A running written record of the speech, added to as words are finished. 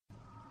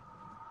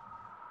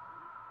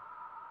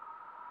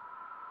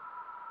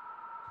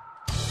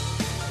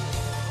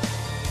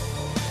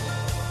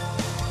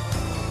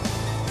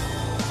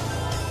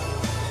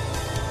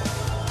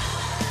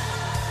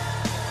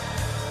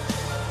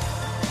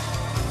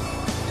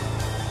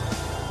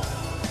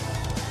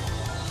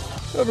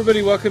Hello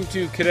everybody, welcome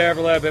to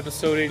Cadaver Lab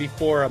episode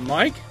 84. I'm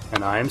Mike.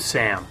 And I'm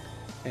Sam.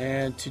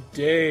 And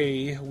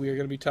today we are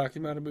going to be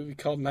talking about a movie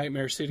called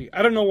Nightmare City.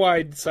 I don't know why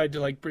I decided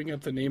to bring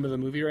up the name of the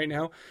movie right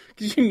now,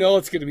 because you know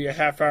it's going to be a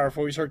half hour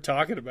before we start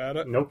talking about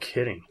it. No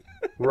kidding.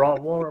 We're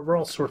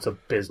all sorts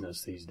of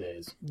business these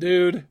days.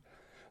 Dude,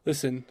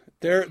 listen,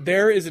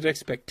 there is an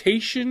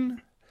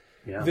expectation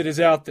that is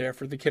out there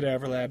for the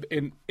Cadaver Lab,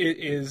 and it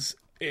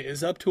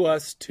is up to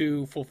us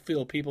to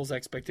fulfill people's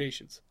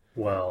expectations.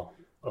 Well,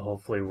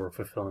 hopefully we're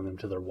fulfilling them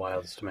to their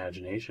wildest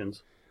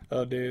imaginations.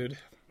 Oh, dude.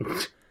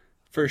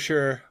 For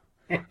sure.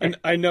 And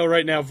I know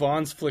right now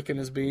Vaughn's flicking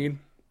his bean.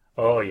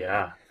 Oh,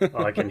 yeah.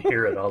 Oh, I can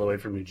hear it all the way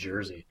from New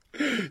Jersey.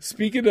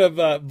 Speaking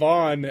of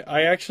Vaughn,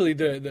 I actually,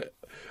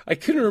 I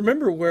couldn't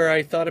remember where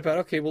I thought about,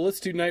 okay, well, let's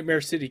do Nightmare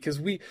City. Because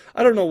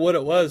I don't know what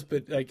it was,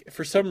 but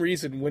for some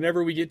reason,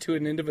 whenever we get to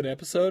an end of an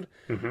episode,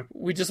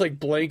 we just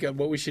blank on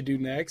what we should do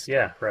next.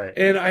 Yeah, right.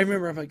 And I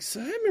remember,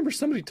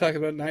 somebody talking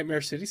about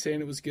Nightmare City,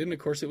 saying it was good, and of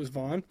course it was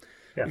Vaughn.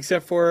 Yeah.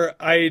 Except for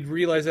I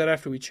realized that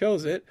after we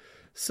chose it.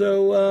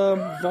 So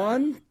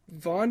Vaughn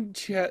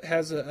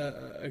has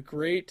a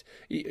great,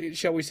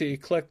 shall we say,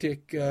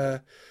 eclectic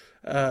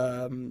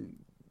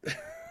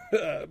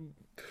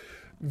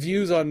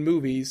views on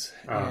movies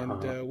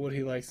and what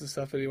he likes and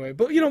stuff. Anyway,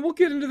 but we'll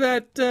get into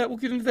that. We'll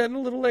get into that in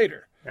a little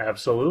later.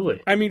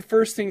 Absolutely. I mean,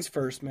 first things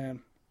first,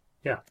 man.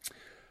 Yeah.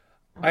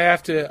 I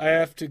have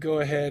to go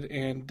ahead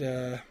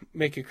and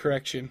make a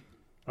correction.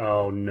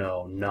 Oh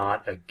no,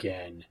 not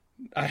again.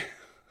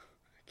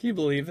 Can you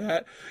believe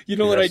that? You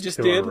know what I just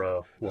did?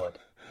 What?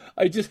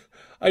 Did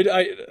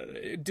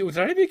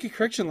I make a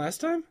correction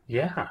last time?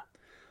 Yeah.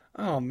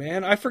 Oh,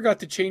 man. I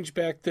forgot to change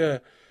back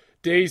the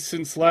days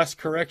since last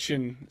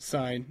correction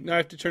sign. Now I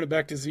have to turn it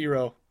back to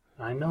 0.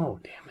 I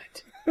know. Damn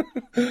it.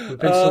 We've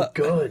been so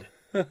good.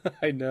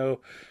 I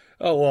know.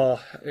 Oh,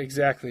 well,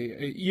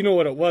 exactly. You know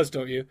what it was,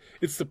 don't you?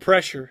 It's the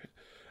pressure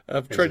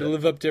of trying to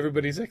live up to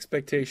everybody's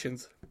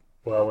expectations.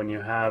 Well, when you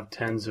have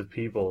tens of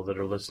people that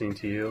are listening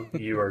to you,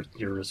 you're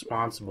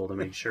responsible to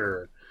make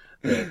sure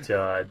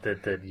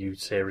that you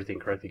say everything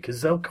correctly,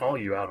 because they'll call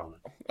you out on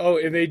it. Oh,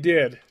 and they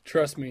did.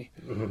 Trust me.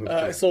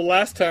 So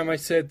last time I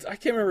said, I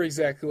can't remember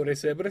exactly what I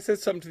said, but I said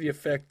something to the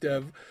effect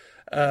of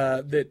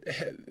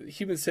that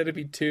Human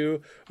Centipede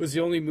 2 was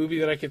the only movie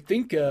that I could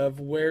think of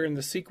where in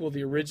the sequel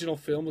the original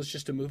film was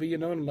just a movie,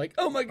 and I'm like,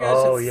 oh my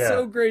gosh, that's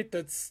so great.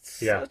 That's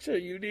such a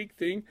unique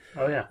thing.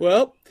 Oh, yeah.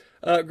 Well,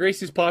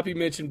 Gracie's Poppy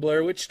mentioned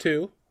Blair Witch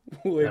 2,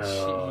 which,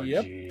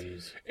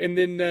 Geez. And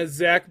then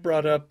Zach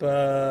brought up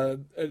a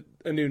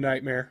New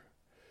Nightmare.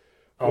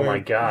 Oh my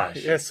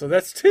gosh. Yeah, so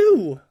that's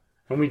 2.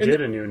 When we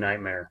did A New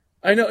Nightmare.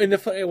 I know, and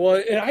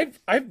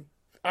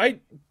I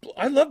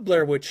love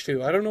Blair Witch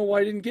 2. I don't know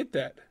why I didn't get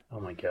that. Oh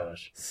my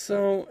gosh.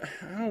 So,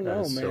 I don't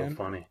know, man. So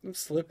funny. I'm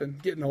slipping,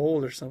 getting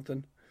old or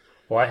something.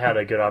 Well, I had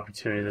a good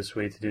opportunity this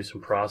week to do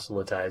some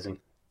proselytizing.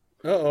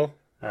 Uh-oh.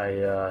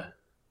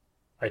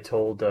 I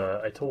told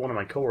one of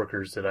my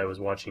coworkers that I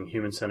was watching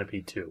Human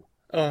Centipede 2.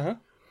 Uh-huh.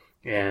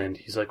 And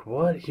he's like,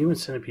 "What? Human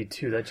Centipede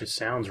 2? That just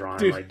sounds wrong."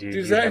 Dude, I'm like, dude,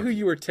 is that who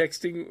you were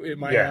texting at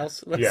my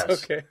house?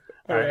 Yes. Okay.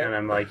 Right. And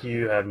I'm like,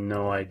 you have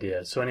no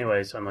idea. So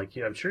anyways, I'm like,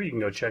 I'm sure you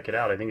can go check it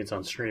out. I think it's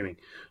on streaming.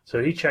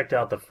 So he checked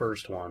out the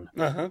first one.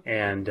 Uh-huh.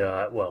 And,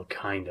 well,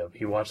 kind of.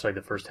 He watched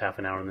the first half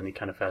an hour, and then he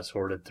kind of fast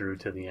forwarded through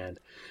to the end.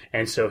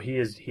 And so he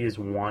is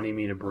wanting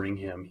me to bring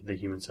him the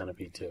Human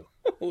Centipede 2.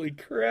 Holy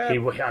crap.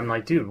 I'm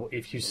like, dude,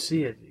 if you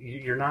see it,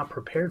 you're not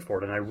prepared for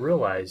it. And I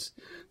realize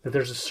that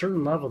there's a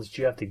certain level that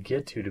you have to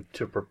get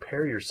to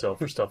prepare yourself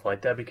for stuff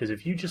like that. Because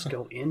if you just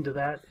go into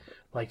that,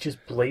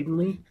 just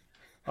blatantly,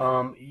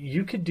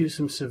 you could do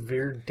some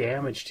severe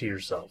damage to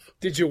yourself.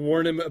 Did you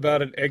warn him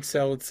about an egg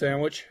salad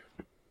sandwich?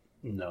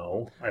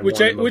 No.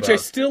 Which I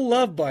still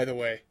love, by the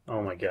way.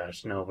 Oh my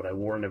gosh, no, but I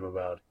warned him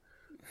about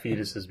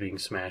fetuses being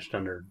smashed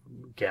under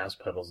gas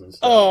pedals and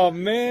stuff. Oh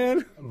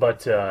man.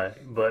 But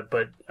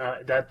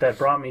that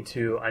brought me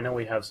to, I know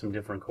we have some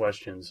different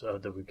questions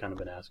that we've kind of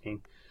been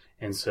asking.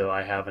 And so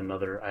I have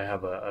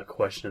a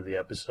question of the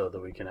episode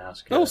that we can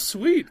ask. Oh,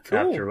 sweet,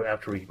 cool.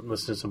 After we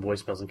listen to some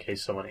voicemails, in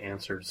case someone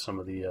answered some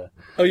of the.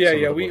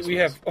 We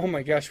have. Oh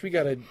my gosh, we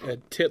got a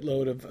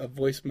titload of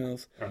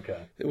voicemails. Okay.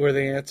 Where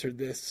they answered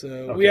this.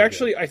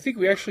 I think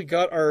we actually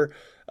got our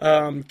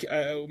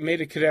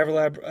made a Cadaver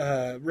Lab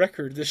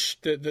record.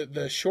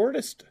 The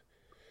shortest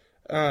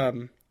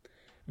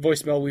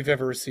voicemail we've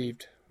ever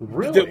received.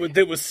 Really?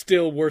 That was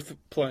still worth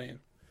playing.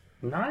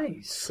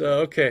 Nice.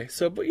 So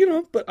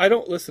but I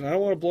don't listen. I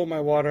don't want to blow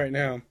my wad right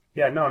now.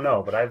 Yeah,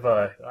 no. But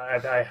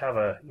I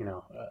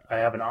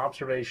have an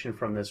observation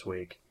from this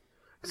week,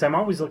 because I'm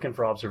always looking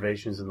for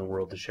observations in the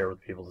world to share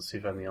with people to see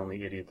if I'm the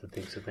only idiot that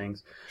thinks of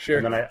things. Sure.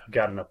 And then I've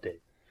got an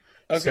update.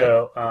 Okay.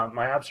 So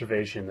my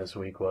observation this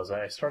week was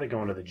I started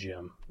going to the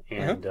gym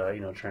and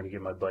trying to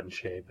get my butt in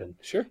shape and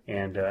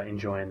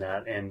enjoying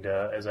that. And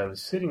as I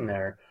was sitting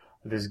there,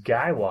 this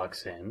guy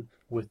walks in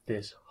with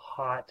this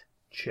hot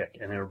chick,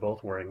 and they were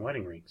both wearing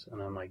wedding rings.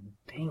 And I'm like,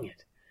 dang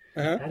it.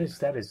 Uh-huh.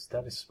 That is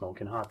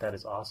smoking hot. That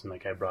is awesome.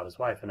 That guy brought his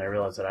wife, and I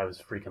realized that I was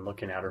freaking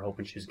looking at her,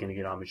 hoping she was going to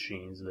get on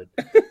machines that,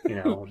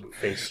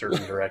 face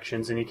certain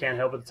directions, and you can't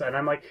help it. And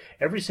I'm like,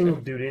 every single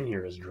dude in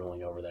here is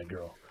drooling over that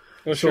girl.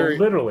 Well, So sure.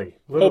 literally,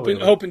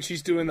 Hoping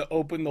she's doing the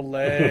open the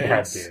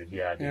legs.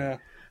 Yeah, dude. Yeah.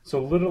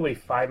 So literally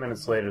 5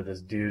 minutes later,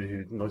 this dude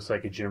who looks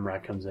like a gym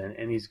rat comes in,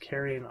 and he's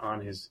carrying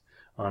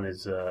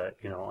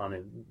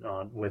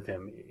with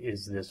him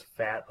is this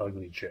fat,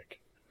 ugly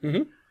chick.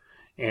 Mm-hmm.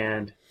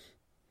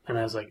 And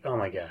I was like, oh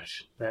my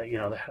gosh,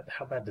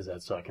 how bad does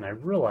that suck? And I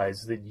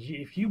realized that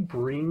if you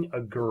bring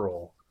a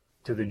girl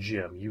to the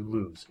gym, you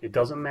lose. It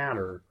doesn't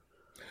matter,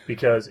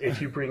 because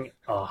if you bring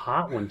a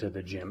hot one to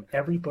the gym,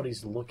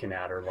 everybody's looking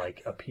at her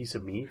like a piece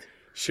of meat.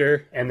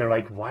 Sure. And they're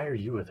like, why are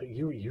you with her?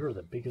 You're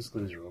the biggest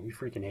loser. We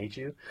freaking hate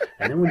you.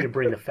 And then when you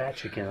bring the fat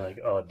chick in, they're like,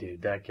 oh,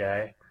 dude, that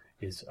guy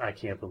I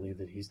can't believe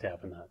that he's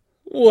tapping that.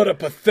 What a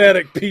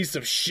pathetic piece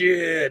of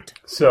shit.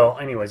 So,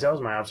 anyways, that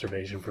was my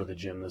observation for the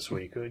gym this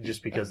week,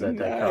 just because that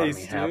dichotomy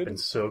Nice, happened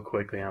so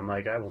quickly. I'm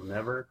like, I will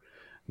never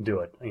do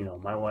it.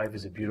 My wife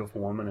is a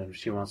beautiful woman, and if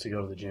she wants to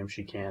go to the gym,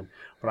 she can.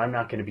 But I'm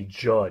not going to be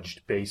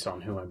judged based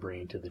on who I'm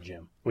bringing to the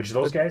gym. Which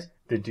those guys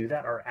that do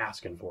that are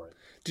asking for it.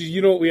 Do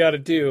you know what we ought to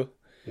do?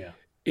 Yeah.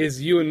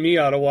 Is you and me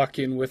ought to walk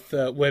in with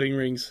wedding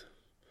rings,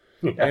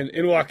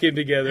 and walk in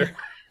together,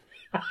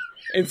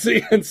 and see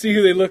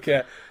who they look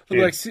at.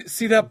 They're like,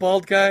 see that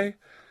bald guy?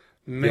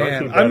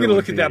 Man, I'm gonna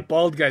look at that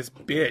bald guy's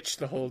bitch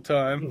the whole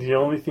time. The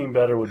only thing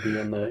better would be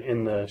in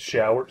the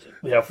showers.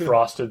 They have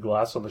frosted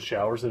glass on the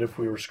showers. That if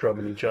we were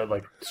scrubbing each other,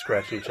 like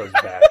scratching each other's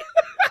back,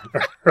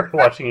 or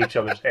washing each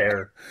other's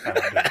hair.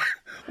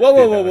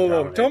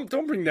 Whoa!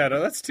 Don't bring that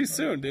up. That's too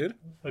soon, dude.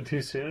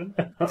 Too soon?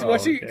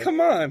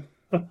 Come on.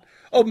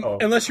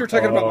 Unless you're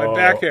talking about my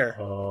back hair.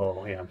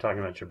 Oh, yeah, I'm talking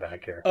about your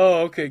back hair.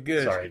 Oh, okay,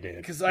 good. Sorry, dude.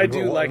 Because I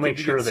do like make it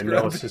to sure get that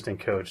scrubbed. no assistant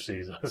coach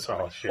sees us.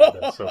 Oh, shit.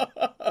 That's so...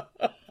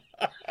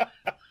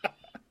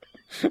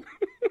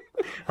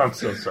 I'm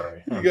so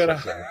sorry. So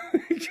sorry.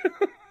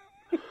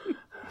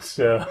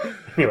 So,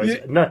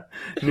 anyways,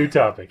 new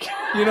topic.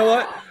 You know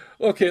what?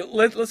 Okay,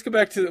 let's go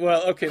back to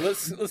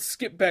let's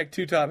skip back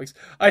 2 topics.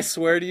 I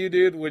swear to you,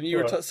 dude, when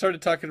you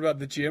started talking about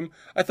the gym,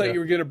 I thought you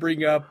were going to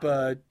bring up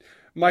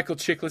Michael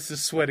Chiklis'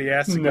 sweaty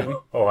ass again.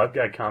 No. Oh, I've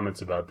got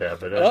comments about that,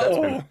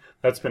 but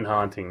that's been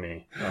haunting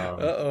me.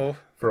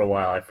 For a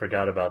while. I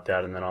forgot about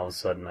that, and then all of a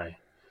sudden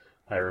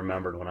I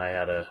remembered when I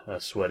had a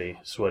sweaty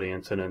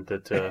incident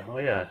that,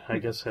 I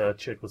guess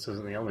Chiklis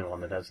isn't the only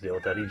one that has to deal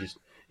with that.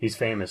 He's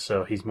famous,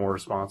 so he's more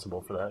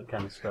responsible for that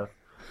kind of stuff.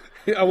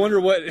 I wonder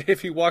what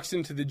if he walks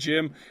into the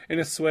gym and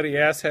his sweaty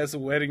ass has a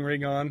wedding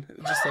ring on,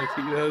 just like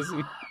he does,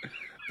 and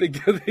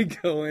they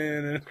go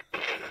in and...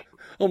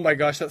 Oh my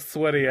gosh, that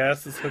sweaty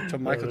ass is hooked to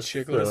Michael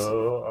Chiklis.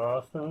 So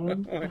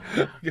awesome!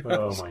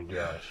 Oh my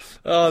gosh!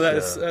 Oh,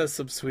 that's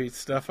some sweet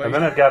stuff. And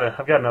then I've got an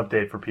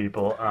update for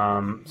people.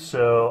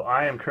 So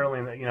I am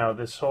currently,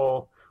 this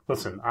whole.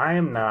 Listen, I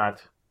am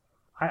not.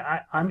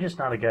 I'm just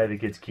not a guy that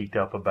gets geeked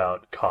up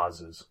about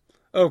causes.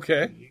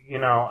 Okay.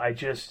 I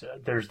just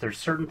there's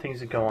certain things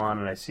that go on,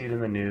 and I see it in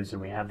the news,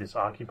 and we have this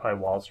Occupy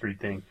Wall Street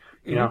thing.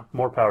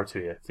 More power to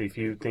you. If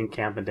you think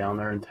camping down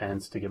there in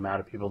tents to get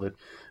mad at people that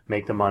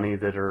make the money,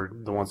 that are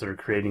the ones that are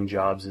creating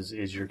jobs,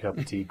 is your cup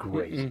of tea,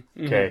 great.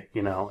 Okay,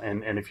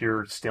 and if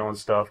you're stealing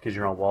stuff because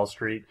you're on Wall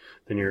Street,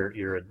 then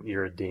you're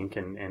a dink,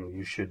 and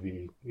you should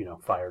be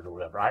fired or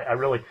whatever.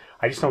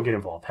 I just don't get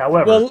involved.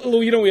 However, well, what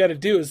we ought to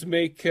do is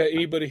make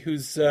anybody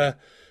who's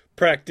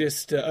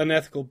practiced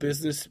unethical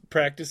business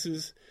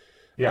practices,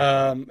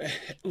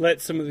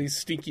 let some of these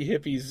stinky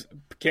hippies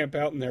camp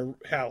out in their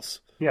house.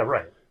 Yeah,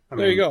 right.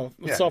 There you go.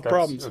 Solve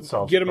problems.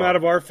 Get them out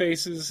of our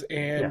faces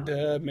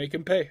and make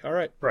them pay. All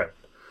right. Right.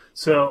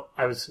 So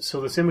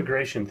this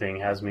immigration thing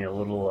has me a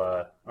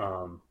little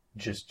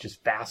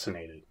just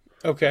fascinated.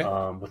 Okay.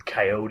 With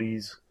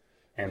coyotes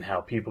and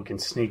how people can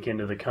sneak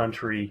into the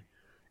country,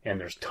 and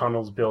there's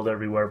tunnels built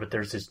everywhere. But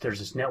there's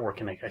this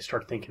network, and I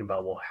start thinking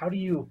about, well, how do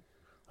you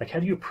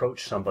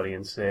approach somebody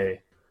and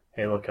say,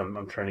 hey, look,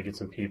 I'm trying to get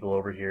some people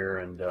over here,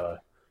 and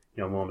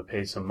I'm willing to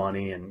pay some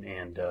money, and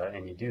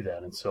you do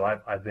that. And so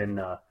I've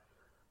been.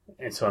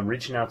 And so I'm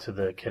reaching out to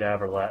the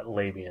Cadaver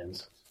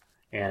Labians,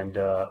 and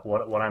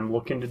what I'm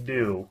looking to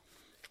do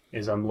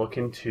is I'm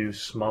looking to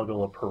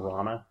smuggle a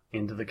piranha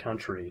into the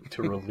country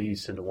to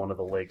release into one of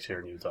the lakes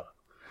here in Utah.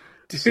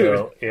 Dude.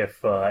 So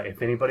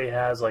if anybody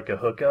has like a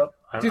hookup,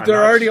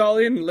 they're already all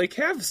in Lake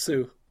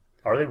Havasu.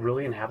 Are they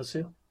really in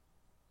Havasu?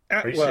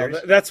 Are you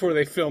serious? That's where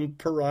they filmed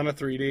Piranha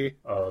 3D.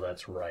 Oh,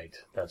 that's right.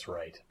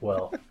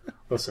 Well,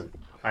 listen,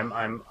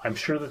 I'm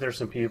sure that there's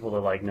some people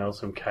that know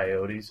some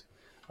coyotes.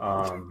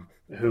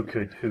 Who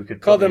could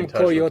call them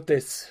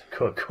coyotes?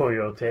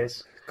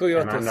 Coyotes.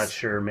 And I'm not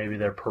sure. Maybe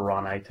they're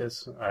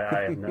piranhitis.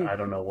 I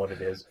don't know what it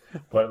is.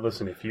 But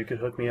listen, if you could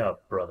hook me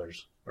up,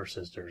 brothers or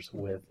sisters,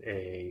 with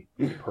a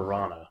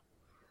piranha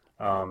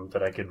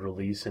that I could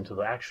release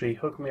into actually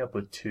hook me up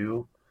with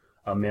 2,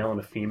 a male and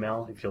a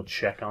female. If you'll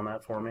check on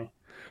that for me,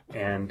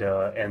 and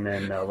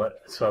then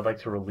so I'd like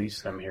to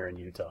release them here in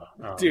Utah,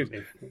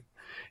 dude.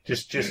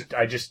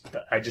 I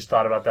just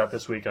thought about that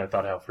this week, and I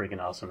thought how freaking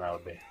awesome that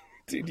would be.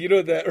 Dude, you know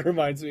what that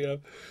reminds me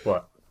of?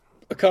 What?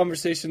 A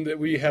conversation that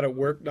we had at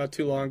work not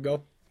too long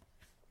ago,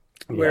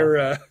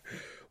 where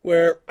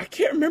I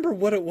can't remember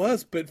what it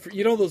was, but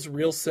you know those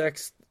real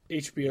sex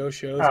HBO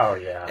shows? Oh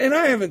yeah. And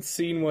I haven't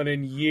seen one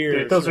in years.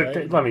 Dude, those right?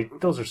 are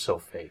those are so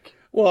fake.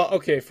 Well,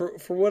 okay, for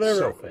whatever.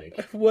 So fake.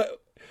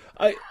 What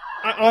I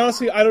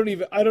honestly I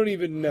don't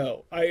even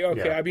know.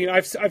 Yeah. I mean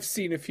I've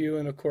seen a few,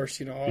 and of course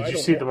you know. Did you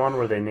see the one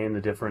where they name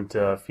the different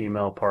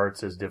female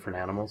parts as different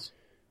animals?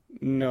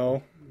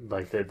 No.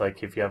 Like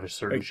if you have a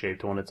certain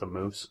shaped one, it's a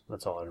moose.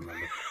 That's all I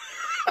remember.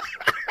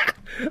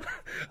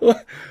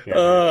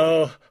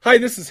 Oh, hi,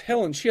 this is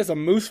Helen. She has a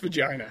moose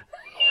vagina.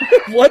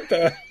 What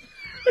the?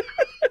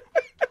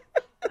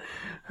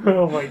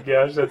 Oh my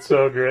gosh, that's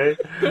so great.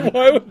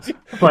 Why would you?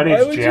 My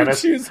name's why would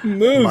Janice. you choose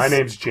moose? My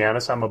name's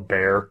Janice. I'm a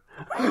bear.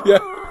 Yeah.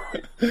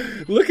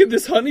 Look at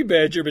this honey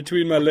badger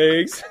between my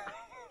legs,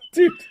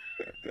 dude.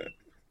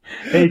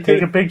 Hey,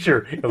 take a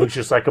picture. It looks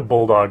just like a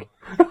bulldog.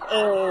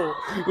 Oh,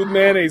 with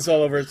mayonnaise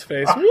all over its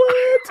face.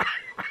 What?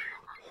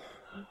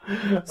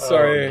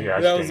 Sorry,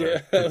 gosh, that was dang a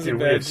it. bad We have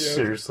joke.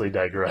 seriously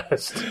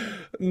digressed.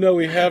 No,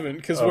 we haven't,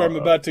 because where I'm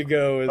about to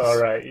go is all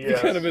right,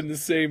 yes. kind of in the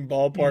same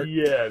ballpark.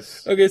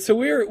 Yes. Okay, so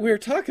we were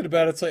talking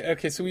about it's like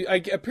okay, so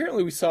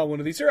apparently we saw one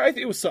of these, or I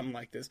think it was something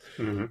like this,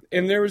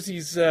 and there was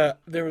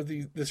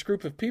this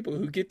group of people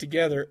who get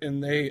together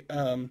and they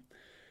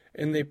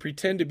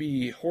pretend to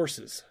be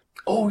horses.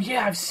 Oh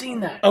yeah, I've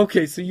seen that.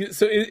 Okay, so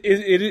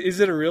is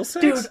it a real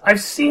sex? Dude,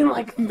 I've seen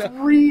like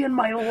 3 in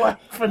my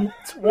life, and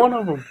it's one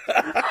of them.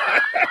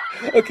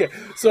 Okay,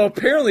 so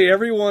apparently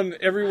everyone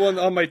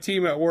on my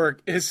team at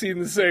work has seen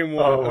the same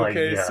one. Oh my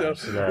okay, gosh,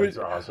 so that's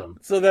awesome.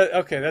 So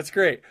that's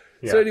great.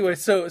 Yeah. So anyway,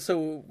 so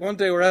one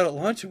day we're out at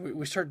lunch and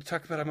we started to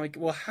talk about it. I'm like,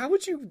 well, how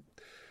would you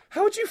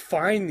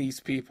find these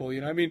people? You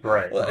know, I mean,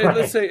 Right.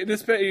 Let's say,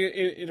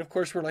 and of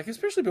course we're like,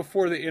 especially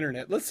before the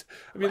internet. Let's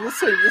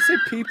say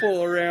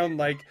people around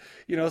like,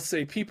 you know,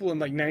 say people in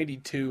like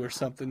 '92 or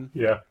something.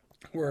 Yeah.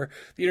 Where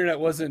the internet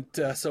wasn't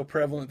so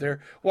prevalent. They're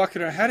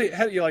walking around. How do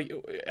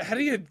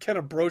you kind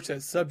of broach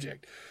that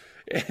subject?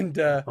 And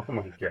Oh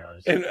my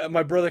gosh. and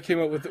my brother came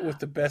up with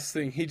the best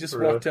thing. He just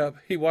Really? walked up.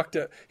 He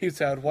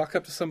would walk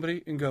up to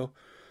somebody and go,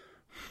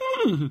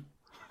 and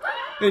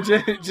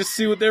just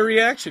see what their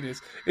reaction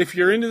is. If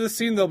you're into the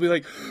scene, they'll be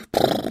like,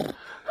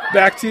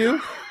 back to you.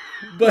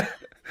 But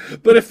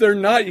if they're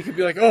not, you could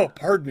be like, oh,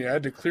 pardon me, I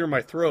had to clear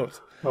my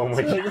throat. Oh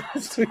my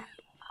gosh.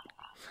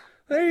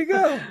 There you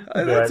go.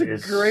 That's a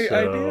great so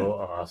idea.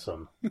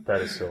 Awesome.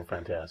 That is so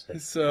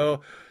fantastic. So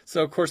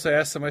of course I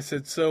asked him. I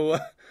said, so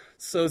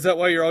is that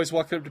why you're always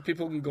walking up to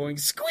people and going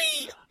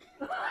squee?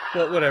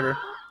 Well, whatever.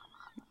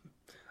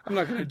 I'm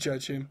not going to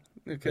judge him.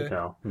 Okay.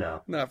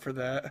 No. Not for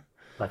that.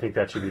 I think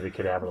that should be the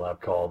Cadaver Lab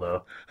call,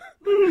 though.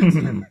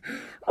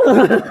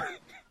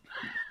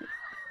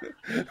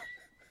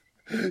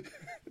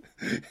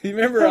 You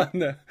remember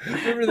that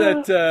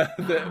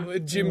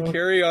Jim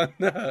Carrey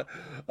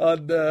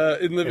on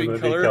In Living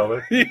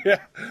Color? Yeah.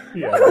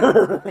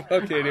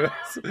 Okay. Anyways,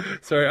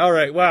 sorry. All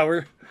right. Wow,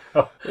 we're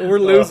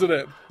losing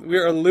it. We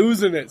are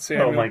losing it,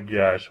 Samuel. Oh my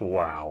gosh!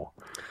 Wow.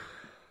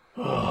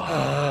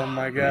 Oh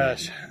my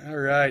gosh! All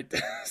right.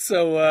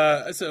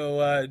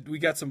 So we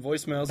got some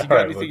voicemails. You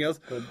got anything else?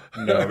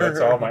 No, that's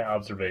all my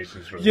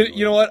observations. For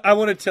You know what? I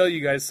want to tell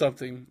you guys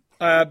something.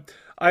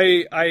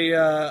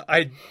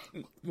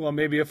 Well,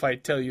 maybe if I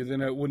tell you, then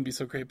it wouldn't be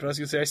so great. But I was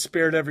gonna say I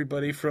spared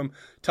everybody from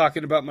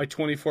talking about my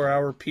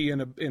 24-hour pee in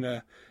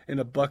a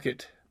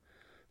bucket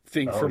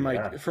thing for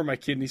my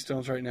kidney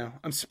stones right now.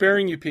 I'm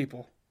sparing you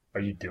people. Are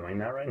you doing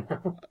that right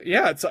now?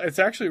 Yeah, it's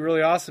actually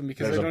really awesome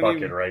because There's I don't a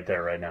bucket even, right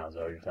there right now. Is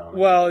that what you're telling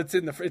me? Well, it's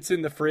in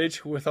the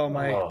fridge with all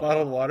my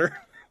bottled water.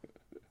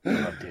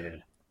 Oh,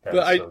 dude, But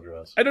that's so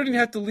gross. I don't even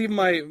have to leave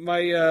my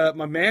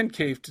man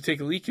cave to take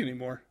a leak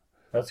anymore.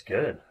 That's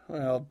good.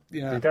 Well, I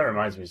yeah. think that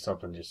reminds me of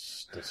something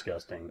just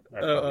disgusting.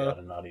 I probably ought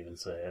to not even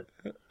say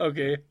it.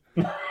 Okay,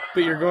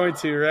 but you're going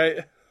to, right?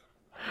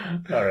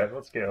 All right,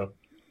 let's go.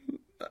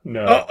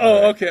 No.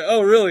 Oh, okay.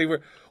 Oh, really?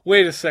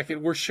 Wait a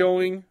second. We're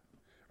showing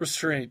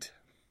restraint.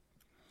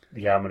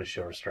 Yeah, I'm going to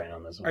show restraint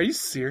on this one. Are you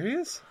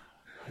serious?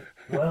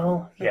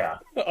 Well, yeah.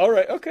 All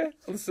right. Okay.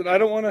 Listen, I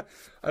don't want to.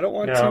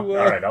 All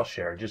right, I'll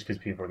share just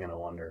because people are going to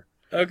wonder.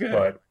 Okay.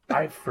 But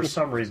I, for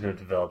some reason, have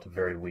developed a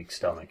very weak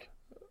stomach.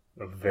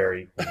 A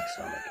very weak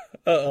stomach.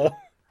 Uh-oh.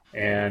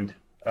 And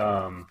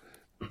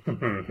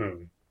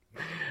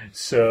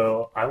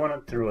so I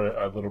went through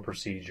a little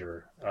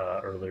procedure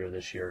earlier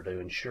this year to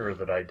ensure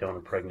that I don't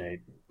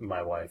impregnate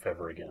my wife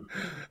ever again.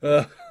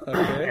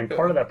 Okay. And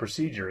part of that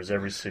procedure is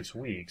every 6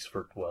 weeks,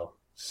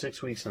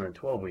 6 weeks and then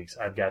 12 weeks,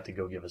 I've got to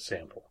go give a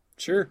sample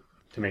Sure.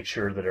 to make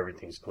sure that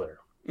everything's clear.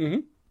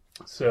 Mm-hmm.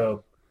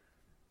 So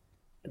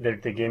they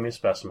gave me a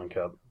specimen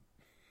cup,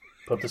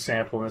 put the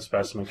sample in the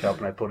specimen cup,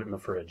 and I put it in the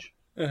fridge.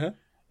 Uh-huh.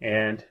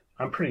 And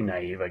I'm pretty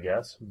naive, I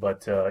guess,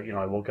 but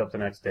I woke up the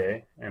next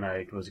day and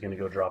I was going to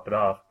go drop it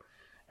off,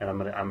 and I'm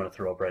gonna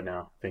throw up right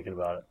now thinking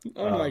about it.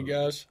 Oh my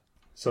gosh.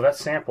 So that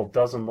sample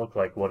doesn't look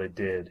like what it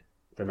did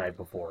the night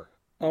before.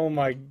 Oh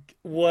my,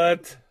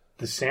 what?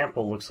 The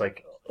sample looks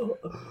like...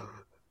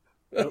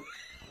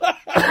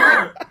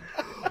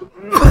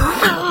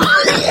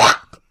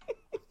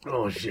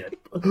 Oh, shit.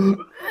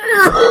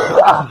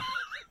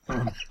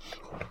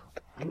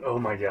 Oh,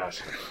 my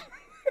gosh.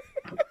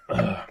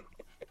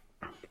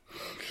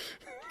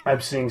 I'm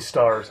seeing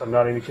stars. I'm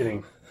not even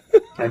kidding.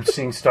 I'm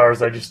seeing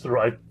stars. I just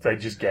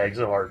gag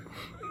so hard.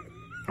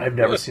 I've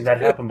never seen that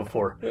happen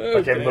before.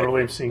 Like, I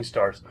literally am seeing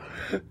stars.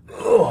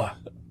 Ugh.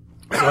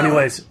 So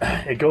anyways,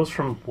 it goes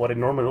from what it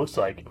normally looks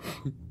like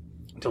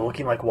to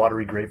looking like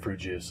watery grapefruit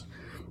juice.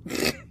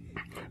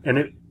 And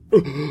it...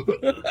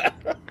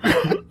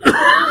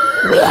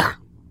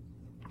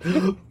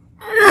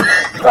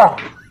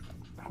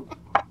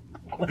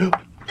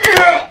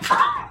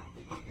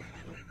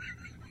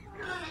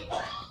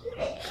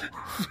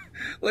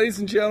 Ladies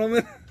and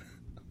gentlemen,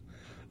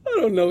 I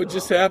don't know what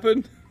just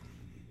happened.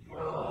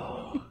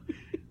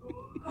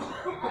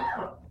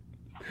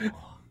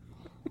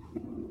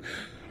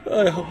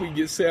 I hope we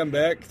get Sam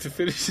back to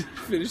finish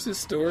this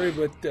story,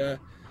 but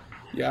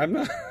yeah, I'm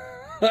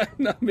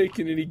not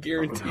making any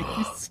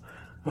guarantees.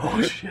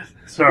 Oh shit!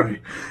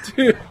 Sorry,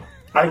 Dude.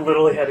 I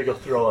literally had to go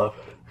throw up.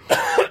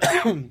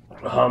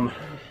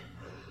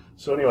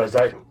 So, anyways,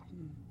 I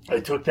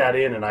took that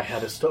in and I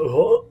had to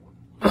stop.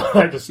 I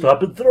had to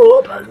stop and throw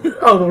up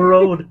on the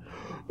road.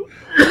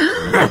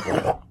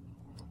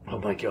 Oh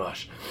my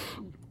gosh!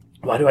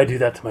 Why do I do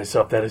that to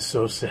myself? That is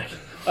so sick.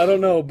 I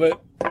don't know,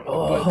 but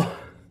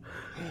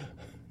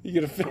you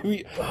gotta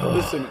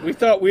listen. We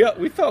thought we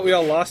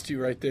all lost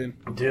you right then.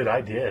 Dude,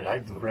 I did.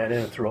 I ran in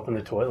and threw up in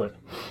the toilet.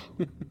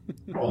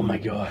 Oh my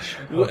gosh!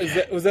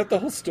 Okay. Was that the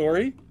whole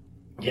story?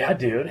 Yeah,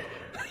 dude.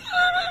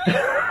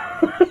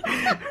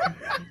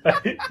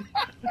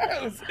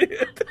 That was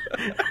it.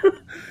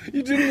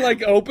 You didn't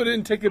like open it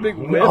and take a big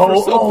whiff No,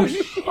 or something? oh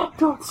shit!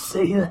 Don't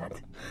say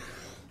that.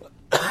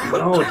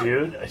 No,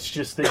 dude. It's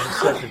just that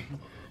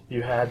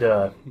you said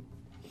that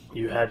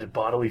you had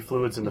bodily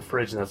fluids in the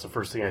fridge, and that's the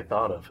first thing I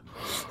thought of.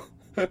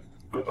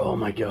 Oh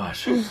my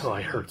gosh! Oh,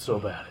 I hurt so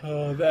bad.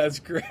 Oh, that's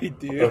great,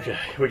 dude. Okay,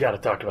 we got to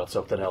talk about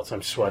something else.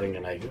 I'm sweating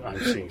and I'm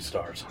seeing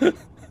stars.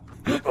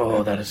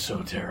 Oh, that is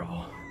so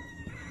terrible.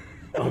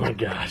 Oh my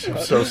gosh! I'm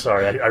so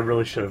sorry. I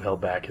really should have held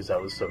back because that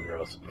was so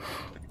gross.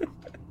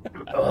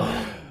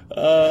 Oh.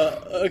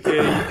 Okay.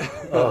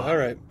 All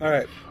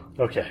right.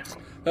 Okay.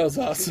 That was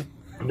awesome.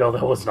 No,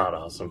 that was not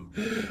awesome.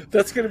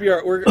 That's going to be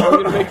we're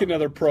going to make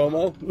another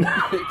promo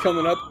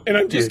coming up, and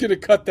I'm just going to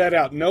cut that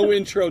out. No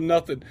intro,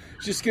 nothing.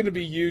 It's just going to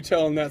be you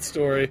telling that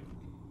story.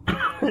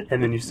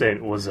 And then you say,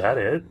 was that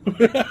it?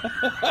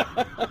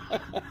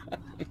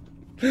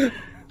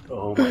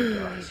 Oh my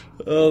gosh.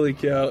 Holy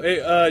cow. Hey,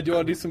 do you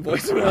want to do some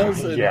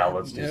voicemails? Yeah,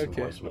 let's do some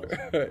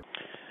voicemails. All right.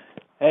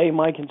 Hey,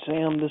 Mike and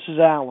Sam, this is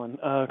Alan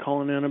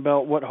calling in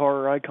about what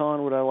horror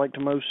icon would I like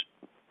to most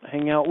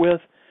hang out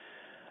with.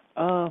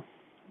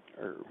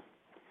 Or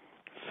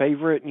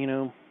favorite,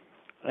 and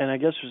I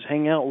guess just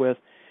hang out with,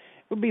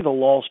 would be the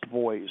Lost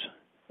Boys.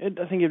 I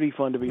think it'd be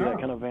fun to be that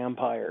kind of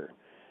vampire.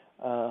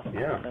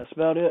 Yeah. That's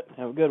about it.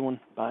 Have a good one.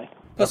 Bye.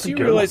 Plus, you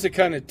realize the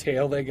kind of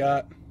tail they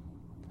got?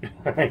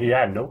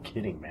 Yeah, no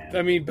kidding, man.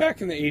 I mean,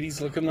 back in the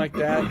 80s looking like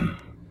that.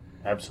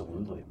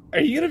 Absolutely.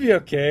 Are you going to be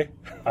okay?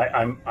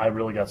 I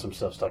really got some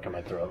stuff stuck in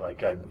my throat. I'm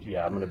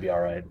going to be all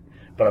right.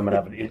 But I'm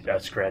going to have a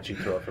scratchy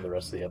throat for the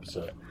rest of the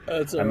episode.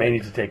 I may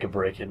need to take a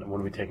break, and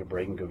when we take a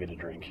break, and go get a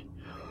drink.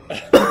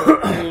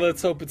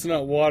 Let's hope it's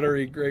not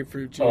watery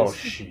grapefruit juice. Oh,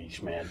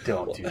 sheesh, man.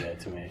 Don't do that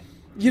to me.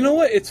 You know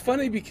what? It's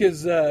funny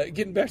because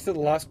getting back to the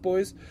Lost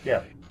Boys.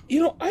 Yeah.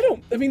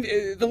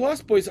 The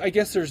Lost Boys, I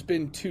guess there's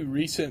been 2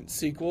 recent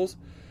sequels.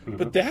 Mm-hmm.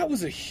 But that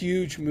was a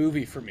huge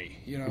movie for me,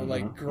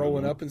 like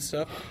growing up and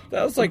stuff.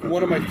 That was like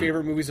one of my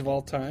favorite movies of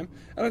all time.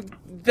 And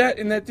that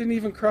didn't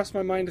even cross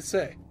my mind to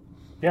say.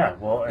 Yeah,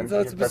 well, and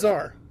that's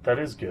bizarre. That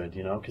is good,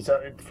 because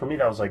for me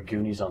that was like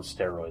Goonies on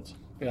steroids.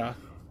 Yeah.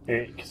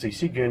 Because you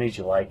see Goonies,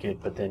 you like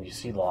it, but then you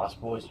see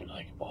Lost Boys, and you're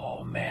like,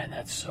 oh man,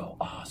 that's so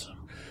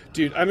awesome.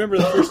 Dude, I remember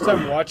the first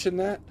time watching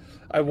that.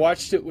 I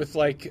watched it with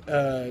like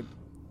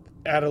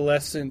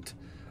adolescent.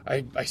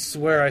 I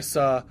swear I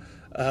saw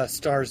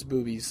Star's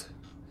boobies.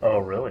 Oh,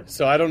 really?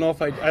 So I don't know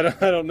if I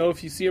don't know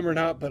if you see them or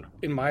not, but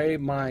in my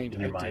mind,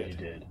 you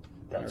did.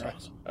 That's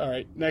awesome. All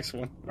right, next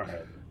one. All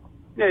right.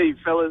 Hey,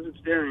 fellas, it's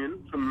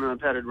Darian from the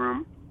Padded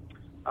Room.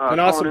 An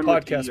awesome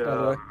podcast, by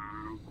the way.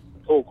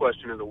 Poll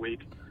question of the week.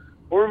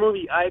 Horror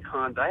movie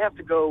icons, I have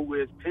to go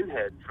with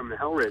Pinhead from the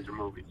Hellraiser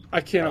movies. I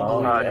cannot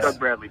believe that. Doug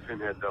Bradley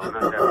Pinhead, though,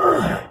 not that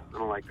guy. I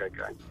don't like that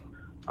guy.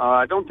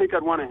 I don't think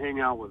I'd want to hang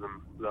out with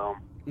him, though.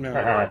 No.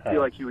 I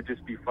feel like he would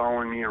just be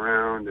following me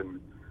around and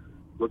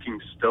looking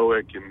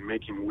stoic and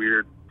making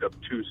weird,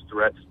 obtuse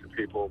threats to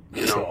people.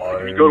 If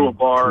you go to a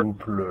bar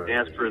and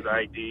ask for his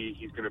ID,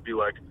 he's going to be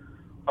like,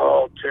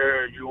 I'll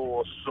tear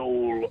your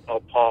soul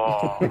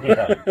apart.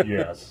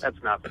 Yes.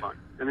 That's not fun.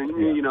 And then,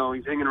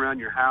 he's hanging around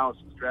your house,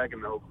 he's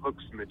dragging the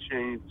hooks and the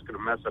chains, it's going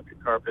to mess up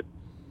your carpet.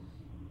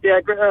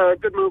 Yeah,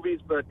 good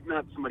movies, but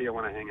not somebody I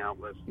want to hang out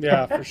with.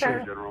 Yeah, for sure.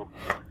 In general.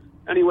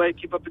 Anyway,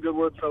 keep up the good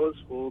work, fellas.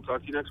 We'll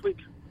talk to you next week.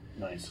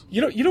 Nice.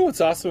 You know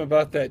what's awesome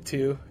about that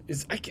too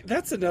is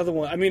that's another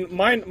one. I mean,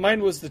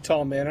 mine was the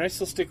Tall Man, and I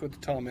still stick with the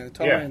Tall Man. The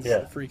Tall Man's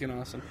freaking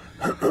awesome.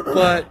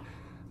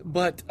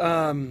 But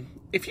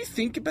if you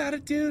think about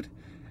it, dude,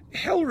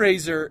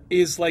 Hellraiser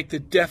is like the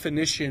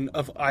definition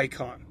of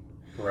icon.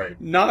 Right.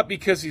 Not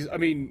because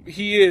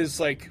he is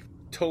like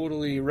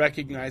totally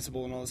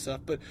recognizable and all this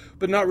stuff, but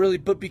not really.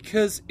 But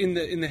because in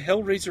the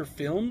Hellraiser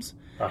films,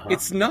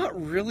 it's not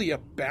really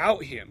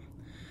about him.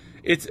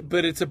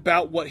 It's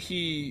about what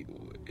he.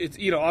 It's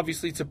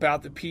obviously it's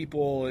about the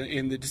people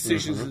and the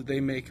decisions that they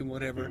make and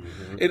whatever.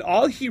 And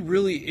all he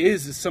really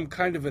is some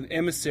kind of an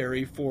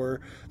emissary for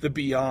the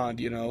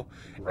beyond,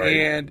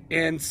 Right.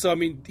 And so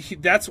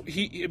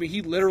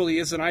he literally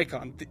is an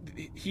icon.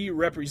 He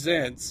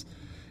represents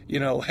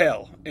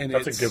hell, and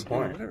that's a good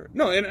point.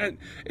 No, and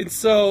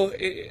so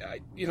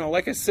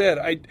like I said,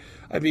 I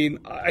think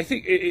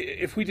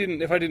if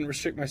I didn't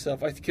restrict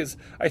myself, because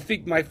I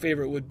think my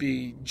favorite would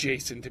be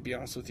Jason, to be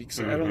honest with you. Because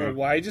I don't know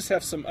why, I just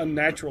have some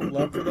unnatural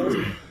love for those.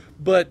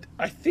 But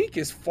I think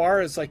as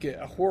far as like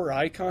a horror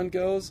icon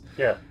goes,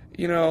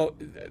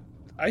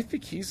 I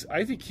think he's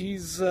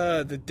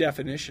the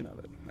definition of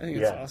it. I think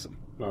it's awesome.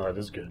 No, that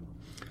is good.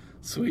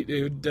 Sweet,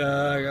 dude.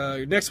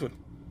 Next one.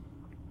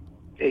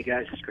 Hey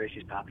guys, it's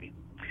Gracie's Poppy.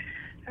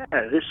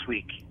 This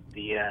week,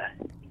 the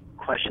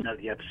question of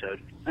the episode,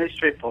 very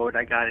straightforward.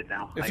 I got it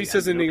now. If he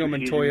says Inigo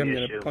Montoya, I'm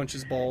going to punch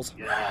his balls.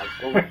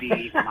 What would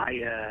be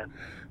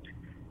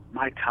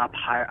my top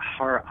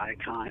horror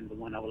icon, the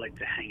one I would like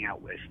to hang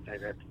out with?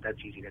 That's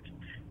easy. That's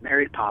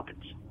Mary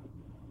Poppins.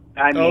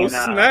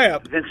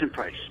 Snap! Vincent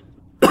Price.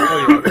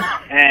 Oh, yeah.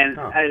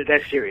 And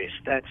that's serious.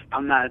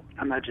 I'm not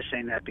just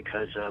saying that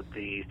because of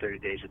the 30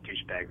 Days of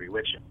Douchebaggery,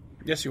 which,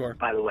 yes, you are.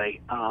 by the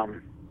way,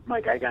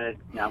 Mike, I gotta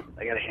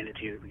hand it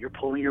to you. You're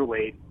pulling your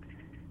weight,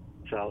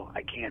 so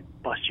I can't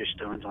bust your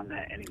stones on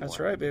that anymore. That's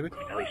right, baby.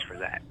 At least for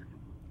that.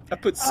 I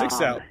put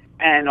 6 out.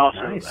 And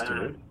also, nice,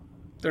 dude.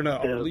 They're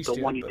not the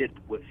one you did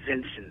with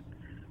Vincent.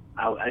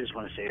 I just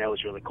want to say that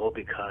was really cool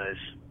because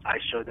I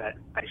saw that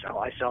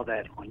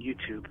on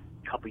YouTube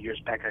a couple years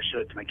back. I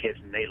showed it to my kids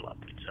and they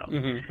loved it. So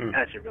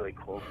that's a really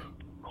cool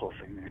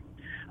thing there.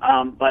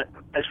 But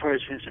as far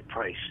as Vincent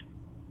Price,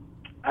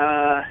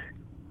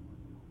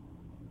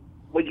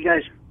 what you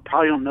guys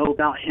probably don't know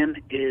about him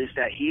is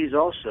that he's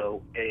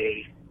also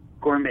a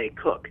gourmet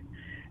cook.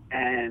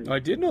 And I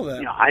did know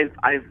that.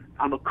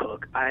 I'm a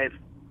cook. I've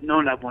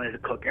known I've wanted to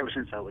cook ever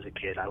since I was a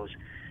kid. I was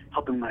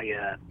helping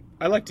my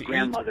I like to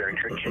grandmother in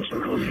her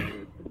kitchen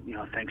cooking,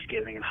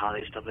 Thanksgiving and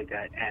holiday stuff like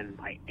that. And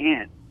my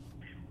aunt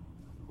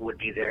would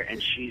be there,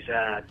 and she's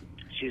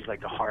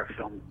like a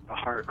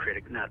horror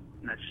critic, not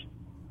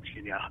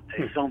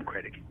a film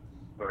critic,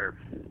 or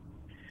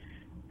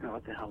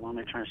what the hell? What am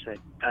I trying to say?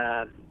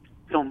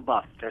 Film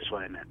buff. That's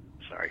what I meant.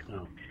 Sorry.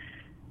 Oh.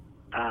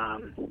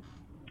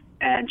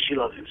 And she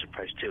loves Vincent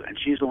Price too, and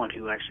she's the one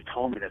who actually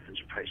told me that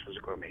Vincent Price was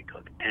a gourmet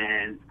cook.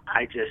 And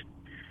I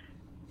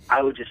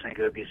would just think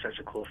it would be such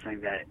a cool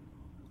thing that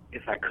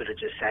if I could have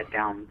just sat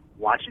down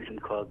watching him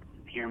cook,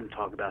 hear him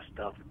talk about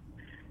stuff,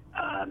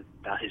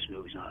 about his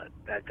movies and all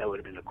that would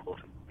have been a cool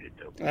thing for me to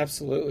do.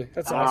 Absolutely.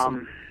 That's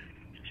awesome.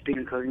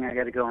 Speaking of cooking, I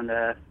got to go and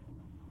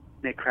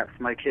make crap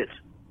for my kids.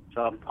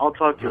 So I'll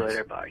talk to you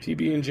later. Bye.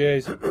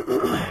 PB&J's.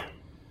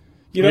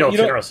 What's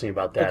interesting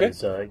about that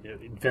is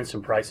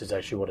Vincent Price is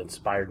actually what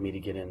inspired me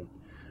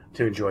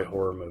to enjoy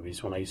horror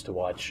movies when I used to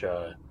watch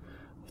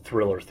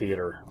Thriller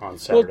Theater on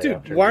Saturday. Well,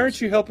 dude, why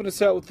aren't you helping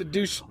us out with the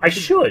douche? I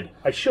should.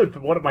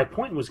 But what my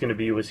point was going to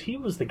be was he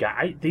was the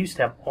guy. They used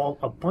to have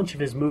a bunch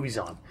of his movies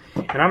on,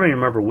 and I don't even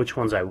remember which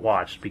ones I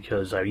watched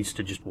because I used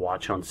to just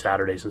watch on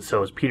Saturdays. And so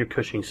it was Peter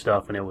Cushing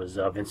stuff, and it was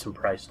Vincent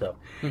Price stuff.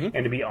 Mm-hmm.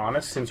 And to be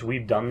honest, since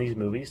we've done these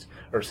movies,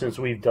 or since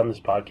we've done this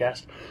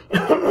podcast,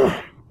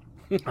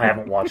 I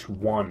haven't watched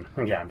one.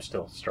 Yeah, I'm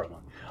still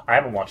struggling. I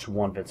haven't watched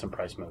one Vincent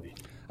Price movie.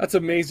 That's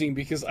amazing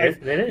because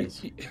it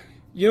is.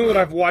 You know what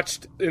I've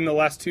watched in the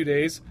last 2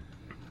 days?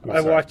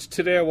 What's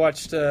that? I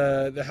watched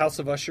The House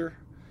of Usher.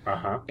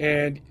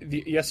 And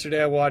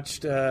yesterday I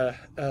watched The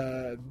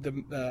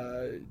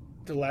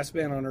Last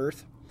Man on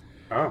Earth.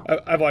 Oh.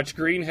 I watched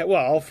Greenhead.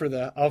 Well, all for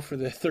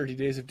the 30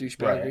 Days of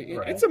Douchebaggery.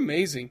 Right. It's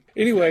amazing.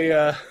 Anyway,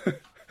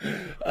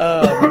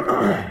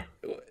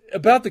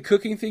 about the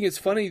cooking thing, it's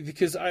funny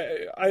because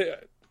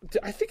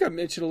I think I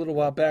mentioned a little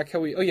while back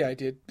how I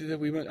did.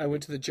 I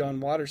went to the John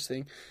Waters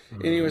thing.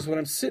 Mm-hmm. Anyways, when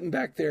I'm sitting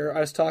back there,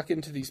 I was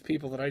talking to these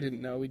people that I didn't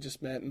know. We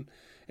just met, and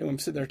I'm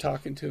sitting there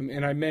talking to them,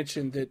 and I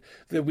mentioned that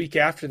the week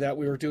after that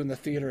we were doing the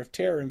Theater of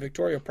Terror, and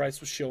Victoria Price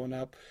was showing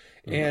up,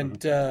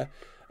 and I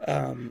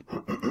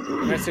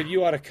said,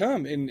 you ought to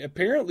come. And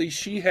apparently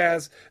she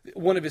has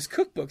one of his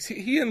cookbooks.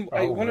 He and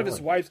one of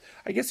his wives,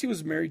 I guess he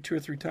was married 2 or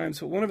 3 times,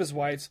 but one of his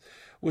wives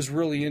was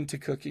really into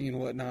cooking and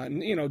whatnot.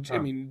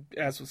 And,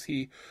 as was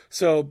he.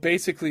 So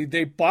basically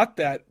they bought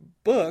that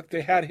book.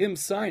 They had him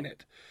sign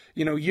it,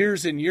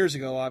 years and years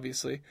ago,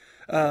 obviously.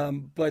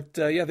 But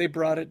they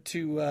brought it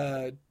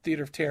to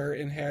Theater of Terror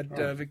and had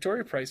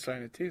Victoria Price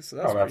sign it too. So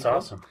that's that's cool.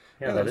 awesome.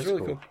 Yeah, that is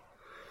really cool.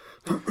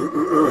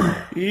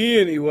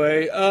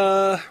 Anyway,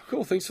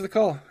 cool. Thanks for the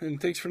call, and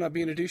thanks for not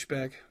being a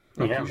douchebag,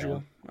 like usual.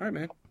 Man. All right,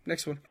 man.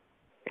 Next one.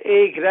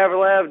 Hey, Cadaver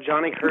Lab,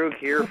 Johnny Krug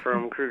here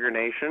from Kruger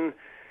Nation.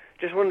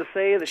 Just wanted to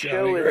say the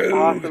show is Krug.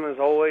 awesome as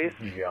always.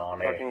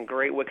 Johnny. Fucking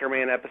great Wicker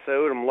Man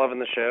episode. I'm loving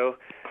the show.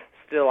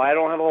 Still, I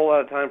don't have a whole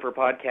lot of time for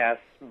podcasts,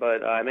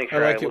 but I make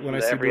sure I like it when listen I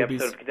to see every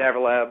movies. episode of Cadaver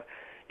Lab.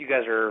 You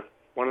guys are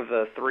one of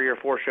the 3 or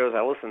 4 shows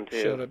I listen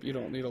to. Shut up. You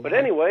don't need a But lot.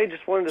 anyway,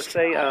 just wanted to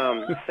say,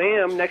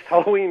 Sam, next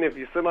Halloween, if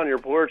you sit on your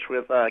porch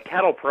with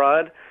cattle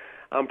prod,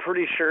 I'm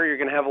pretty sure you're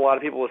going to have a lot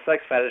of people with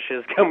sex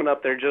fetishes coming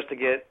up there just to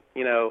get,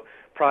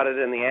 prodded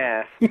in the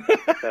ass.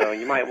 So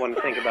you might want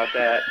to think about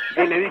that.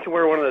 Hey, maybe you can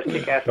wear one of those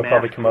kick-ass They'll masks.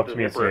 probably come up with to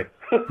me a and say,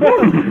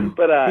 zipper.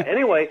 But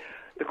anyway,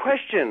 the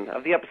question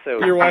of the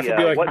episode. Your wife would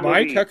be like, what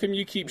Mike, movie- how come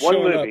you keep one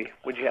showing movie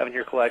up? would you have in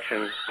your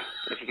collection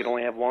if you could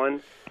only have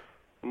one?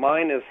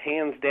 Mine is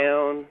hands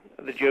down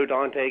the Joe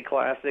Dante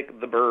classic,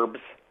 The Burbs.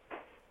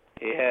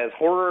 It has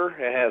horror,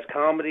 it has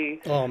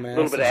comedy, Oh, man. a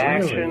little bit of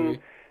that's a action. movie.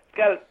 It's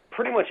got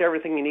pretty much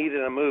everything you need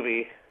in a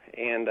movie,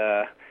 and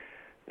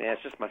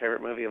it's just my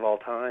favorite movie of all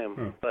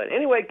time. But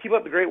anyway, keep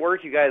up the great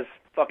work. You guys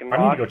fucking I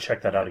need rock. to go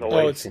check that out again. Oh,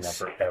 I've it's- seen that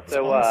forever.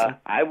 So awesome.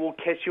 I will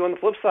catch you on the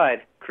flip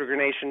side.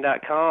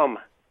 KrugerNation.com.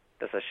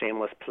 That's a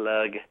shameless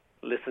plug.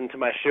 Listen to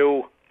my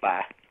show.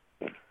 Bye.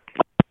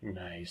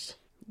 Nice.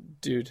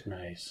 Dude.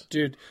 Nice.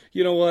 Dude,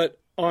 you know what?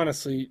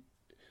 Honestly,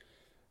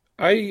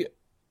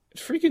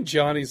 freaking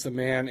Johnny's the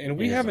man, and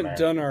we He is the haven't man.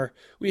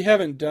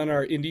 done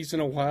our indies in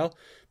a while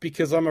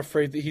because I'm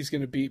afraid that he's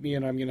going to beat me,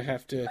 and I'm going to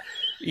have to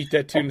eat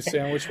that tuna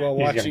sandwich while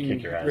He's gonna watching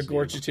kick your ass,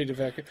 regurgitated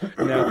vacuum.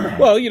 No,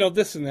 well,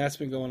 this and that's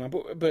been going on,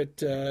 but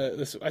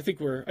this, I think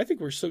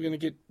we're still going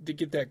to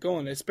get that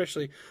going,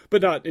 especially,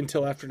 but not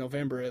until after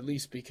November at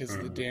least because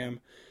of the damn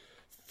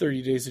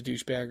 30 Days of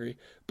Douchebaggery.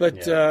 But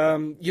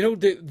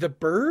the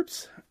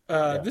Burbs.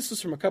 This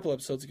was from a couple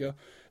episodes ago.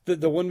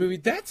 The one movie,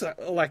 that's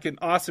like an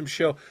awesome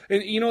show.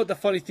 And you know what the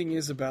funny thing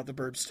is about The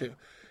Burbs, too?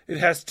 It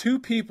has 2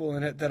 people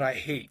in it that I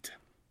hate.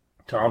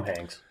 Tom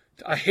Hanks.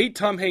 I hate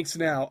Tom Hanks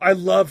now. I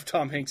love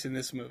Tom Hanks in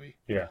this movie.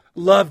 Yeah.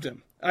 Loved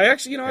him. I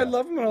actually, I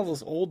love him in all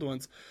those old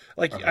ones.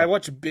 Like, I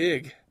watched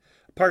Big,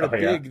 part of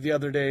Big the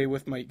other day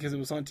with because it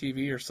was on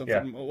TV or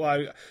something. Yeah.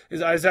 Well,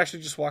 I was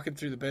actually just walking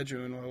through the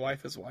bedroom and my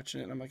wife was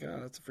watching it. And I'm like, oh,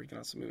 that's a freaking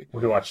awesome movie.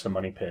 We watched The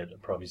Money Pit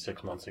probably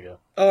 6 months ago.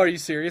 Oh, are you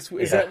serious?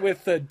 Is that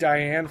with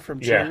Diane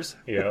from Cheers?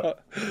 Yeah.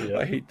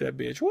 I hate that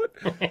bitch. What?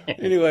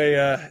 Anyway,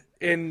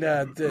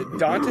 the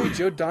Dante,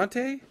 Joe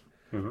Dante,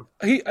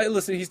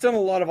 listen, he's done a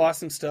lot of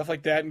awesome stuff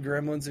like that in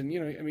Gremlins, and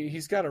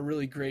he's got a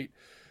really great,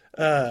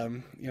 a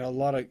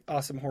lot of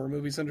awesome horror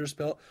movies under his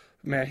belt.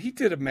 Man, he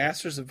did a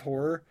Masters of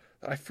Horror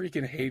that I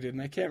freaking hated,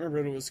 and I can't remember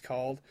what it was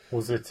called.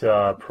 Was it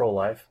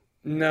Pro-Life?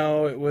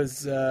 No, it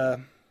was.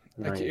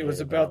 It was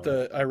about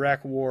the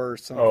Iraq War or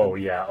something. Oh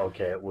yeah,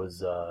 okay. It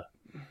was.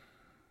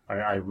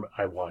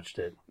 I watched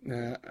it.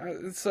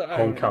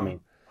 Homecoming.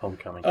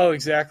 Oh,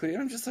 exactly.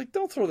 And I'm just like,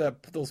 don't throw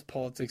those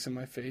politics in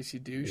my face, you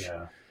douche.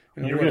 Yeah.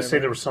 You know, You were going to say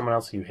whatever. there was someone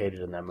else you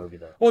hated in that movie,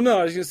 though. Well, no,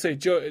 I was going to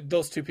say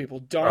those 2 people,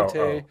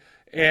 Dante Oh.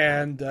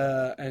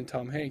 and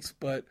Tom Hanks.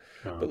 But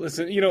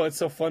listen, it's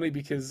so funny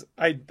because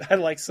I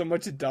like so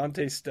much of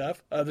Dante's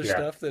stuff,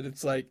 stuff that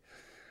it's like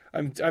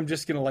I'm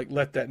just going to like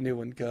let that new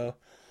one go.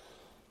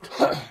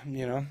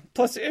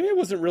 Plus, it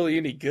wasn't really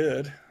any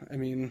good. I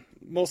mean,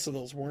 most of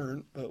those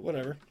weren't, but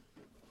whatever.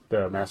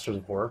 The Masters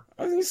of Horror?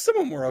 I mean, some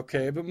of them were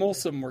okay, but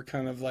most of them were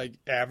kind of like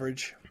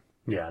average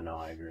Yeah, no,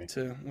 I agree.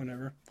 to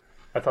whatever.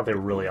 I thought they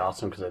were really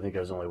awesome because I think I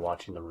was only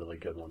watching the really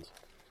good ones.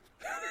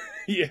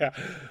 Yeah,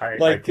 I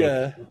like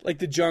think-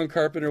 the John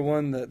Carpenter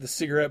one, the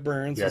Cigarette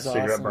Burns. Yeah, was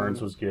Cigarette awesome.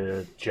 Burns was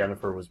good.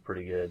 Jennifer was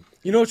pretty good.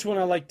 You know which one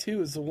I like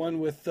too is the one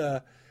with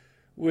the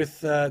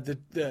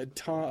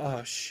Tom.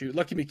 Oh shoot,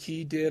 Lucky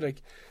McKee did.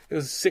 Like it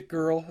was Sick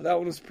Girl. That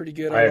one was pretty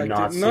good. I have liked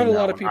not it. seen Not a that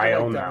lot one. of people I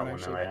like own that that one one,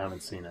 actually. and I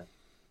haven't seen it.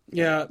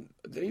 Yeah,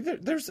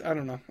 there's I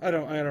don't know. I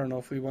don't know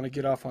if we want to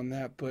get off on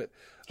that, but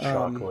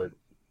Chocolate.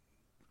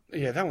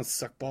 yeah, that one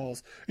sucked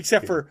balls.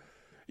 Except for,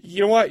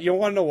 you know what? You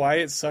want to know why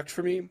it sucked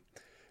for me?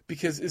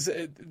 Because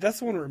that's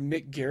the one where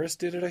Mick Garris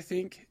did it, I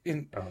think.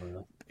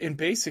 And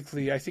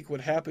basically, I think what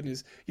happened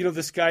is,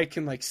 this guy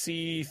can like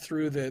see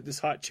through this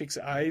hot chick's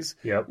eyes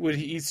when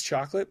he eats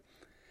chocolate.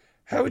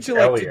 How would you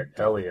like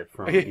Elliot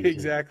from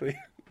exactly?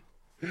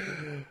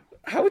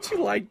 How would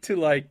you like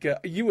to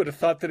you would have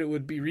thought that it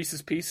would be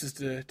Reese's Pieces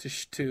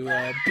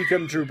to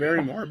become Drew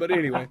Barrymore, but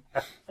anyway.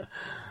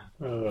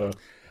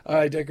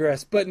 I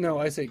digress. But no,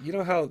 I say,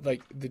 how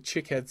like the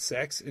chick had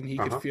sex and he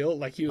could feel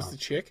like he was the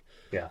chick?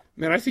 Yeah.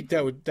 Man, I think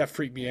that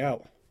freaked me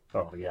out.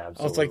 Oh yeah,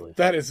 absolutely. I was like,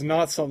 that is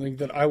not something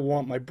that I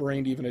want my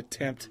brain to even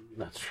attempt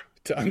That's true.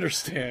 to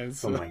understand.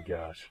 So. Oh my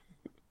gosh.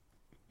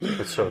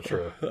 That's so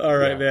true. All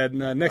right,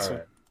 man. Next All one.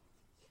 right.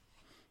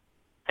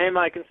 Hey,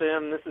 Mike and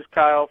Sam. This is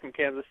Kyle from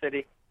Kansas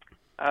City.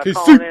 Hey,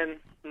 Calling Sim.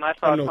 in my I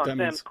thoughts know what on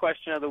that Sam's means.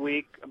 question of the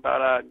week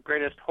about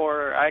greatest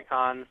horror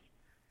icons,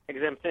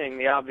 exempting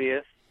the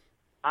obvious.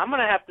 I'm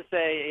going to have to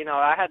say,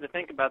 I had to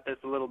think about this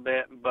a little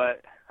bit,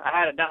 but I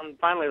had it down.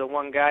 Finally, the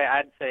one guy,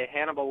 I'd say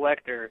Hannibal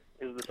Lecter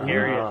is the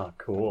scariest. Ah,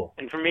 cool.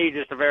 And for me,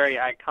 just a very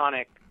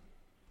iconic,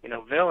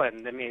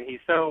 villain. I mean,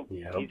 he's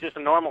just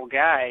a normal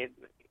guy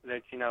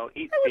that,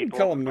 eats people,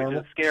 call him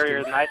normal. which is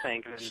scarier than I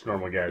think. Just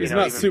normal guy. He's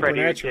not even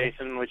supernatural. Freddy and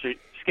Jason, which are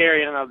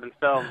scary in and of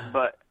themselves,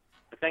 but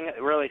the thing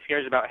that really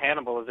scares about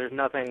Hannibal is there's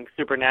nothing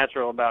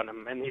supernatural about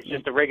him, and he's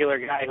just a regular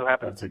guy who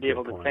happens to be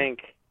able to think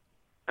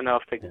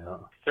enough to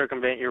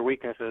circumvent your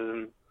weaknesses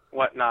and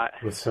whatnot.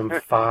 With some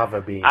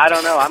fava beans. I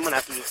don't know. I'm going to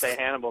have to just say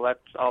Hannibal. That's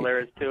all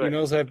there is to it. You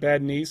knows I have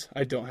bad knees?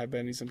 I don't have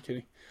bad knees. I'm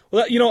kidding.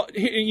 Well,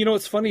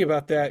 what's funny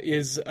about that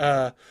is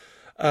I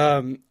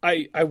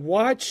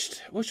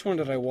watched, which one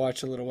did I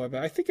watch a little while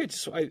back? I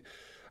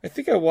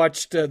think I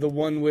watched the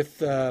one with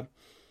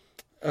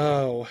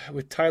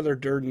Tyler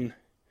Durden.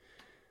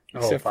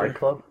 Fight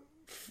Club?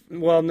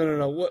 Well,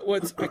 no.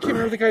 What's I can't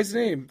remember the guy's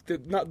name.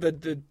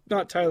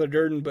 Not Tyler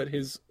Durden, but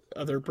his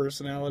other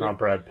personality. Not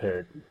Brad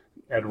Pitt.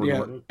 Edward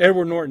Norton.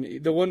 Edward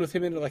Norton. The one with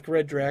him in like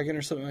Red Dragon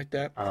or something like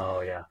that.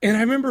 Oh yeah. And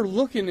I remember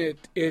looking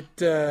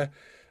at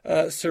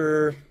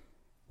Sir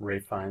Ray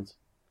Fiennes.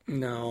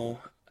 No,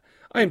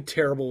 I'm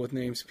terrible with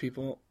names,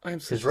 people. I'm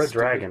so. His Red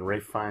Dragon. Ray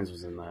Fiennes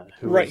was in that.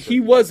 He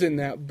was in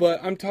that,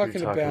 but I'm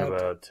talking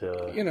about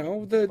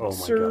the oh my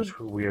Sir. gosh,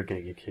 we are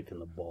gonna get kicked in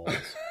the balls.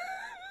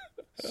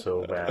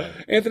 So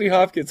bad. Anthony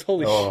Hopkins,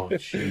 holy shit. Oh,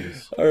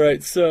 jeez. All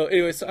right, so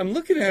anyway, so I'm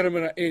looking at him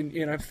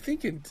and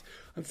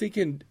I'm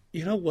thinking,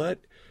 you know what?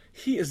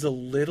 He is a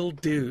little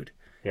dude.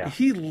 Yeah.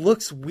 He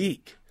looks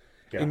weak,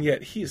 and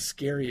yet he is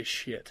scary as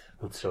shit.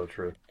 That's so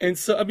true. And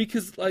so,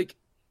 because like,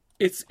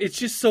 it's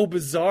just so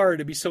bizarre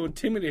to be so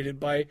intimidated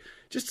by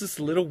just this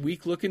little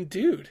weak-looking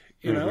dude.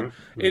 You know,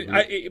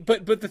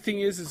 but the thing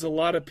is a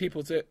lot of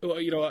people,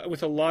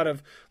 with a lot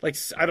of like,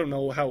 I don't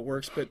know how it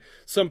works, but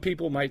some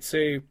people might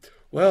say,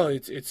 well,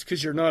 it's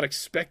because you're not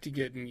expecting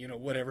it, and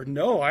whatever.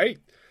 No,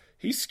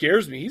 he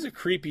scares me. He's a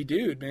creepy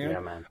dude, man.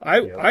 Yeah, man.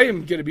 I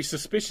am going to be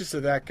suspicious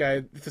of that guy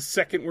the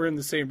second we're in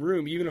the same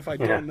room, even if I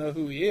don't know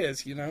who he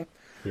is. Yep.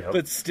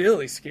 But still,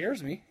 he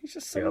scares me. He's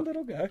just some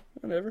little guy.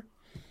 Whatever.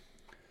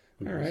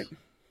 Nice. All right.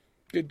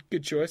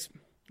 Good choice.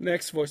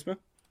 Next voicemail.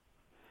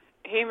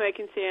 Hey, Mike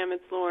and Sam,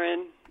 it's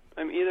Lauren.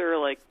 I'm either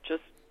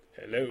just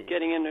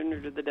getting in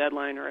under the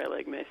deadline, or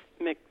I missed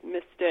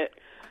it.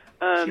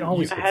 I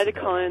had to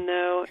call in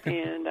though,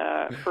 and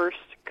first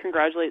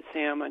congratulate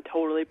Sam on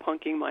totally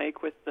punking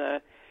Mike with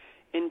the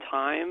 "in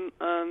time"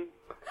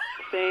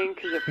 thing,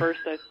 because at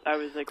first I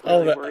was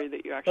really worried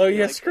that you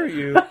actually screw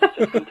you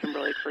Justin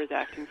Timberlake for his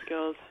acting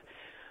skills.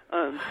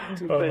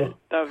 But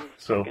that was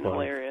so fucking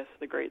hilarious.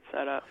 The great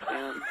setup,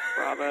 Sam.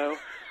 Bravo.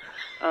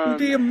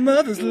 Be a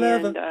mother's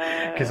lover.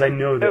 Because I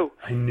knew that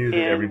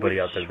everybody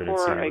out there that had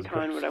seen it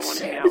Icon, what I want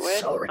to hang out with.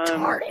 So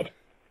retarded.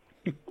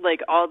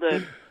 All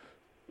the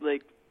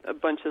a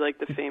bunch of the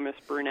famous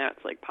brunettes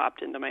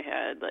popped into my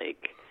head,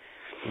 Edwige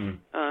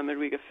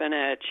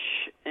Fenech,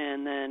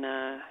 and then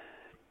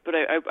but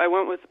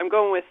I'm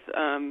going with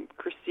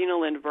Christina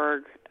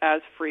Lindberg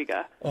as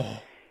Frigga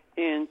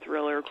in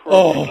Thriller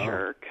Cruel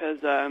Picture, because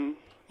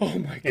oh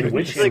my god,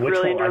 which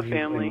really into her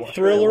family.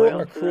 Thriller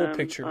or Cruel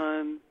Picture?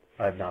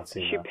 I have not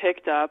seen she that.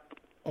 Picked up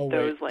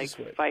those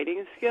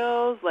fighting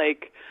skills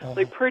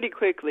pretty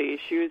quickly.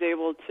 She was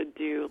able to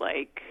do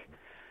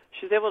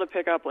she was able to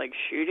pick up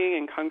shooting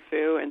and kung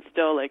fu and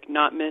still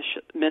not miss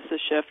a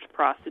shift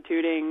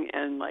prostituting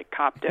and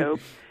cop dope.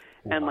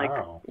 And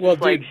wow. Well,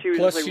 dude, she was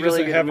plus she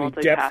really doesn't good have at any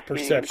depth multitasking,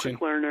 perception.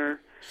 quick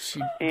learner. She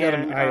got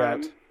an eye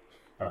out.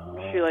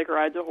 She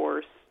rides a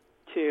horse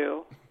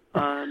too.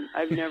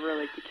 I've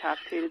never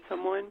decapitated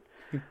someone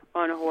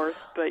on a horse,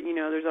 but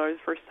there's always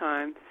first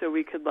time, so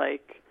we could that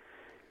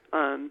she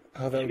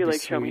would be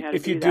could show me sweet. how to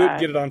If do you that,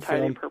 get it on tie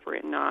the film.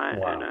 appropriate knot,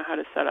 Wow. and how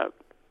to set up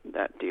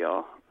that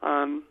deal.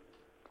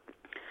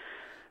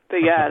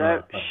 But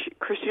yeah,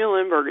 Christina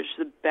Lindberg is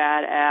just a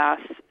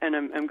badass, and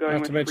I'm going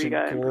with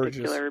Frigga in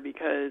particular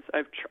because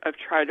I've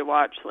tried to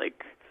watch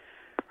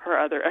her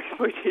other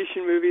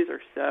exploitation movies are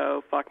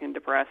so fucking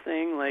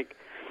depressing,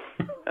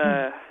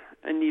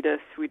 Anita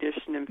Swedish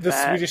Nymphette. The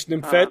Swedish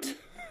Nymphette.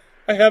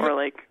 I have or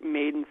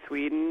Made in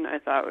Sweden. I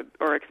thought,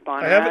 or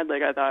Exponad.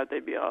 I thought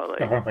they'd be all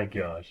oh my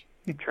gosh,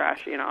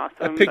 trashy and awesome.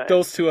 I picked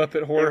those two up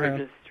at They Horror were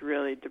Hound just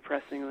really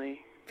depressingly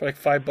for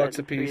 $5 a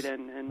in piece.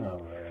 Sweden,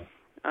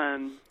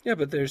 and, yeah,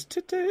 but there's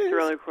titties.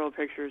 Thriller Cruel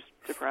Picture's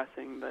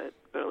depressing, but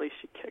at least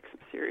she kicks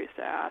some serious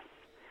ass.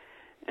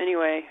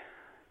 Anyway,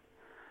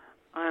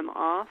 I'm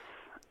off,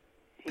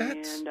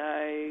 and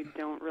I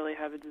don't really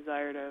have a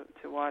desire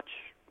to watch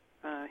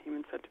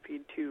Human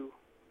Centipede 2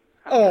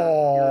 after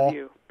your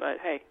review. But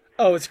hey.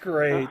 Oh, it's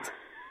great.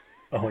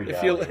 Oh yeah.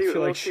 I feel like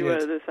we'll shit. see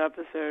what this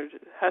episode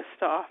has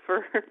to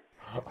offer.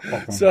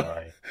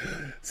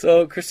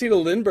 So Christina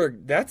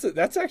Lindberg, that's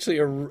actually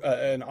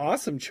an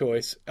awesome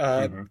choice.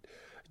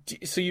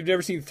 So you've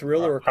never seen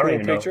Thriller or Cruel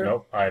Picture?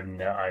 Nope, I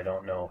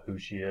don't know who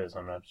she is.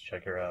 I'm gonna have to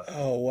check her out.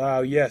 Oh wow,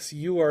 yes,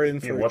 you are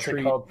in for a treat. What's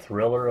it called?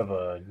 Thriller of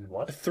a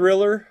what? A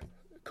Thriller,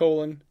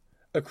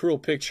 a Cruel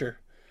Picture.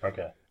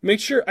 Okay. Make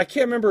sure I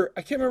can't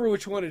remember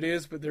which one it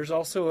is, but there's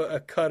also a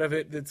cut of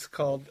it that's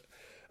called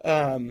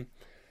they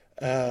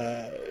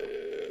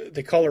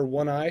call her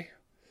One Eye.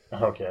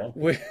 Okay.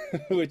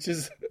 Which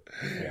it's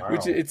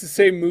the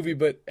same movie,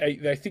 but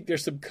I think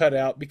there's some cut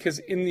out because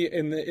in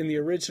the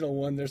original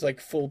one there's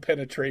like full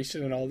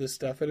penetration and all this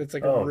stuff, and it's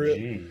like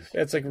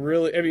it's like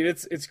really, I mean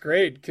it's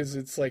great because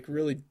it's like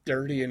really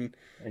dirty and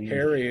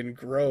hairy and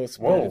gross.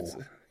 Whoa.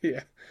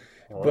 Yeah.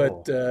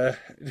 But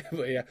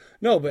yeah,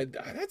 no, but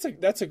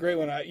that's a great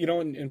one.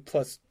 And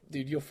plus,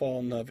 dude, you'll fall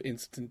in love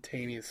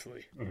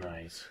instantaneously.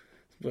 Nice.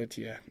 But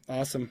yeah,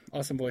 awesome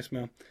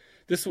voicemail.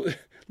 This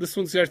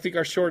one's I think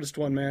our shortest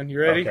one, man. You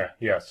ready? Okay.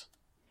 Yes.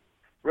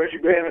 Reggie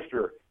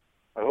Bannister.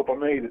 I hope I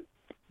made it.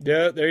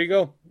 Yeah, there you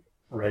go.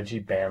 Reggie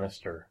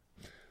Bannister.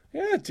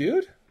 Yeah,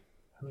 dude.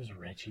 Who's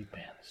Reggie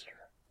Bannister?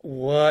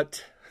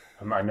 What?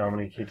 I know I'm going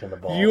to get kicked in the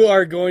balls. You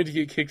are going to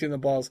get kicked in the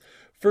balls.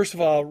 First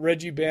of all,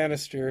 Reggie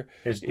Bannister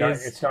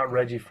it's not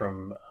Reggie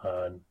from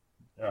Friday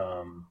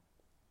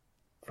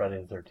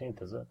the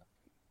 13th, is it?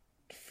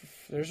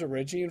 There's a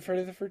Reggie in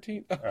Friday the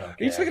 13th? Okay. Are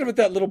you talking about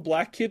that little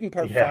black kid in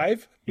part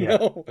 5? Yeah.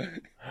 No.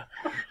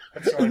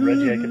 That's the only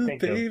Reggie I can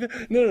think of.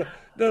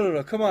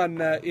 No. Come on,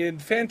 in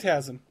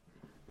Phantasm.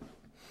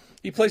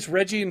 He plays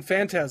Reggie in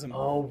Phantasm.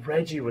 Oh,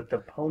 Reggie with the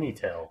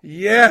ponytail.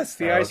 Yes,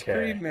 the ice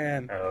cream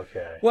man.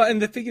 Okay. Well,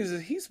 and the thing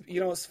is he's,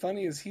 what's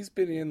funny is he's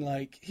been in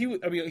like,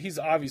 he's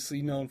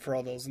obviously known for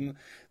all those. And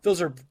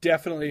those are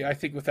definitely, I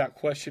think without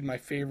question, my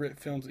favorite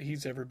films that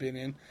he's ever been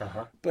in.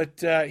 Uh-huh. But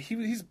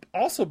he's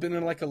also been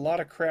in like a lot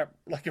of crap,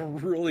 like a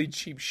really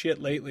cheap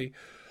shit lately.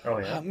 Oh,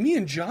 yeah. Me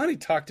and Johnny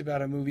talked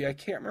about a movie. I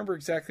can't remember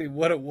exactly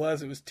what it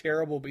was. It was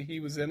terrible, but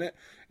he was in it.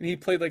 And he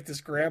played like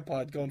this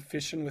grandpa going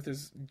fishing with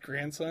his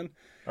grandson.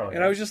 Oh, yeah.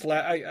 And I was just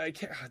I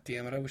can't. Oh,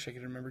 damn it! I wish I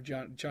could remember.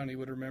 Johnny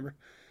would remember.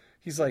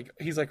 He's like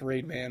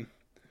Raid Man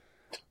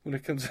when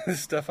it comes to this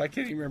stuff. I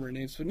can't even remember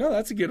names, but no,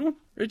 that's a good one.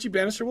 Richie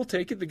Bannister, we'll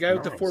take it. The guy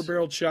with the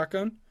 4-barreled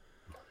shotgun.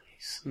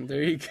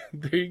 Nice.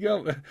 There you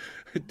go.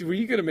 Were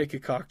you gonna make a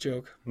cock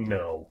joke?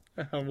 No.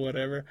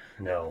 Whatever.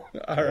 No.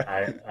 All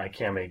right. I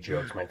can't make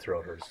jokes. My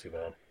throat hurts too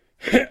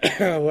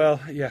bad. Well,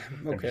 yeah.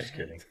 Okay. I'm just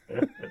kidding.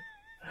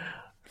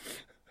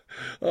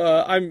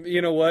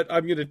 You know what?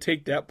 I'm gonna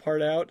take that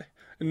part out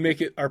and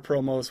make it our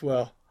promo as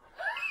well.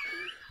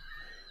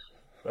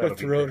 My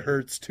throat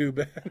hurts too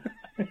bad.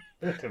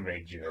 To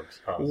make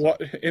jokes.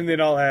 Awesome. And then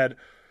I'll add,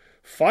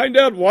 find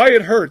out why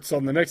it hurts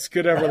on the next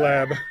Cadaver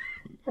Lab.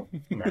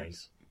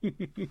 Nice.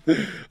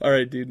 All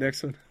right, dude.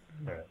 Next one.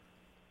 All right.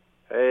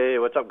 Hey,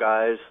 what's up,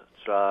 guys?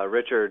 It's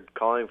Richard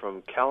calling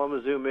from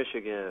Kalamazoo,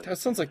 Michigan. That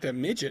sounds like that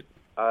midget.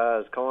 I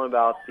was calling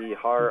about the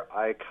horror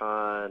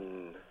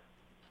icon.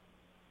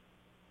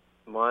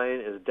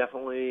 Mine is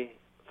definitely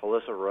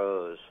Felissa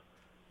Rose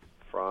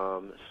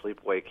from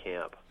Sleepaway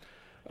Camp.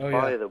 Oh,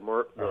 Probably yeah.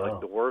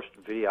 the worst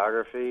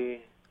videography,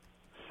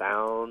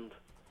 sound,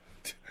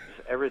 just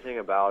everything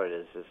about it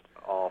is just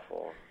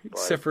awful.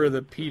 Except for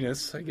the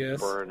penis, I guess.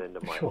 Burned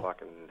into my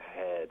fucking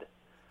head.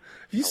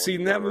 Have you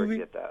seen that movie?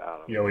 Get that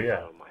out of Oh, yeah.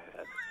 out of my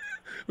head.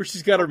 Where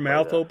she's got her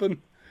mouth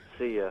open?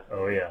 See ya.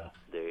 Oh, yeah.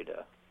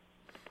 Later.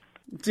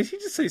 Did he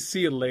just say see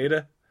you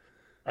later?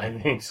 I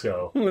think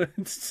so.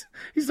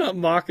 He's not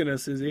mocking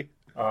us, is he?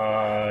 Wait.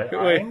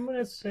 I'm going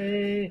to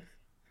say...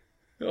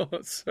 Oh,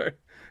 sorry.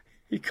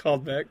 He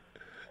called back.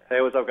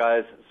 Hey, what's up,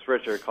 guys? It's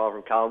Richard, calling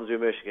from Kalamazoo,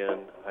 Michigan.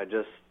 I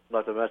just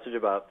left a message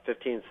about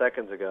 15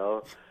 seconds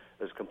ago.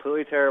 It was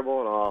completely terrible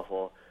and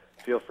awful.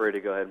 Feel free to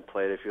go ahead and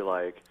play it if you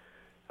like.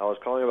 I was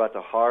calling about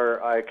the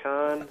horror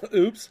icon.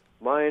 Oops.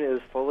 Mine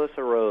is Felissa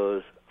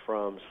Rose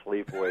from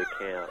Sleepaway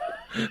Camp.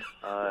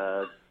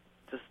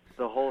 Just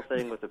the whole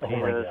thing with the penis.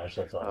 Oh my gosh,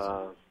 that's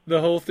awesome.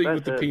 The whole thing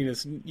with the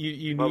penis.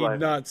 You need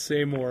not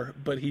say more,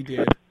 but he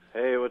did.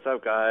 Hey, what's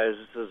up, guys?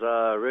 This is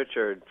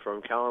Richard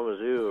from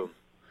Kalamazoo.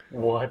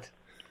 What?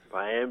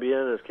 My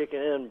Ambien is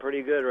kicking in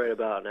pretty good right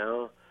about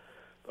now.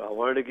 But I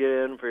wanted to get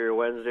in for your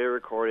Wednesday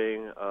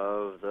recording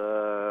of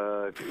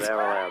the Cadaver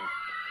Lab.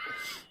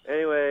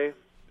 Anyway,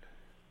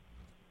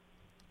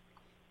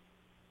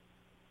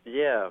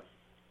 yeah.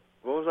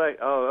 What was I?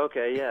 Oh,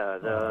 okay, yeah.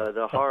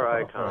 The horror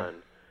icon.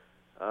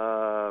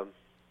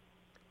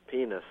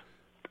 Penis.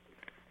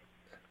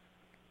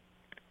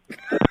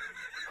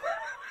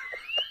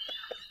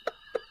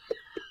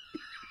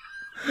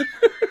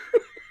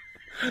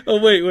 Oh,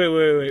 wait.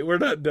 We're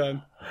not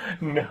done.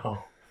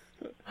 No.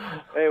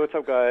 Hey, what's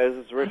up, guys?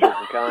 It's Richard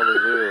from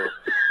Kalamazoo.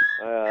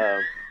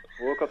 I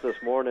woke up this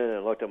morning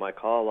and looked at my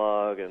call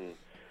log and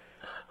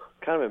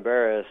kind of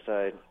embarrassed.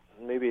 I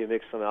maybe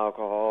mixed some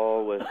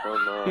alcohol with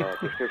some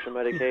prescription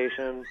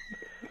medication.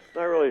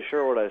 Not really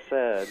sure what I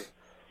said.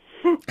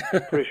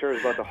 Pretty sure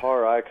it's about the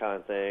horror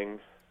icon thing.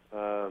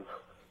 I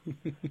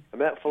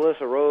met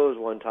Felissa Rose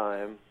one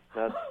time.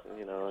 That's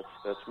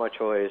my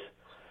choice.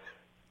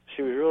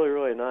 She was really,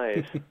 really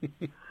nice.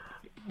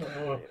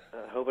 I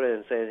hope I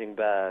didn't say anything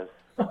bad.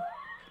 All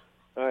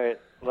right.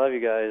 Love you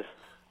guys.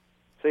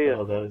 See ya.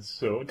 Oh, that is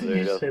so...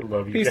 Did you say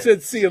love you guys? He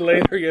said see you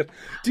later again.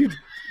 Dude,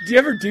 Do you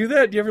ever do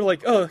that? Do you ever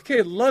like, oh,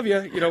 okay, love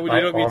you? You know, when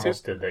you don't mean to. I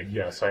almost did that.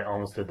 Yes, I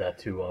almost did that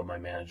to my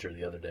manager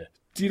the other day.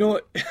 Do you know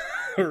what?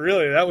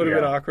 Really? That would have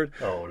been awkward.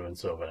 Oh, it would have been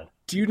so bad.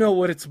 Do you know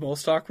what it's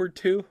most awkward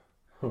to?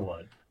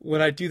 What?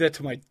 When I do that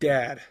to my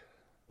dad.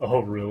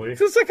 Oh, really?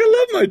 It's like, I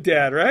love my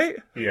dad, right?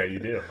 Yeah, you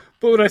do.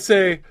 But when I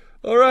say,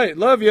 all right,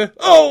 love you.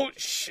 Oh,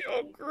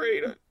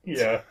 great.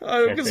 Yeah.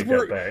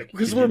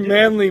 Because we're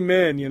manly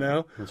men, you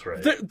know? That's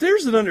right.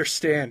 There's an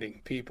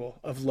understanding, people,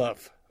 of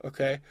love,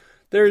 okay?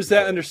 There's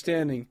that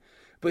understanding.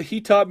 But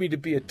he taught me to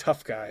be a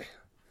tough guy,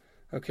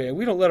 okay?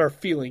 We don't let our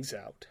feelings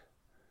out.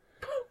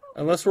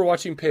 Unless we're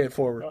watching Pay It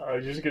Forward. I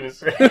was just going to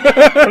say, we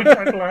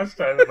talked last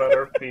time about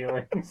our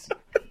feelings.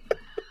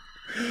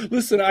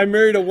 Listen, I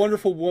married a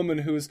wonderful woman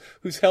who's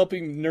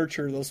helping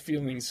nurture those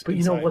feelings. But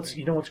you know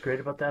what's great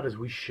about that is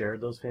we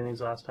shared those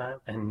feelings last time,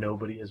 and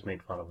nobody has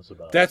made fun of us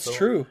about it. That's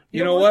true.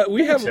 You know what?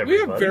 We have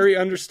very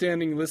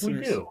understanding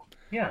listeners. We do.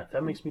 Yeah,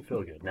 that makes me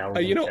feel good. Now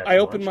I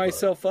opened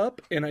myself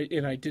up, and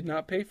I did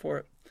not pay for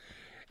it,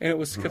 and it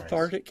was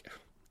cathartic.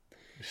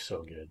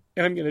 So good.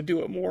 And I'm going to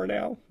do it more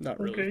now. Not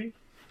really. Okay.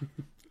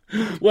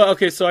 Well,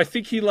 okay. So I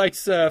think he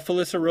likes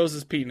Felissa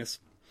Rose's penis.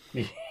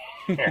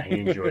 Yeah, he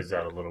enjoys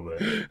that a little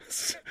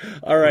bit.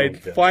 All right,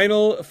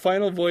 final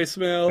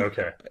voicemail.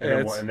 Okay,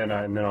 and then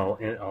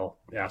I'll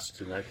ask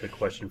the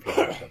question for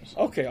the episode.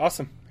 Okay,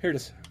 awesome. Here it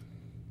is.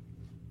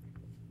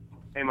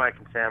 Hey, Mike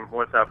and Sam,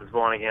 what's up? It's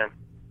Vaughn again.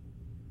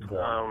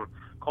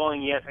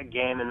 Calling yet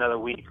again another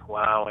week.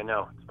 Wow, I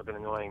know it's fucking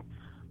annoying,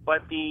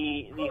 but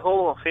the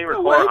whole favorite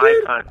horror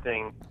icon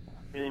thing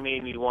really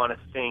made me want to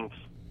think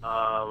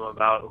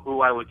about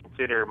who I would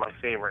consider my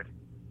favorite.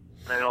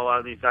 I know a lot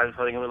of these guys are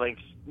probably going to be like,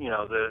 you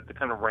know, the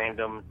kind of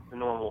random, the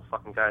normal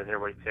fucking guys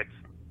everybody picks.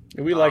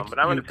 And we like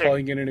you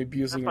calling in and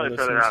abusing our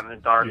listeners. I'll probably throw that out in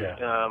the dark.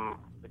 Yeah.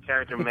 The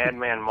character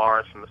Madman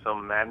Morris from the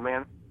film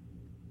Madman.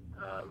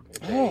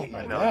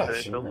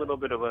 It's a little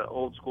bit of an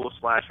old school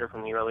slasher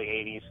from the early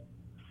 80s.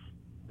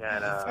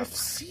 That I've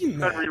seen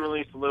that. Got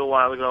re-released a little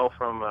while ago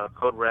from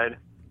Code Red.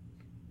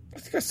 I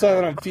think I saw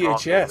that on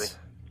VHS.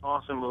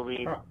 Awesome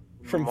movie.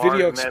 From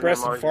Video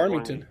Express in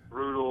Farmington.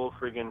 Brutal,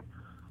 friggin'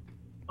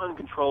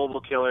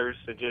 uncontrollable killers.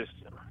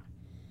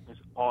 It's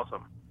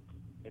awesome.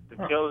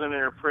 The kills in it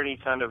are pretty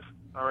kind of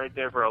all right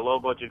there for a low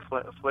budget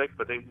flick,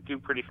 but they do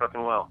pretty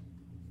fucking well.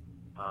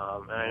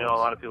 And I know a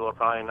lot of people are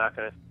probably not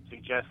going to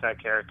suggest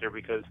that character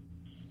because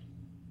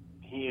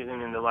he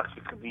isn't in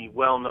the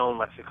well-known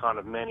lexicon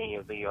of many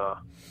of the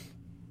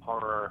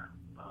horror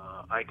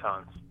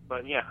icons.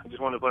 But yeah, I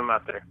just wanted to put him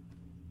out there.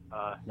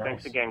 Nice.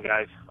 Thanks again,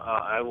 guys.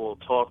 I will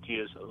talk to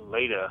you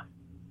later.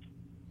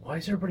 Why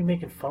is everybody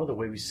making fun of the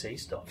way we say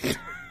stuff?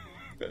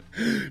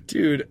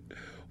 Dude,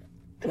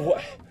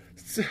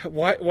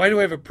 why do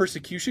I have a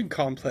persecution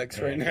complex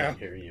right now? I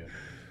hear you.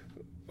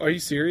 Are you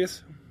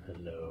serious?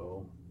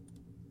 Hello?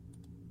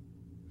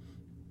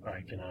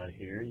 I cannot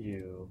hear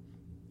you.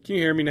 Can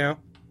you hear me now?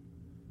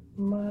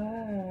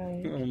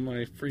 Mike. Oh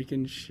my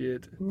freaking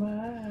shit.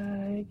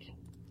 Mike.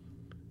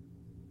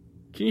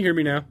 Can you hear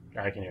me now?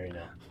 I can hear you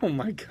now. Oh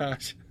my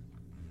gosh.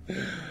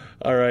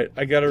 All right,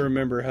 I got to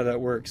remember how that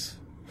works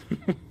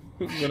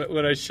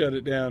when I shut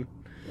it down.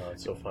 No,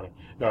 it's so funny.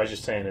 No, I was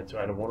just saying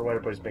I wonder why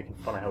everybody's making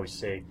fun of how we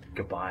say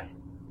goodbye.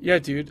 Yeah,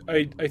 dude.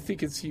 I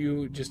think it's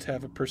you just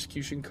have a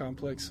persecution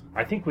complex.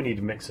 I think we need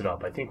to mix it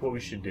up. I think what we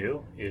should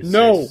do is...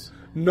 No.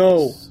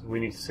 We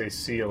need to say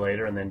see you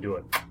later and then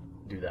do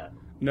that.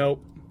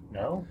 Nope.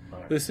 No? All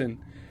right.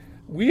 Listen,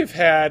 we have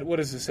had, what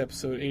is this,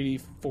 episode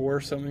 84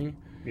 or something?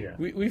 Yeah.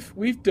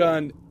 We've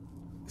done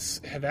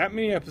that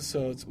many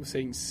episodes with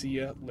saying see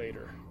ya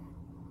later.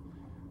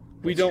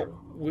 We don't...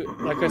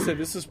 like I said,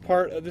 this is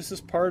part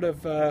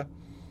of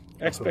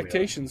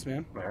expectations,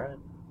 man. All right.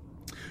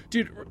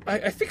 Dude,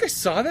 I think I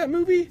saw that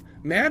movie,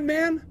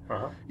 Madman.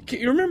 Uh-huh.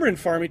 You remember in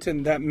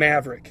Farmington that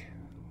Maverick,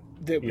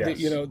 yes.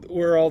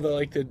 Where all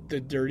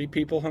the dirty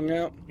people hung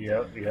out.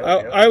 Yeah.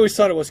 I always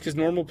thought it was because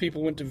normal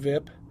people went to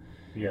VIP.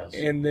 Yes.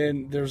 And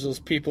then there's those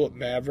people at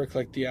Maverick,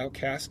 like the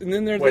Outcast, and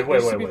then there's wait.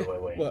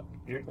 What?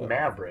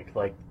 Maverick,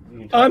 like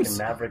you're talking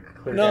Maverick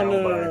clear down by.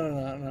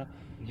 No.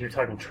 You're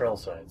talking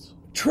Trailsides.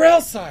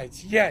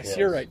 Trailsides, yes,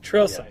 you're right.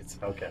 Trailsides.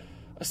 Yeah. Okay.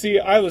 See,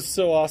 I was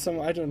so awesome.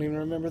 I don't even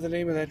remember the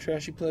name of that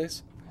trashy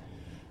place.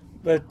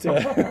 But they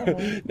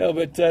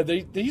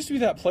used to be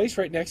that place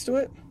right next to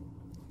it.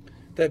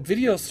 That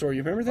video store,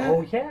 you remember that?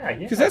 Oh yeah.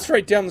 Because that's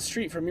right down the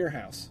street from your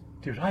house.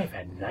 Dude, I have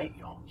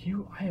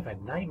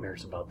had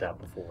nightmares about that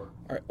before.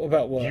 All right,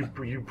 about what?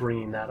 You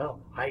bringing that up?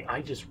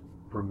 I just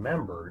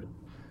remembered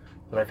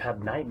that I've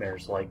had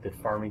nightmares like that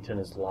Farmington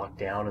is locked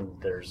down and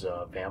there's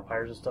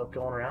vampires and stuff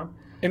going around.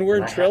 And we're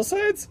in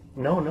Trailsides?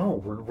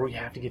 No, we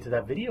have to get to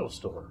that video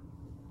store.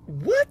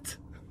 What?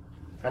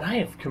 And I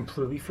have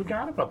completely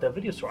forgot about that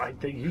video store.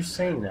 You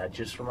saying that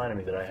just reminded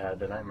me that I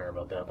had a nightmare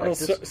about that. Like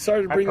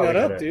sorry to bring that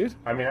up, dude.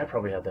 I mean, I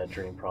probably had that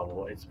dream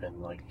probably. It's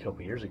been like a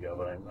couple years ago,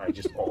 but I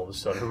just all of a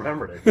sudden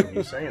remembered it from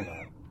you saying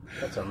that.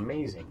 That's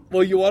amazing.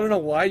 Well, you want to know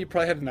why you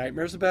probably had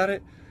nightmares about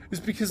it?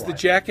 It's because the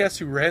jackass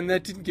who ran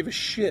that didn't give a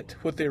shit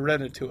what they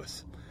rented to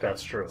us.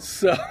 That's true.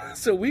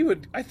 So we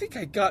would. I think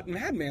I got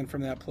Madman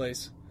from that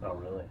place. Oh,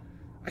 really?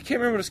 I can't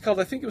remember what it's called.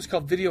 I think it was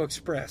called Video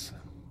Express.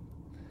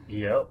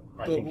 Yep,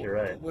 I think you're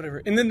right.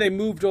 Whatever. And then they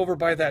moved over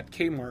by that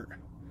Kmart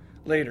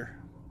later.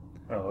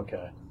 Oh,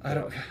 okay. I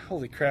don't.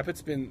 Holy crap!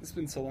 It's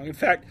been so long. In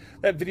fact,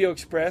 that Video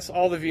Express,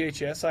 all the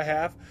VHS I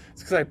have,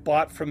 it's because I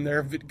bought from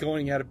their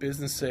going out of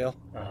business sale.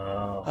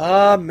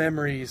 Oh.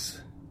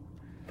 Memories.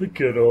 The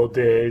good old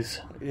days.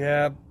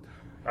 Yeah.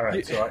 All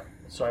right.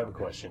 So I have a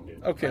question,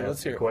 dude. Okay,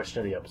 let's hear it. Question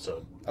of the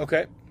episode.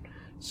 Okay.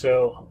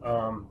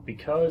 So,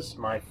 because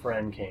my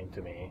friend came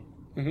to me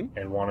mm-hmm.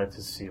 and wanted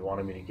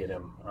me to get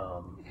him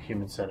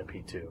Human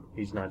Centipede 2.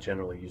 He's not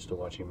generally used to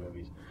watching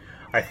movies.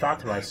 I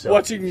thought to myself...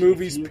 Watching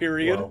movies,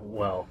 period?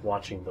 Well,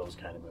 watching those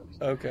kind of movies.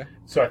 Okay.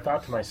 So I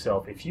thought to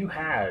myself, if you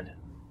had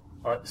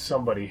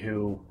somebody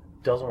who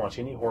doesn't watch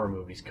any horror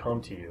movies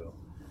come to you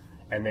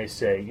and they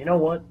say, you know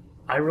what,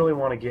 I really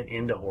want to get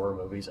into horror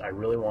movies, I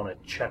really want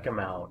to check them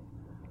out,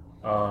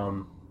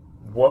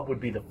 what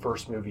would be the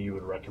first movie you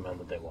would recommend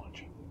that they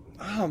watch?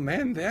 Oh,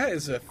 man, that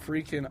is a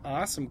freaking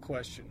awesome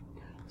question.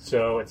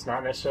 So it's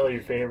not necessarily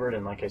your favorite,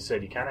 and like I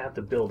said, you kind of have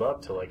to build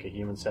up to like a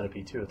Human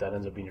Centipede 2 if that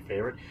ends up being your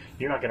favorite.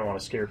 You're not going to want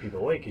to scare people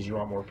away because you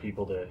want more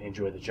people to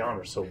enjoy the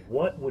genre. So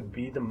what would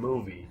be the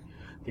movie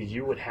that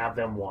you would have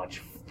them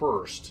watch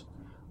first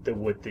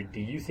that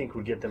do you think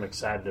would get them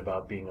excited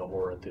about being a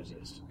horror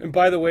enthusiast? And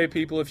by the way,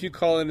 people, if you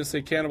call in to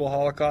say Cannibal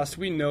Holocaust,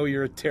 we know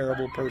you're a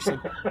terrible person.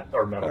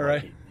 Or Metal All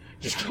Monkey.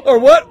 Right. Or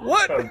what?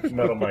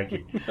 Metal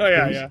Mikey. Oh,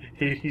 yeah.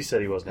 He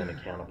said he wasn't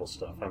into cannibal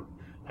stuff. I'm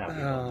happy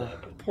about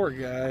that. But poor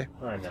guy.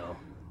 I know.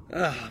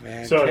 Oh,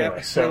 man. So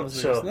anyway, so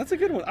that's a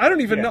good one. I don't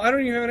even know. I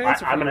don't even have an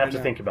answer. I'm gonna have to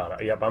think about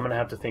it. Yep, I'm gonna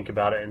have to think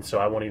about it, and so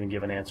I won't even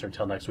give an answer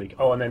until next week.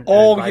 Oh, and then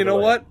you know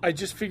what? I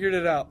just figured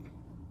it out.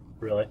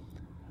 Really?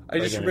 I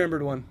just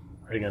remembered one.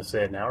 Are you gonna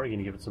say it now, or are you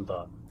gonna give it some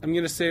thought? I'm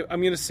gonna say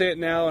it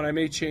now, and I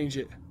may change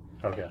it.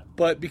 Okay.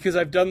 But because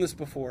I've done this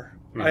before,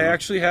 mm-hmm. I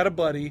actually had a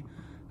buddy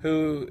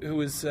who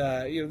was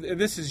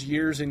this is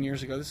years and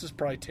years ago. This is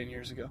probably 10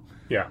 years ago.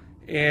 Yeah.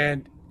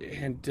 And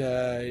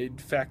in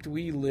fact,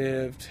 we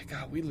lived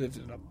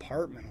in an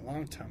apartment a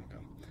long time ago.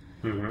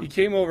 Mm-hmm. He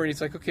came over and he's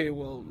like, okay,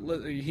 well,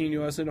 he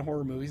knew I was into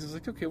horror movies. I was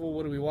like, okay, well,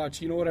 what do we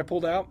watch? You know what I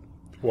pulled out?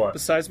 What?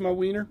 Besides my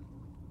wiener?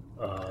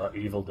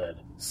 Evil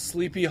Dead.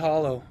 Sleepy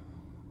Hollow.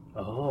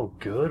 Oh,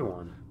 good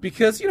one.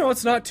 Because,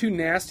 it's not too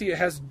nasty. It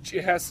has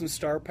some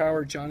star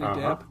power, Johnny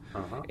Depp.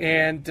 Uh-huh.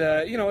 And,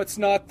 it's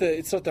not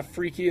the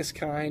freakiest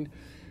kind.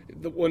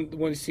 The one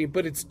you've seen,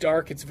 but it's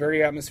dark. It's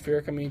very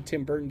atmospheric. I mean,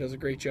 Tim Burton does a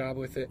great job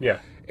with it. Yeah,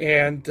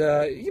 and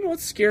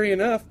it's scary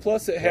enough.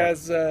 Plus, it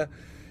has the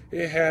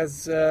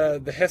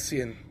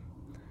Hessian.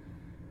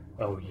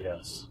 Oh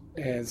yes.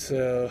 And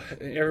so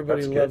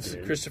everybody loves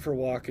Christopher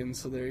Walken.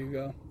 So there you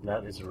go.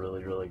 That is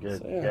really, really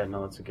good. So, yeah,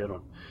 no, that's a good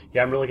one.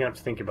 Yeah, I'm really gonna have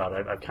to think about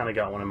it. I've kind of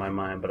got one in my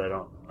mind, but I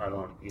don't.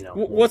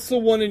 What's the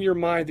one in your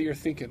mind that you're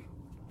thinking?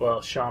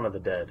 Well, Shaun of the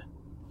Dead.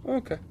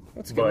 Okay.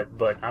 That's good.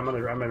 But I'm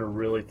gonna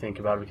really think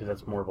about it because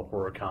that's more of a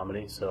horror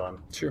comedy. So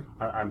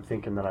I'm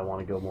thinking that I want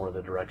to go more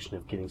the direction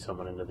of getting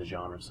someone into the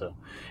genre. So,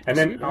 and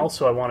then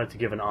also I wanted to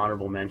give an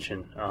honorable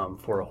mention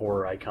for a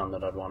horror icon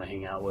that I'd want to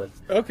hang out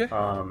with. Okay.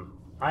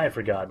 I have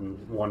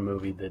forgotten one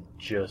movie that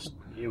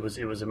it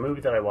was a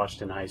movie that I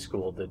watched in high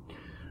school that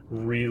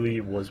really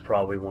was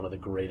probably one of the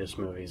greatest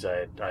movies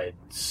I had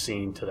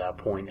seen to that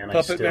point. And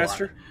Puppet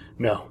Master?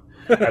 No,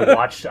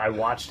 I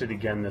watched it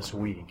again this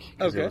week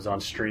because it was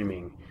on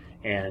streaming.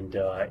 And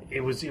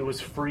it was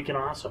freaking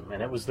awesome,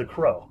 and it was The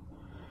Crow.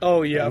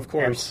 Oh yeah, of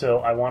course. And so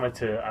I wanted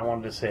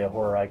to say a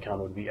horror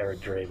icon would be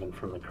Eric Draven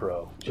from The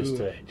Crow, just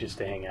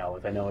to hang out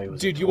with. I know he was.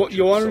 Dude, you want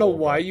to know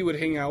why you would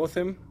hang out with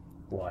him?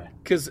 Why?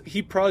 Because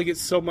he probably gets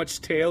so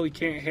much tail he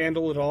can't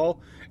handle it all,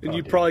 and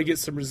you probably get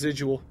some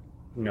residual.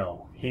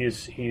 No,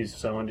 he's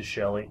so into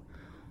Shelley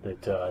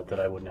that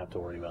I wouldn't have to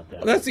worry about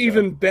that. Well, that's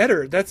even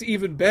better. That's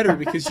even better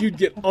because you'd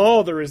get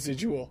all the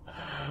residual.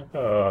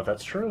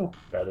 That's true.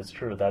 That is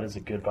true. That is a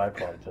good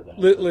byproduct of that.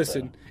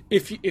 Listen,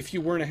 if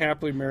you weren't a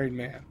happily married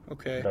man,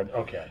 okay?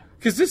 Okay.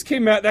 Because that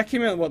came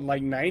out what,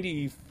 like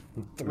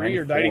 93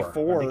 or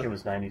 94? I think it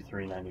was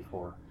 93,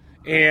 94.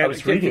 And I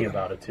was reading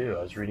about it too.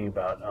 I was reading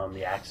about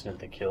the accident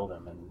that killed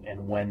him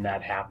and when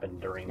that happened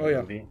during the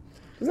movie.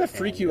 Doesn't that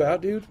freak you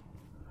out, dude?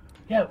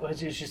 Yeah, it's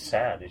just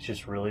sad. It's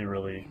just really,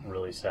 really,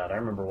 really sad. I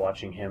remember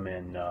watching him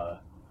in, it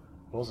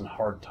wasn't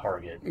Hard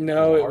Target.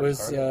 No, it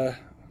was,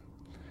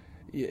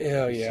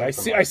 yeah. I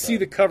see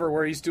the cover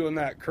where he's doing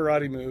that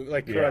karate move,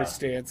 like karate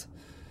stance.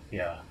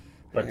 Yeah.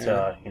 But,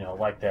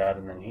 like that,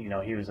 and then,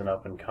 he was an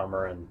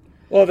up-and-comer, and...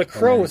 Well, The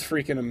Crow was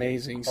freaking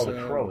amazing, so... Oh,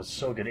 The Crow was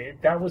so good.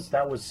 That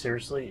was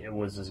seriously, it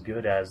was as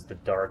good as The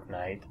Dark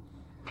Knight.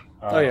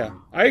 I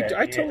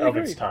totally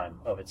agree.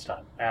 Of its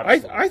time.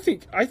 Absolutely.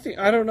 I think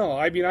I don't know.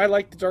 I mean, I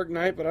like The Dark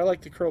Knight, but I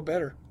like The Crow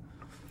better.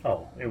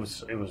 Oh, it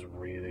was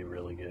really,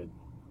 really good.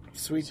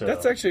 Sweet. So,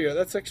 that's actually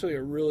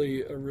a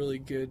really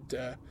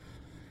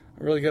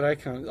good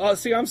icon. Oh,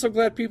 see, I'm so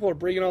glad people are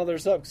bringing all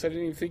theirs up because I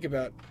didn't even think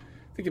about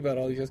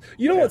all these guys.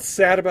 You know what's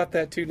sad about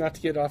that too? Not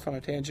to get off on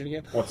a tangent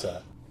again. What's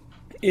that?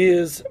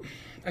 Is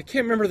I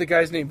can't remember the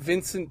guy's name,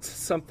 Vincent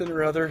something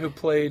or other, who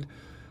played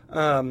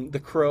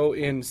the Crow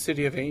in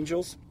City of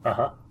Angels.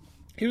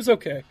 He was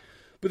okay,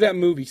 but that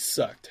movie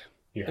sucked,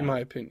 in my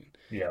opinion.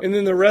 Yeah. And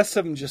then the rest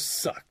of them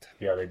just sucked.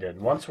 Yeah, they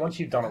did. Once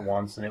you've done it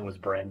once, and it was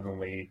Brandon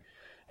Lee,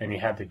 and you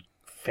had the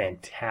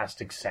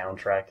fantastic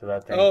soundtrack to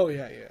that thing. Oh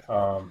yeah.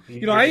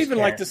 I even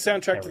liked the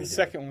soundtrack to the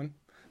second one.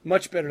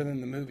 Much better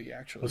than the movie,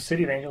 actually. Was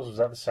City of Angels, was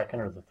that the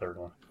second or the third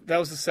one? That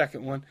was the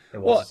second one.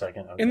 It was the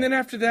second? Okay. And then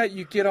after that,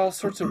 you get all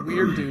sorts of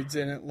weird dudes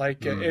in it,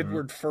 like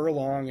Edward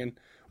Furlong and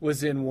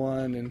was in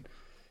one, and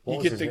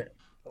Wasn't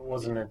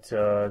it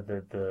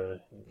the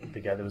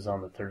guy that was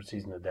on the third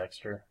season of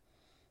Dexter?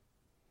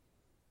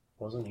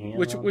 Wasn't he in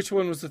Which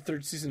one was the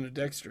third season of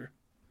Dexter?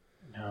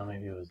 No,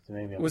 maybe it was.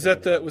 Was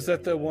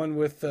that the one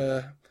with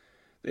the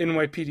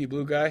NYPD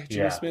blue guy,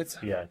 Jimmy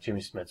Smits? Yeah,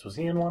 Jimmy Smits. Was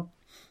he in one?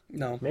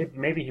 No.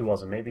 Maybe he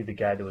wasn't. Maybe the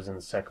guy that was in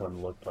the second one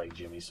looked like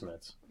Jimmy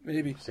Smits.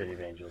 Maybe. City of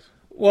Angels.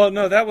 Well,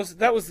 no, that was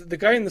the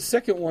guy in the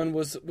second one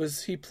was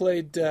he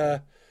played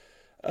Queen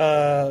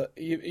of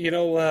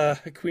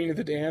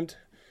the Damned,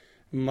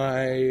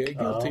 my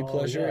guilty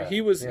pleasure. Yeah,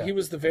 he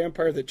was the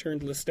vampire that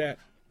turned Lestat.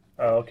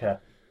 Oh, okay.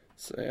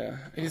 So yeah,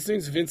 his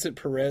name's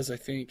Vincent Perez, I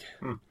think.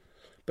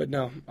 But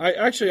no, I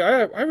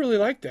really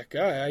like that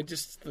guy.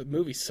 The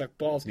movie sucked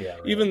balls. Yeah,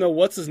 right. Even though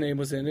what's his name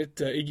was in it,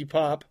 Iggy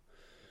Pop.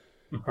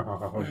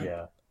 Oh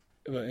yeah.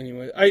 But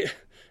anyway, I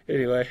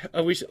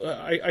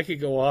could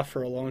go off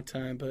for a long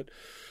time, but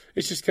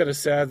it's just kind of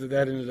sad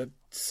that ended up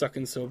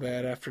sucking so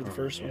bad after the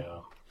first one.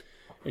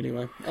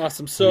 Anyway,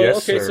 awesome. So yes,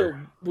 okay,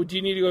 sir. so do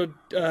you need to go?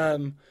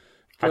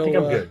 I think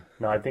I'm good.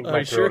 No, I think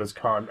my throat is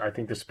calmed. I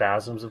think the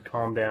spasms have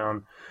calmed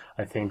down.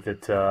 I think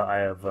that I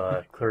have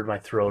cleared my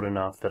throat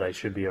enough that I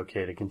should be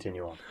okay to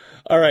continue on.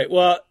 All right.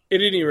 Well,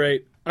 at any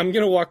rate, I'm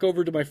going to walk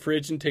over to my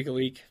fridge and take a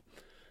leak.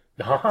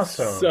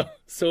 Awesome.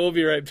 So we'll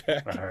be right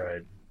back. All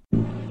right.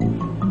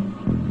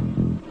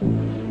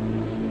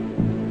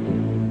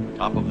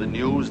 Top of the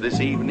news this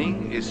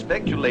evening is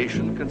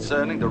speculation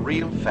concerning the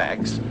real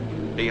facts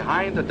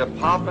behind the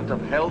Department of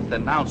Health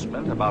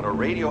announcement about a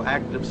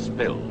radioactive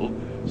spill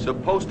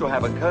supposed to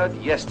have occurred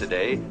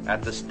yesterday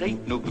at the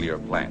state nuclear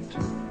plant.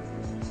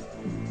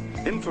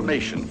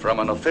 Information from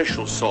an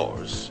official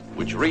source,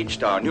 which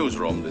reached our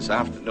newsroom this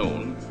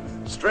afternoon,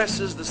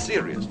 stresses the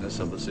seriousness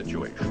of the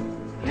situation.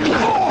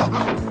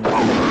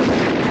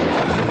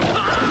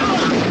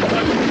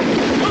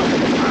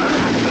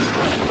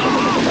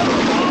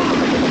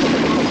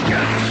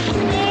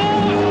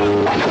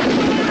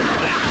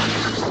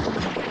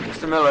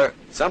 Mr. Miller,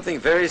 something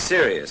very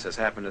serious has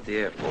happened at the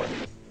airport.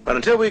 But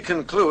until we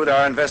conclude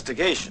our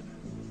investigation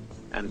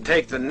and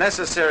take the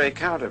necessary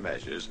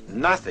countermeasures,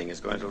 nothing is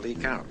going to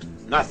leak out.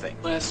 Nothing.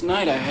 Last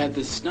night I had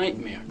this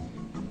nightmare.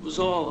 It was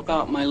all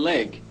about my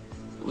leg.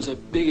 It was a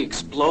big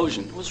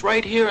explosion. It was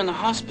right here in the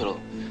hospital.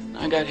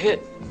 I got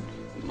hit.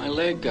 My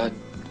leg got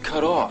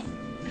cut off.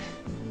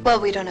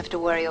 Well, we don't have to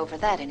worry over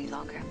that any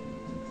longer.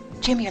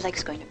 Jim, your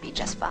leg's going to be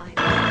just fine.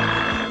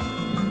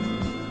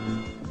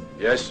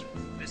 Yes?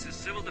 This is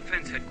Civil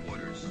Defense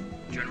Headquarters.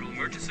 General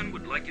Murchison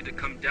would like you to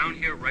come down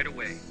here right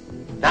away.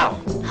 Now!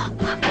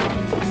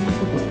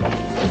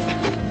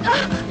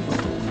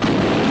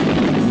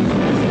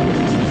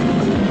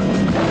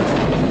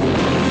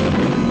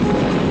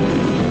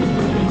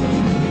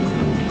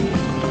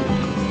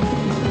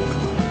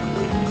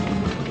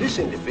 This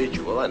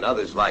individual and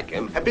others like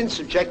him have been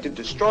subjected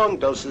to strong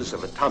doses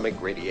of atomic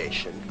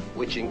radiation,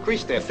 which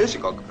increase their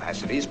physical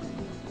capacities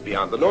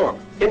beyond the norm.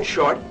 In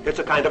short, it's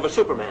a kind of a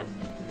Superman.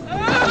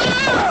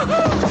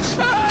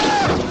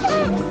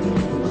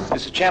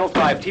 This is Channel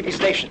 5, TV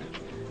station.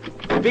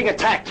 We're being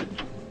attacked.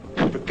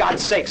 For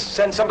God's sakes,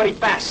 send somebody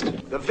fast.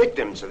 The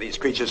victims of these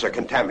creatures are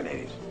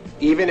contaminated,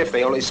 even if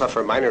they only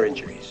suffer minor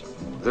injuries.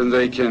 Then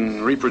they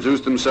can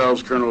reproduce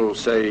themselves, Colonel,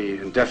 say,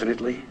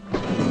 indefinitely?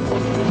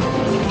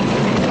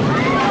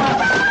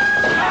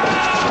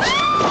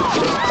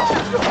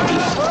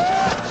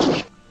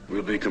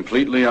 We'll be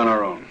completely on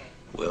our own.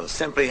 We'll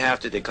simply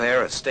have to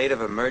declare a state of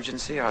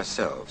emergency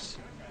ourselves.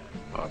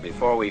 Or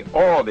before we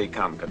all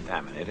become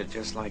contaminated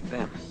just like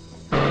them.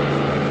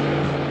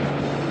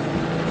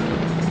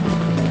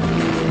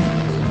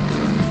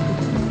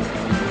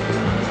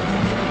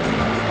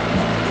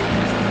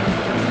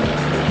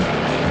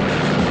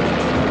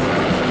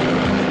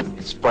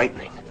 It's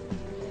frightening.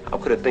 How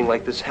could a thing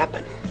like this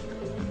happen?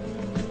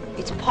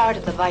 It's part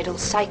of the vital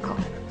cycle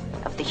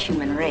of the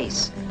human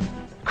race.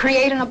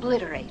 Create and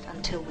obliterate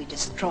until we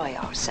destroy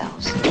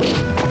ourselves.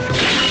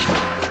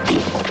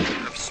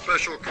 Have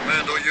special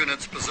commando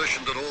units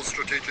positioned at all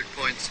strategic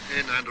points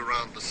in and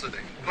around the city.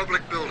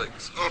 Public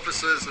buildings,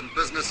 offices, and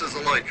businesses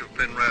alike have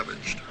been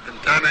ravaged, and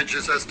damage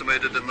is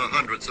estimated in the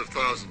hundreds of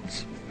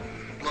thousands.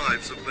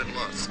 Lives have been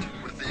lost,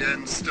 with the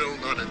end still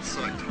not in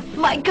sight.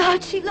 My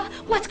God, Sheila,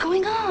 what's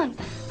going on?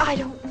 I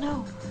don't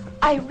know.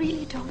 I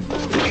really don't know.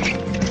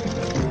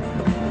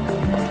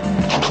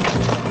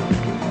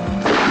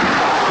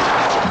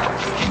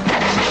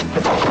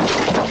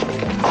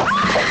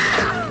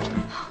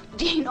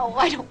 Dino,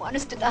 I don't want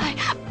us to die.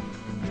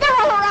 They're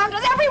all around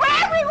us,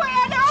 everywhere!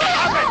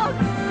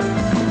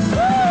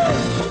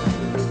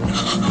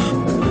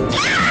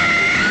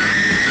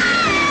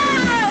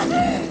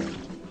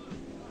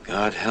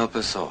 God help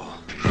us all.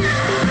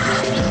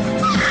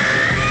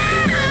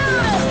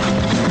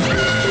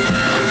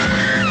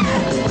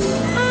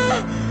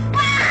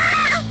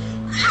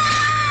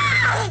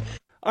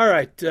 All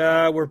right,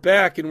 we're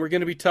back, and we're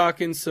going to be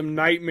talking some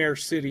Nightmare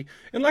City.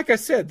 And like I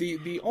said,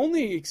 the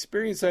only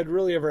experience I'd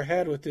really ever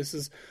had with this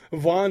is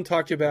Vaughn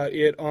talked about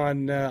it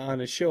on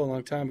a show a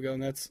long time ago,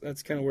 and that's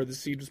kind of where the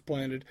seed was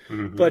planted.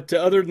 Mm-hmm. But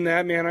other than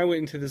that, man, I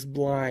went into this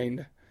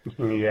blind.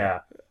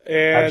 Yeah.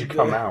 And, how'd you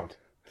come out?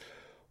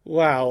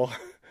 Wow.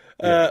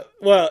 Yeah.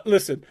 Well,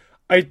 listen.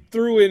 I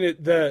threw in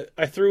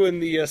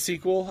the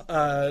sequel,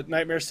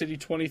 Nightmare City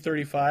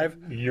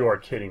 2035. You are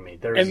kidding me.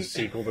 There is a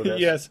sequel to this?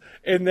 Yes,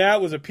 and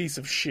that was a piece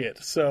of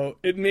shit. So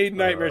it made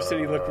Nightmare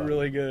City look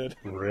really good.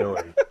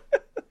 Really?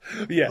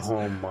 Yes.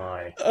 Oh,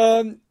 my.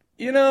 Well,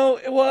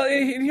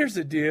 and here's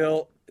the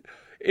deal.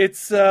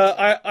 It's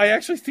I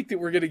actually think that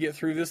we're going to get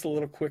through this a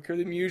little quicker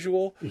than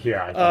usual.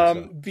 Yeah, I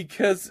think so.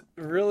 Because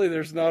really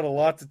there's not a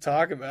lot to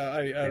talk about,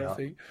 I don't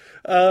think.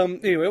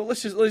 Anyway,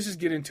 let's just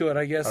get into it,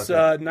 I guess.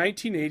 Okay.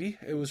 1980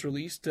 it was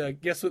released.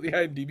 Guess what the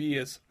IMDb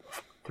is?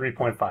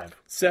 3.5.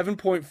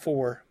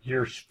 7.4.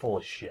 You're full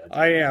of shit.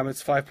 I am.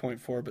 It's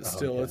 5.4, but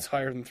still it's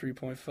higher than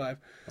 3.5.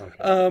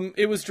 Okay.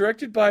 It was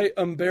directed by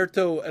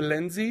Umberto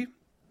Lenzi.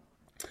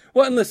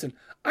 Well, and listen,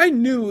 I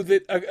knew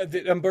that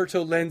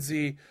Umberto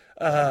Lenzi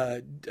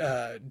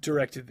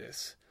directed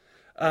this,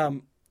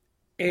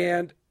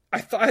 and I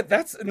thought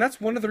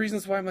that's one of the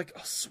reasons why I'm like,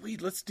 oh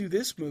sweet, let's do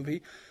this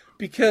movie,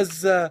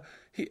 because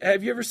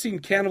have you ever seen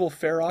Cannibal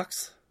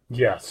Ferox?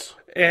 Yes.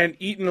 And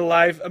Eaten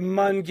Alive,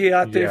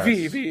 Mangiate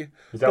Vivi.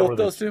 Both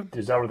those two.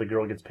 Is that where the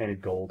girl gets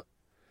painted gold?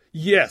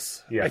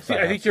 Yes. Yes,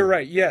 I think you're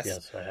right. Yes.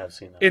 Yes, I have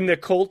seen that. In the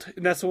cult,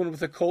 and that's the one with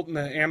the cult in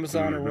the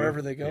Amazon or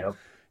wherever they go. Yep.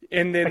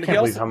 And then I can't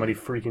believe how many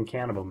freaking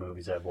cannibal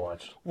movies I've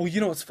watched. Well,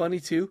 you know what's funny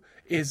too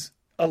is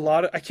a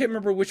lot of, I can't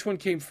remember which one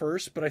came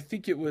first, but I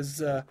think it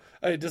was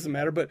it doesn't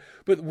matter, but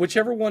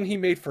whichever one he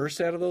made first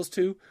out of those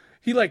two,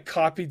 he like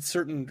copied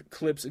certain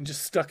clips and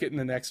just stuck it in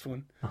the next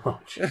one.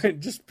 Oh,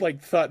 just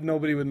like thought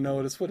nobody would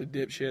notice. What a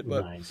dipshit,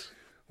 but nice.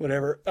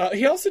 Whatever.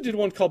 He also did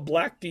one called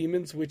Black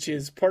Demons, which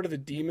is part of the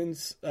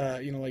Demons,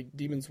 like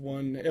Demons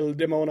 1, El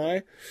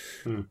Demoni.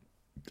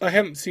 I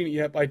haven't seen it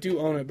yet, but I do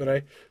own it, but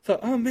I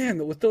thought, oh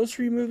man, with those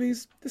three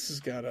movies, this has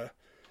got to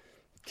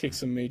kick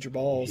some major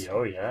balls.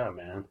 Oh yeah,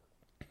 man.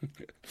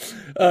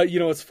 You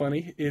know what's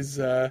funny is,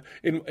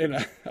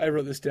 and I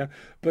wrote this down,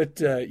 but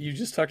you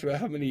just talked about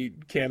how many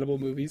cannibal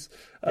movies.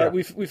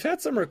 We've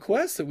had some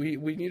requests that we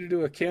need to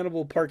do a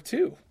Cannibal Part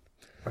 2.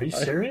 Are you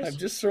serious? I'm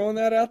just throwing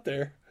that out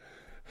there.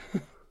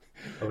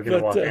 Are we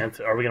gonna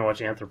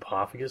watch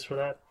Anthropophagus for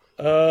that?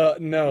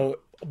 No,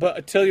 but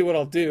I tell you what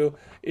I'll do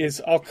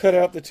is I'll cut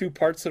out the two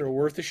parts that are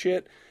worth a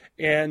shit,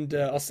 and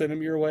I'll send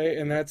them your way.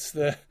 And that's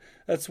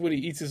when he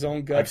eats his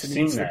own guts and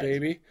eats the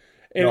baby.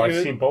 And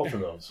I've seen both of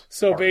those.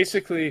 So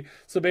basically,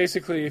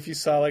 if you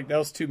saw like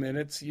those 2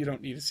 minutes, you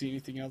don't need to see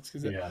anything else.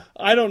 Because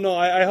I don't know.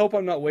 I hope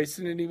I'm not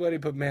wasting anybody,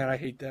 but man, I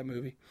hate that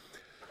movie.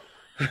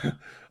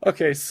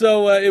 Okay,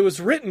 so it was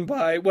written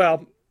by.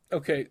 Well,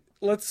 okay,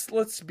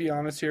 let's be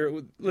honest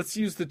here. Let's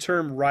use the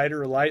term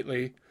writer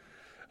lightly.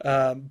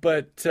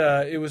 But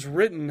it was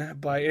written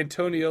by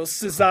Antonio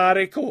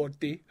Cesare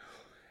Corti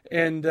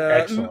and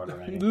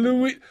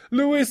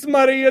Luis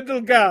Maria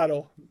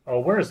Delgado.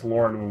 Oh, where's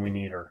Lauren when we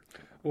need her?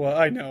 Well,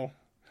 I know.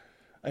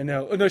 Oh,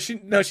 no,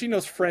 she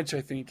knows French, I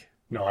think.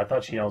 No, I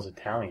thought she knows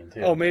Italian too.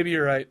 Oh, maybe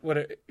you're right.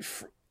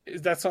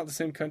 That's not the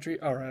same country?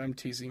 All right, I'm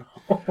teasing.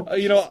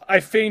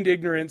 I feigned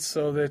ignorance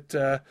so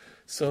that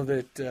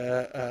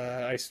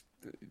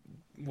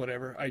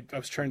whatever. I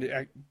was trying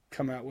to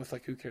come out with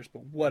like, who cares?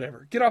 But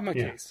whatever. Get off my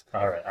case.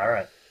 All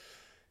right.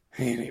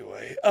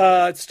 Anyway,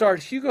 it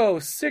starred Hugo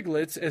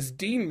Stiglitz as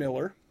Dean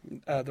Miller,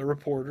 the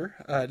reporter,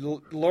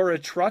 Laura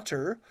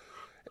Trotter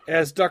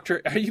as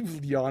Dr. Are you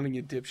yawning,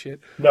 you dipshit?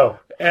 No.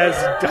 As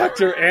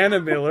Dr. Anna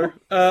Miller,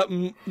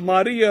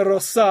 Maria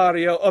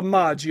Rosario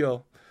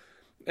Amaggio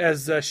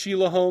as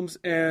Sheila Holmes,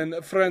 and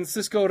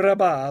Francisco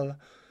Rabal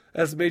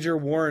as Major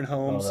Warren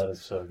Holmes. Oh, that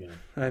is so good.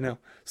 I know.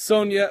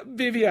 Sonia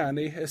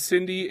Viviani as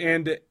Cindy,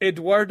 and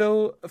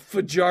Eduardo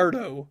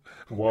Fajardo.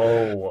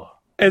 Whoa.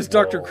 As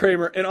Dr.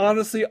 Kramer. And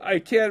honestly, I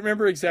can't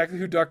remember exactly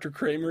who Dr.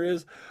 Kramer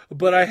is,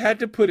 but I had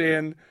to put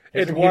in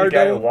Isn't Eduardo. He the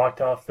guy who walked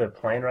off the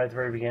plane right at the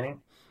very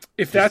beginning?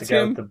 If that's the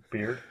guy him, with the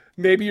beard?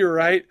 Maybe you're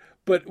right.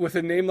 But with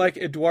a name like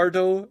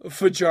Eduardo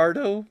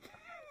Fajardo,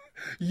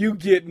 you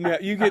get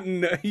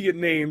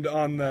named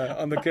on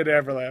the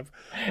Cadaver Lab.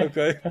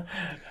 Okay.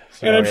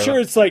 So and I'm sure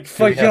it's like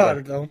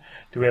Fajardo.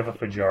 Do we have a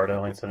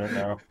Fajardo incident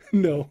now?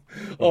 No.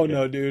 Oh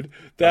no, dude.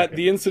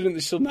 The incident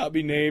that shall not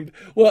be named.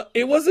 Well,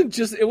 it wasn't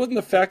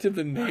the fact of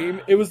the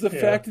name. It was the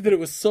fact that it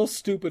was so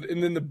stupid,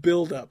 and then the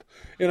build up,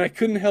 and I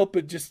couldn't help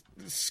but just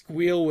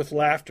squeal with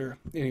laughter.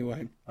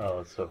 Anyway. Oh,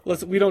 that's so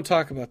funny. We don't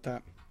talk about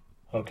that.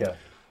 Okay.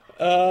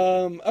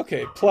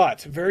 Okay.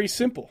 Plot very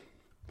simple.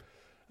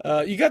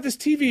 you got this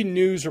TV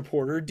news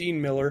reporter,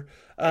 Dean Miller.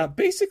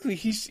 Basically,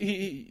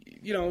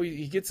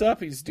 he gets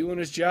up, he's doing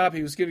his job.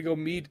 He was going to go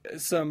meet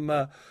some,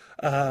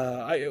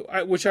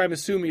 which I'm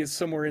assuming is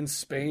somewhere in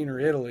Spain or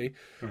Italy.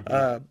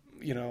 I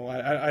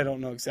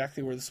don't know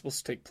exactly where this is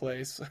supposed to take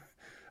place.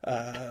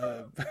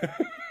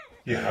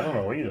 Yeah, I don't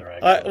know either.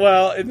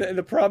 Actually. And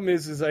the problem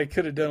is I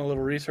could have done a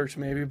little research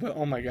maybe, but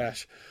oh my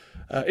gosh.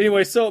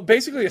 Anyway, so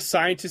basically a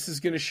scientist is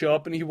going to show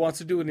up and he wants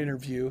to do an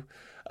interview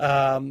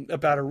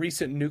about a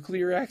recent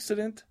nuclear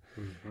accident.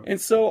 Mm-hmm. And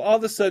so all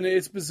of a sudden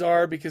it's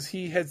bizarre because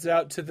he heads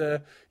out to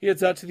the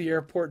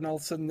airport, and all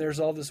of a sudden there's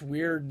all this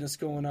weirdness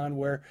going on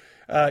where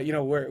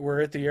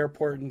we're at the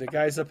airport and the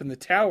guys up in the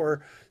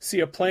tower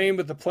see a plane,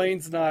 but the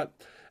plane's not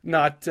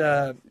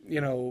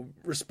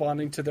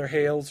responding to their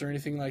hails or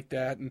anything like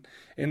that, and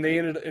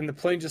the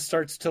plane just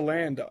starts to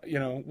land,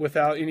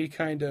 without any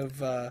kind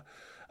of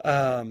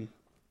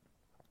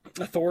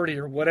authority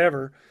or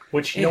whatever.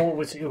 Which it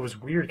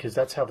was weird because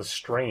that's how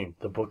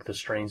the book The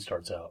Strain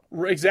starts out.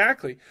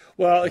 Exactly.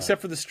 Well,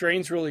 except for The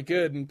Strain's really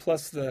good, and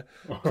plus the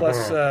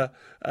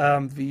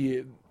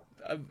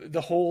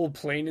whole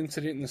plane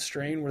incident in The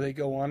Strain where they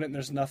go on it and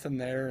there's nothing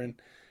there and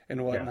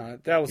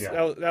whatnot. Yeah.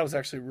 That was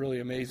actually really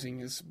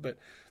amazing. But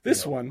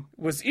this one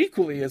was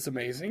equally as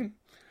amazing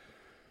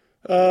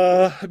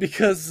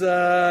because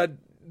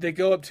they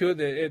go up to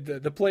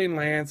it. The plane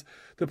lands.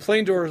 The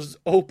plane doors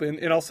open,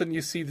 and all of a sudden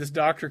you see this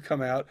doctor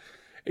come out.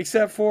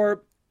 Except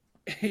for,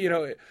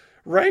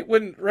 right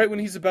when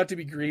he's about to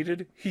be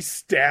greeted, he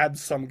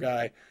stabs some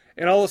guy,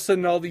 and all of a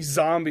sudden all these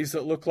zombies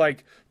that look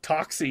like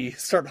Toxie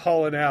start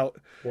hauling out,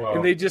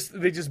 and they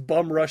just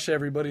bum rush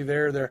everybody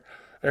there.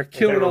 They're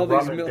killing all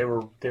these.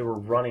 They were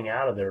running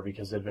out of there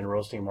because they'd been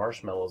roasting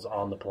marshmallows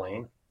on the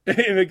plane. And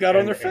it got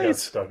on their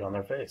face. It got stuck on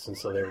their face, and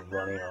so they were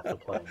running off the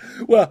plane.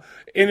 Well,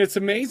 and it's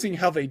amazing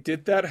how they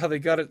did that, how they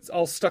got it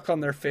all stuck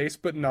on their face,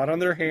 but not on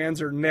their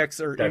hands or necks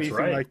or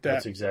anything like that.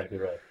 That's exactly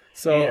right.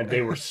 And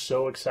they were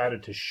so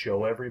excited to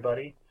show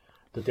everybody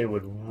that they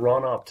would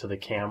run up to the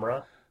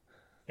camera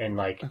and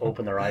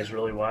open their eyes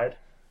really wide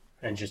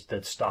and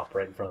they'd stop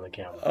right in front of the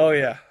camera. Oh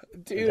yeah,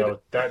 dude.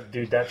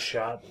 That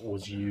shot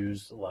was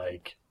used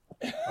like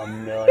a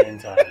million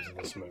times in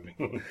this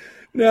movie.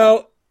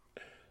 Now,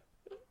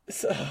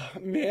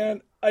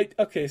 man,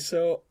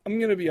 so I'm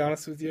gonna be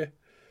honest with you.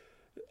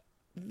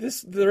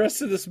 The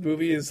rest of this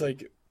movie is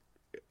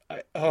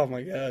oh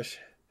my gosh.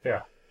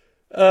 Yeah.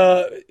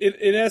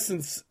 In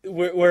essence,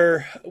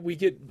 where we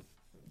get,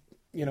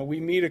 we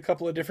meet a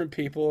couple of different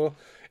people,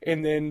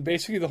 and then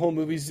basically the whole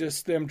movie's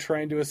just them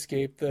trying to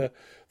escape the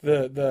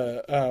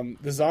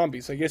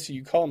zombies. I guess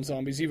you call them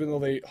zombies, even though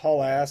they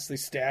haul ass, they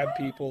stab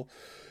people,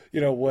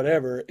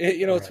 whatever.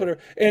 It's whatever.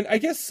 And I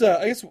guess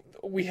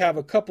we have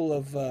a couple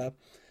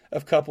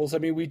of couples. I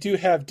mean, we do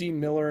have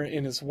Dean Miller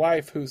and his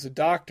wife, who's a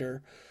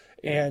doctor,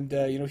 and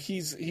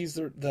he's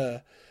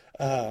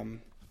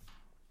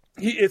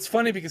it's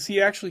funny because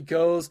he actually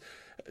goes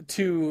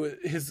to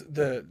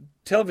the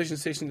television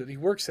station that he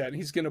works at, and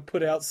he's going to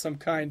put out some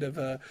kind of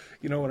an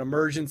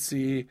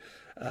emergency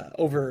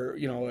they're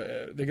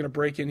going to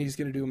break in. He's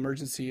going to do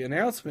emergency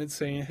announcements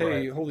saying,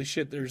 "Hey, holy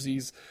shit, there's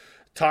these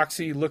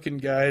Toxie looking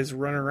guys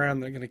running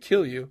around. They're going to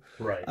kill you."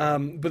 Right.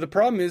 But the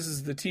problem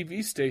is the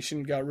TV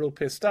station got real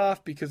pissed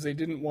off because they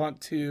didn't want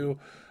to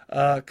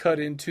cut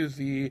into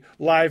the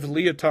live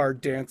leotard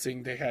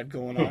dancing they had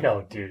going on.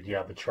 Oh, dude,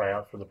 yeah, the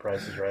tryout for The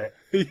Price is Right.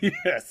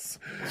 Yes,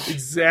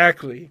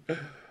 exactly.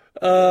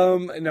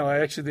 No,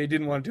 actually, they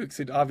didn't want to do it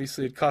because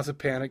obviously it'd cause a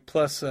panic.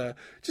 Plus,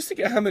 just think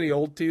of how many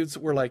old dudes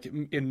were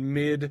in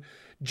mid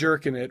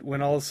jerking it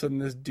when all of a sudden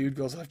this dude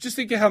goes off. Just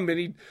think of how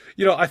many.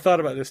 I thought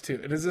about this too.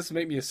 And does this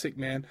make me a sick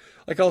man?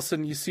 All of a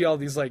sudden you see all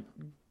these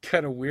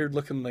kind of weird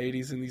looking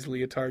ladies in these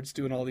leotards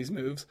doing all these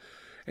moves.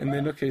 And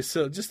then,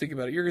 so just think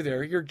about it. You're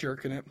there. You're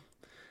jerking it.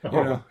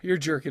 You're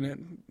jerking it.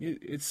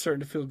 It's starting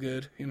to feel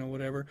good.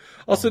 Whatever.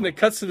 All of a sudden, it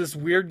cuts to this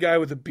weird guy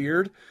with a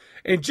beard,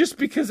 and just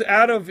because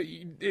out of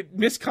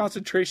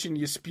misconcentration,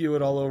 you spew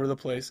it all over the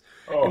place,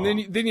 and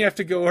then you have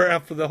to go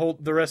around for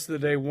the rest of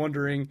the day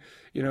wondering,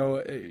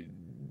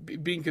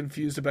 being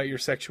confused about your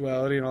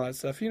sexuality and all that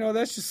stuff.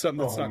 That's just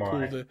something that's not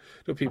cool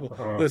to people.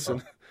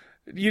 Listen,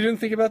 you didn't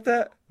think about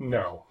that?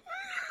 No.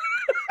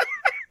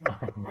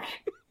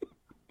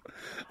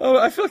 Oh,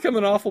 I feel like I'm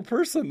an awful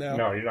person now.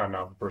 No, you're not an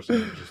awful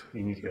person.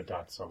 You need to go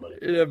talk to somebody.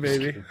 Yeah,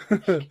 maybe.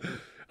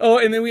 Oh,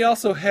 and then we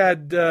also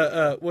had,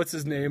 what's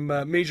his name?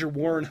 Major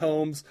Warren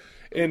Holmes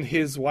and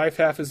his wife,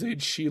 half his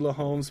age, Sheila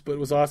Holmes, but it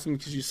was awesome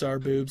because you saw her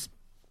boobs.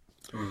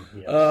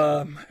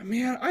 Yes.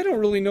 Man, I don't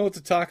really know what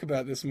to talk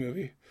about this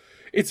movie.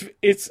 Here's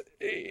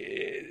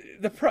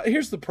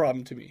the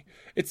problem to me.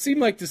 It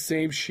seemed like the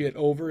same shit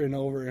over and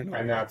over and over.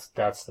 And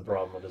that's the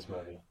problem with this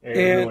movie. It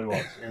really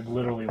was. It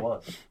literally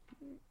was.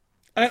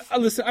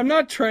 Listen, I'm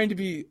not trying to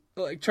be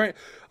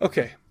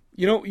okay.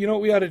 You know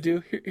what we ought to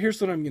do? Here's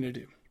what I'm going to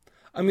do.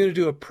 I'm going to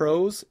do a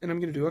pros and I'm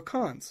going to do a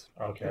cons.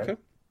 Okay.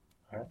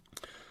 All right.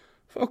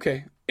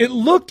 Okay. It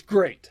looked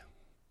great.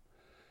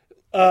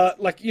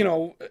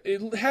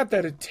 It had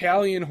that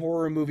Italian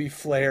horror movie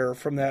flair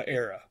from that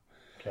era.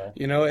 Okay.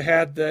 You know, it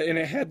had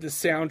the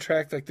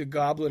soundtrack, like the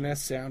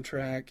Goblin-esque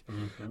soundtrack.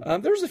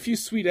 Mm-hmm. There was a few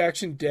sweet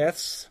action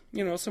deaths,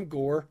 you know, some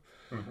gore.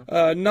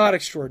 Mm-hmm. Not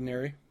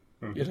extraordinary,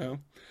 Mm-hmm. you know.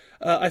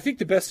 I think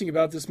the best thing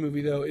about this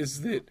movie, though,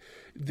 is that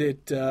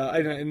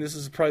and this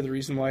is probably the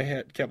reason why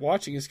I kept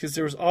watching, is because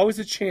there was always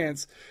a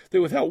chance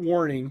that without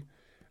warning,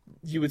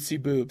 you would see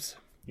boobs.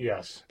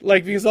 Yes.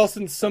 Like, because all of a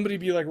sudden somebody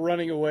would be like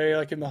running away,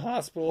 like in the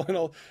hospital,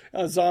 and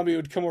a zombie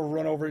would come over,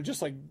 run over, and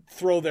just like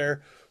throw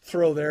their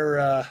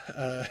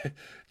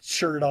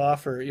shirt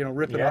off, or, you know,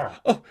 rip it off.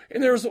 Oh,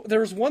 and there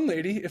was one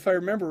lady, if I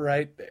remember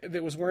right,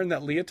 that was wearing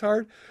that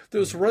leotard that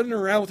was running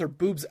around with her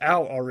boobs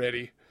out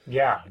already.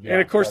 Yeah.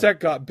 And of course that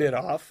got bit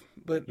off.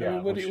 But Yeah, I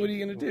mean, what are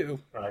you going to do?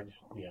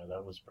 Yeah,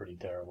 that was pretty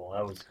terrible.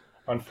 That was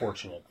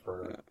unfortunate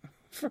for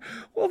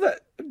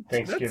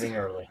Thanksgiving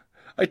early.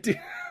 I did.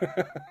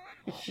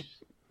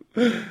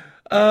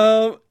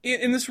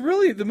 And this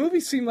really, the movie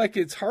seemed like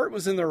its heart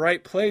was in the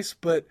right place,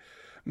 but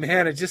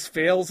man, it just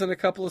fails in a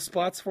couple of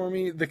spots for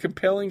me. The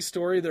compelling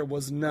story, there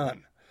was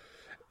none.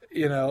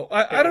 You know,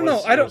 I don't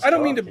know. I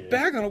don't mean to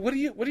bag on it. What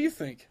do you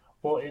think?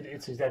 Well,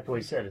 it's exactly what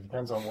you said. It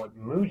depends on what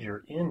mood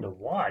you're in to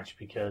watch,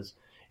 because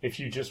if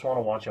you just want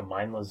to watch a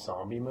mindless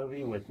zombie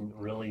movie with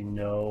really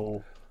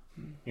no,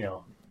 you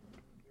know,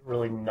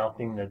 really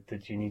nothing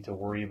that you need to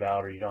worry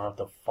about, or you don't have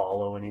to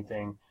follow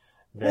anything.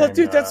 Then, well,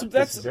 dude,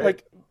 that's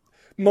like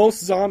most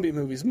zombie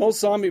movies. Most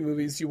zombie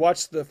movies, you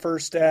watch the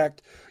first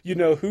act, you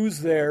know who's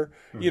there.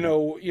 Mm-hmm. You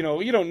know,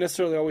 you don't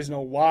necessarily always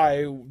know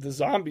why the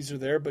zombies are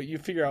there, but you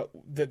figure out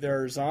that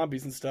there are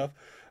zombies and stuff.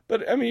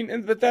 But I mean,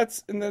 and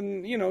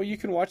then you know, you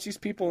can watch these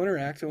people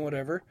interact and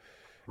whatever.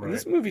 Right. And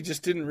this movie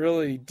just didn't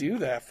really do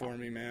that for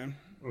me, man.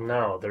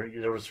 No,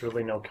 there was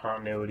really no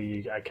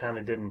continuity. I kind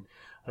of didn't.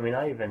 I mean,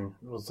 I even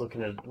was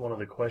looking at one of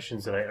the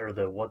questions or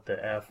the what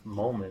the F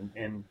moment,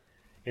 and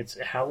it's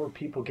how are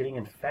people getting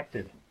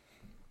infected?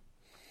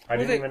 I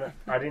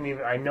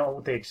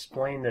know they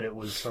explained that it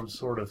was some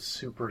sort of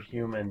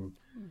superhuman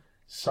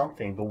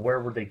something, but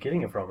where were they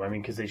getting it from? I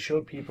mean, because they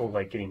showed people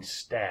like getting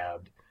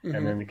stabbed, mm-hmm.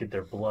 and then they get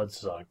their blood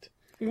sucked.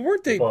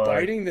 Weren't they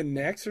biting the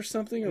necks or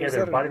something? Or yeah,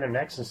 they're biting their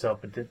necks and stuff,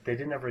 but they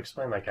didn't ever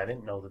explain. Like, I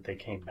didn't know that they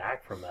came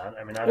back from that.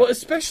 I mean,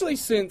 especially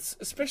since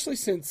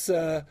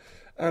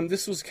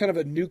this was kind of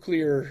a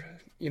nuclear.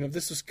 You know,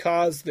 this was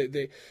caused.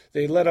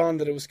 They let on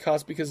that it was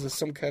caused because of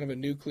some kind of a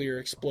nuclear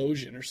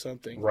explosion or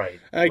something. Right.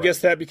 And I guess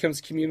that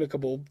becomes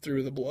communicable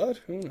through the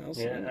blood. Who knows?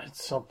 Yeah,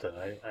 it's something.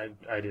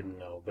 I didn't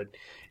know, but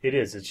it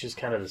is. It's just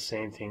kind of the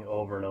same thing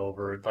over and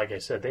over. Like I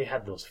said, they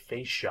had those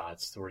face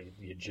shots where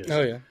you just.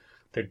 Oh yeah.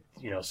 That,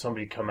 you know,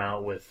 somebody come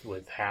out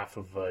with half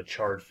of a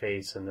charred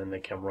face, and then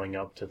they come running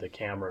up to the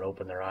camera and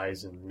open their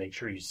eyes and make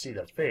sure you see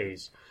that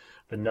face,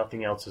 but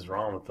nothing else is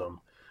wrong with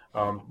them.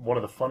 One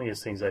of the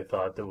funniest things I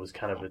thought that was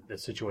kind of a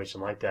situation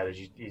like that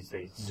is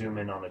they zoom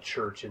in on a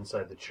church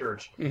inside the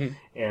church, mm-hmm.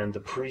 and the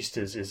priest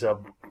is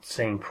up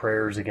saying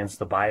prayers against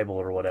the Bible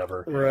or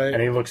whatever, right?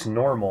 And he looks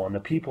normal, and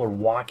the people are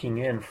walking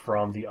in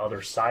from the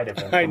other side of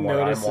him. I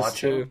noticed this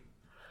too.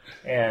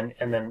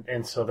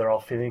 And so they're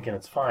all thinking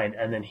it's fine,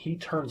 and then he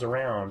turns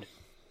around,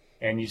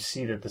 and you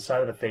see that the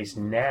side of the face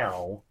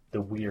now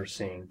that we are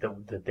seeing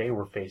that they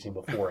were facing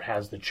before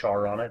has the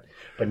char on it,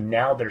 but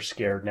now they're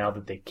scared now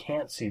that they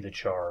can't see the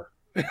char,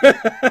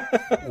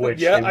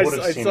 which yeah, they would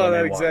have seen I saw when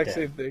that they walked exact in.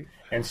 same thing.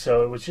 And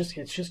so it's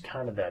just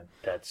kind of that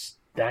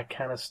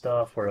kind of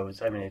stuff where it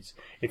was. I mean, it's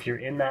if you're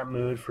in that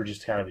mood for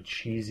just kind of a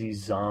cheesy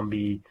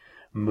zombie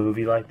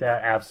movie like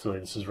that,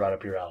 absolutely, this is right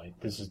up your alley.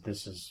 This is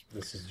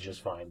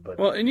just fine. But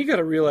well, and you got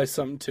to realize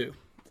something too.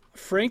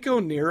 Franco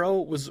Nero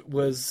was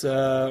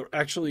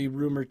actually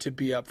rumored to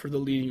be up for the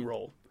leading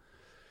role,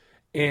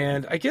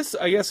 and I guess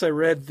I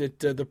read that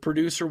the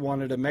producer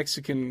wanted a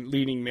Mexican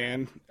leading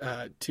man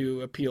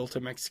to appeal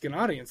to Mexican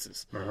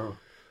audiences,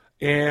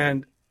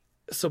 and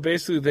so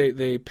basically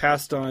they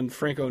passed on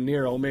Franco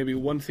Nero. Maybe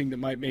one thing that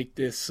might make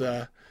this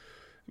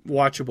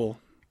watchable.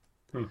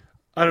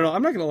 I don't know.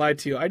 I'm not going to lie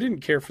to you. I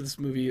didn't care for this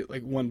movie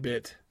like one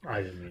bit.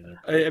 I didn't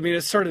either. I mean,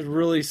 it started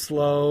really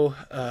slow.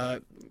 I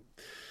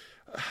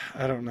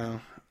don't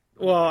know.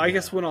 Well, I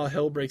guess when all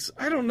hell breaks,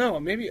 I don't know.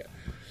 Maybe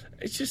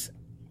it's just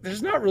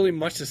there's not really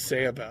much to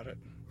say about it.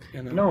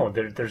 You know? No,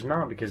 there's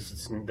not,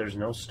 because there's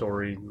no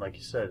story. Like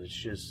you said, it's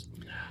just.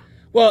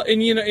 Well,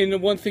 and you know, and the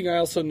one thing I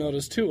also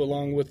noticed too,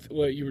 along with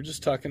what you were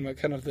just talking about,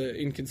 kind of the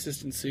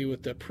inconsistency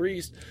with the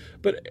priest,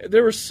 but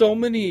there were so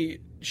many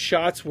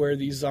shots where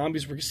these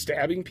zombies were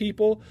stabbing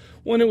people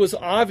when it was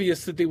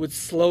obvious that they would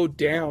slow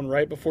down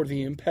right before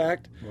the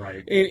impact.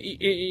 Right. And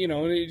you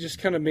know, and it just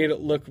kind of made it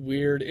look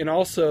weird. And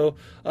also,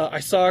 I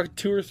saw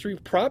 2 or 3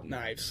 prop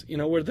knives, you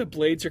know, where the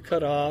blades are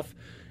cut off.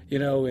 You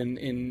know, and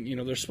you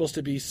know, they're supposed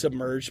to be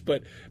submerged,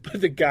 but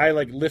the guy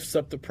like lifts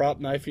up the prop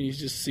knife and you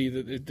just see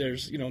that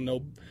there's, you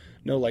know,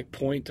 no like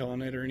point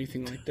on it or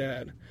anything like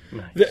that.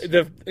 Nice.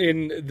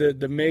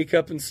 The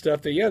makeup and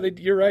stuff.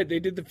 You're right. They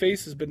did the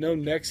faces, but no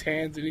necks,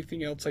 hands,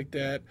 anything else like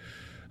that.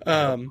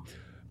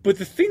 But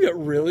the thing that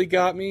really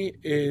got me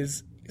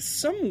is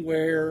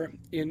somewhere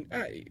in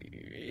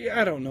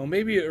I don't know,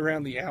 maybe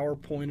around the hour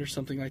point or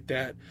something like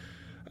that.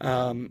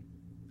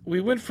 We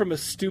went from a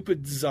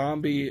stupid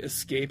zombie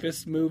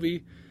escapist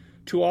movie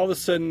to all of a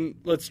sudden,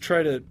 let's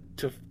try to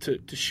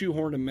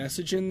shoehorn a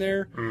message in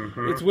there.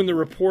 Mm-hmm. It's when the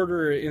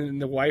reporter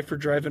and the wife are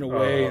driving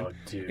away,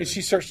 dude. and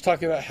she starts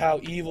talking about how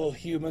evil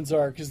humans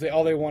are because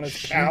all they want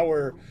is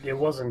power. It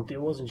wasn't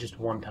just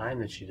one time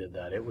that she did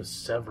that. It was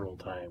several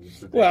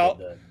times that they Well,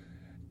 did that.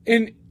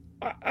 and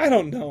I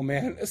don't know,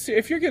 man. See,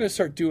 if you're going to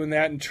start doing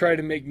that and try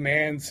to make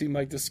man seem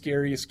like the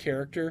scariest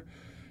character,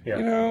 Yeah.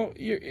 you know,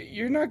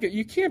 you're not.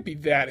 You can't be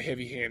that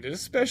heavy-handed,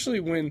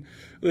 especially when,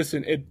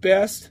 listen, at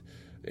best,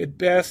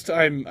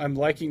 I'm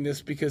liking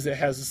this because it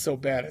has a so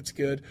bad it's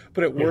good.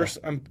 But at worst,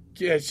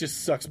 it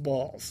just sucks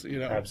balls. You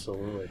know,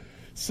 Absolutely.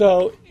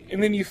 So,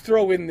 and then you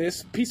throw in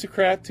this piece of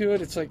crap to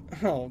it. It's like,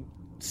 oh,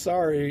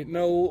 sorry,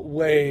 no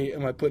way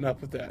am I putting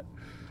up with that.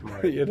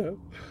 Right. You know,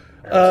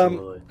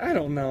 Absolutely. I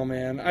don't know,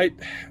 man.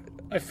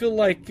 I feel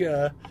like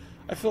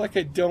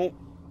I don't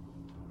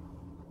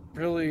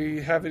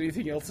really have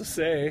anything else to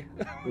say.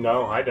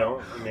 No, I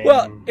don't. I mean,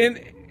 Well,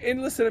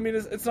 and listen, I mean,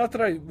 it's not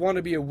that I want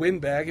to be a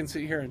windbag and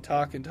sit here and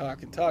talk,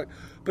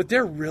 but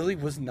there really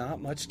was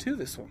not much to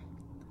this one.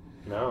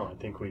 no, I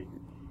think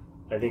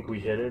we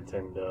hit it,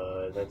 and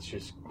that's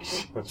just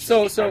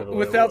So kind of the way it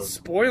without was.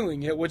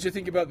 spoiling it, what'd you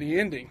think about the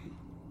ending?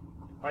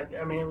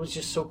 I mean, it was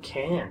just so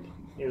canned.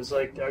 It was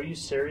like, are you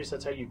serious?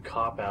 That's how you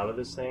cop out of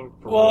this thing?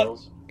 For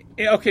reals?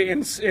 Okay,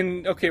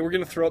 and okay, we're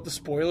gonna throw out the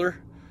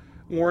spoiler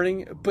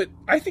warning, but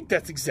I think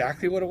that's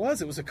exactly what it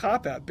was. It was a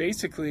cop out.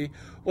 Basically,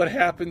 what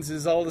happens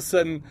is all of a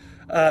sudden,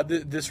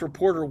 this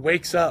reporter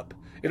wakes up,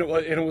 and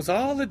it was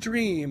all a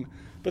dream.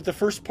 But the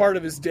first part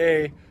of his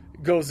day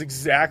goes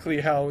exactly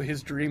how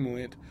his dream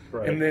went,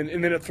 Right. and then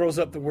it throws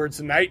up the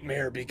words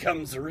 "nightmare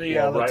becomes a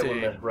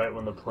reality." Well, right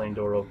when the plane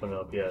door opened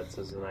up, it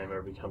says the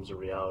nightmare becomes a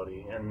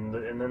reality, and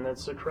then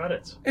that's the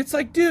credits. It's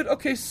like, dude,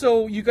 okay,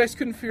 so you guys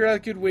couldn't figure out a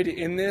good way to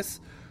end this,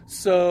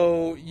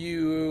 so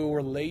you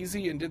were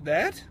lazy and did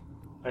that?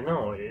 I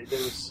know it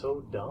was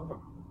so dumb.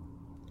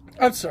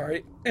 I'm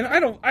sorry, and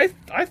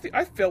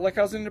I felt like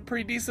I was in a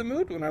pretty decent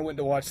mood when I went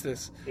to watch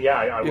this. Yeah,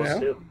 I was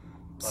too.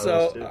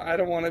 I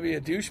don't want to be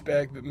a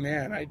douchebag, but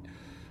man,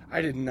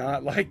 I did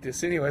not like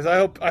this. Anyways, I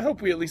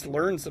hope we at least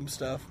learned some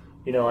stuff.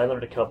 You know, I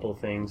learned a couple of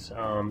things.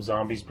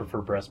 Zombies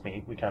prefer breast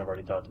meat. We kind of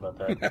already talked about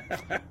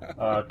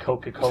that.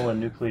 Coca-Cola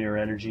nuclear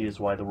energy is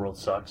why the world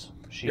sucks.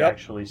 She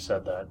actually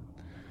said that.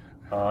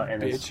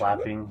 And then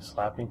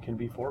slapping can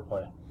be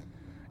foreplay.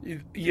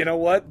 You know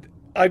what?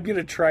 I'm going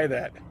to try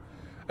that.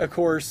 Of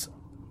course,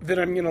 then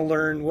I'm going to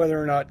learn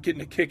whether or not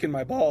getting a kick in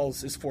my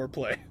balls is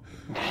foreplay.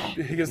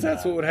 Because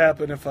that's what would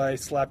happen if I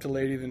slapped a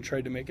lady and then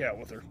tried to make out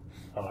with her.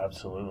 Oh,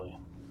 absolutely.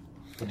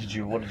 What did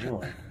you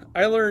learn?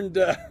 I learned,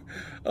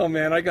 oh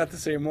man, I got the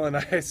same one.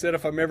 I said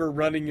if I'm ever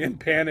running in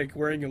panic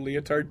wearing a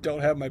leotard,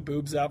 don't have my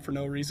boobs out for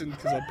no reason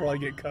because I'll probably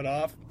get cut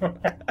off.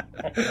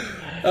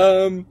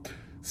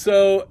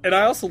 And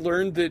I also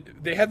learned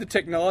that they had the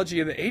technology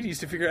in the 80s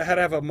to figure out how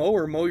to have a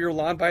mower mow your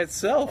lawn by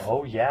itself.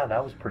 Oh yeah,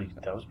 that was pretty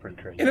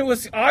crazy. And it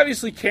was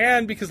obviously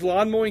canned because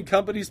lawn mowing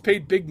companies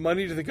paid big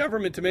money to the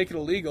government to make it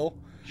illegal.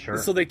 Sure.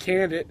 And so they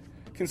canned it.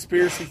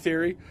 Conspiracy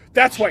theory.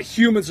 That's why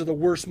humans are the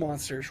worst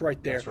monsters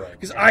right there. That's right.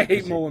 Because I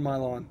hate mowing my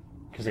lawn.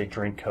 Because they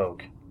drink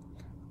Coke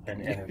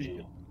and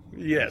energy.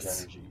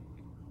 Yes. Energy.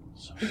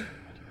 So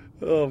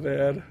oh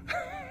man.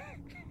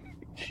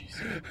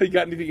 You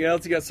got anything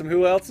else? You got some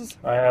who else's?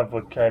 I have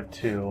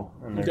two,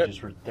 and they're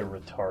they're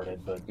retarded.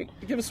 But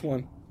give us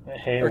one.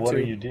 Hey, what are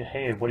you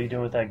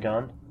doing with that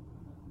gun?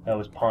 That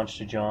was Ponch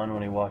to John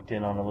when he walked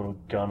in on a little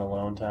gun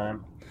alone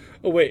time.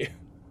 Oh wait.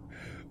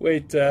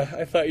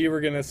 I thought you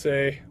were gonna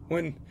say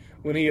when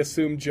he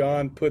assumed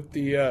John put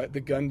the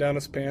gun down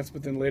his pants,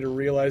 but then later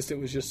realized it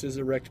was just his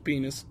erect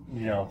penis.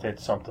 You know,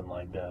 it's something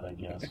like that, I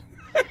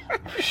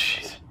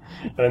guess.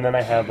 And then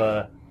I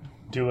have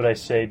do what I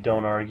say,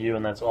 don't argue,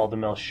 and that's all the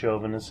male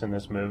chauvinists in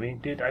this movie.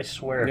 Dude, I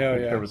swear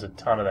there was a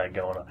ton of that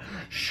going on.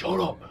 Shut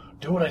up!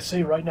 Do what I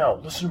say right now.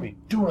 Listen to me.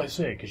 Do what I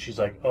say. Because she's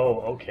like, oh,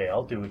 okay,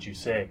 I'll do what you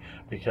say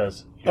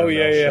because you're a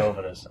male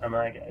chauvinist. I'm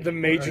like, the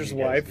major's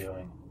wife.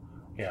 Doing?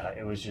 Yeah,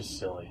 it was just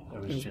silly. It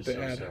was just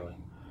bad. So silly.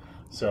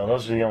 So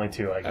those are the only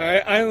two I got.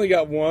 I only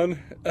got one.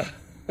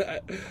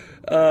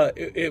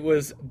 It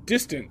was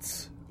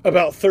distance,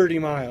 about 30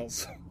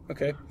 miles.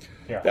 Okay?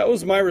 Yeah. That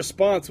was my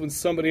response when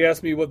somebody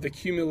asked me what the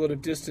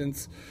cumulative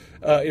distance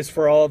is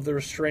for all of the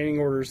restraining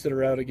orders that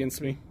are out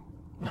against me.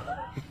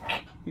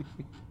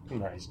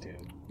 Nice, dude.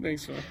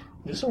 Thanks, man.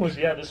 This one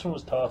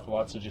was tough.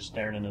 Lots of just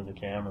staring into the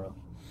camera.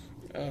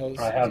 Oh,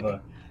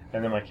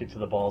 and then my kick to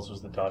the balls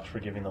was the Dutch for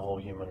giving the whole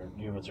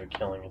humans are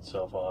killing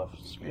itself off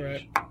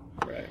speech.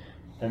 Right.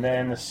 And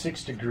then the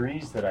 6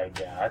 degrees that I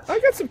got. I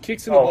got some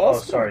kicks in the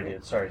balls. Sorry,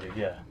 dude.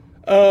 Yeah.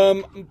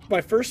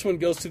 My first one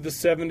goes to the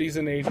 70s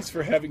and 80s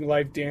for having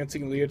live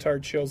dancing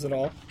leotard shows at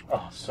all.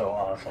 Oh, so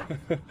awesome.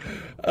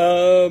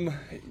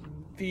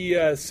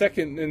 The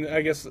second, and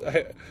I guess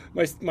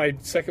my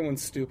second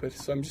one's stupid,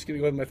 so I'm just going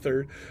to go with my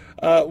third.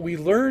 We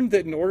learned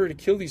that in order to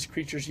kill these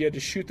creatures, you had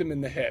to shoot them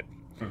in the head.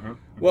 Mm-hmm.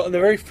 Well, in the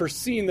very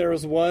first scene, there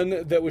was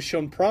one that was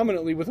shown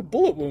prominently with a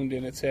bullet wound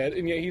in its head,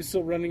 and yet he's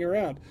still running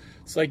around.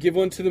 So I give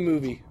one to the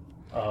movie.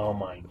 Oh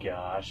my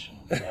gosh,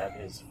 that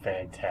is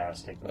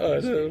fantastic. Oh, I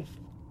know.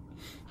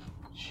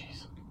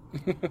 Jeez.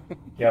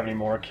 You have any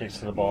more kicks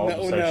to the ball No,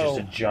 besides no. just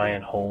a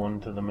giant hole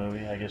into the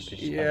movie? I guess you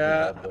just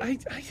Yeah, have to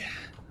give that,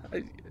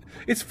 I,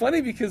 it's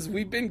funny because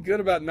we've been good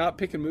about not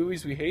picking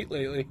movies we hate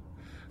lately.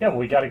 Yeah, well,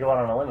 we got to go out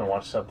on a limb and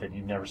watch stuff that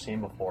you've never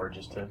seen before,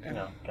 just to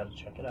got to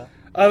check it out.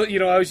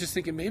 I was just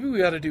thinking maybe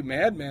we ought to do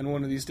Mad Men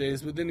one of these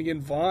days, but then again,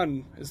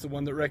 Vaughn is the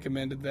one that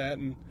recommended that,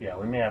 and Yeah,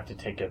 we may have to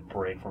take a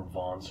break from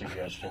Vaughn's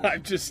suggestions.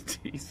 I'm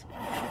just teasing.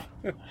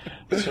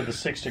 So the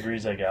 6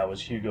 degrees I got was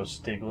Hugo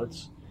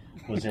Stiglitz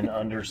was in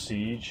Under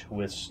Siege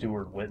with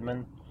Stuart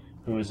Whitman,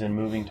 who was in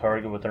Moving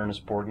Target with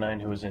Ernest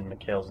Borgnine, who was in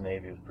McHale's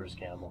Navy with Bruce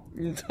Campbell.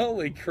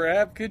 Holy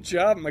crap! Good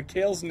job,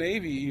 McHale's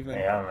Navy. Even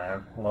Yeah,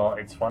 man. Well,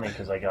 it's funny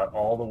because I got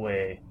all the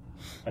way.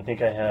 I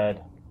think I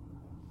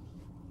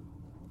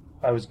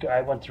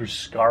went through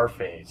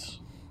Scarface.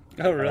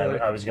 Oh, really?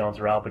 I was going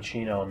through Al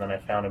Pacino, and then I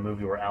found a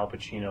movie where Al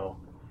Pacino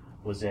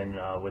was in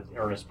with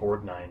Ernest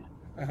Borgnine.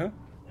 Uh-huh.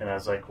 And I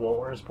was like, well,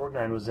 Ernest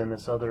Borgnine was in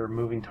this other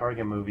Moving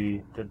Target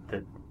movie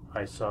that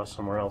I saw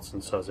somewhere else,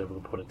 and so I was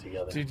able to put it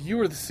together. Dude, you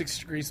were the 6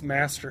 degrees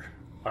master.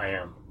 I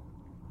am.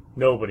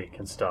 Nobody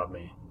can stop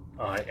me.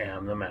 I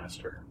am the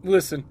master.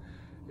 Listen,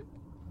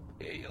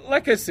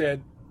 like I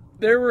said,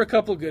 there were a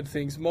couple good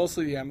things,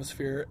 mostly the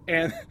atmosphere,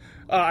 and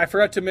I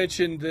forgot to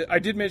mention I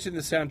did mention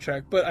the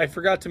soundtrack, but I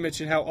forgot to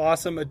mention how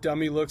awesome a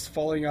dummy looks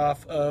falling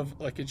off of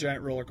like a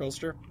giant roller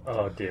coaster.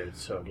 Oh, dude,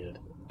 it's so good.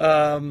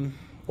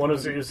 Well,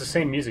 it was the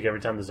same music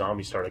every time the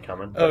zombies started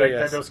coming. Oh, But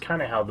yes. that was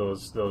kind of how the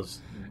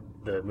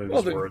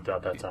movies were at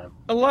that time.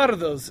 A lot of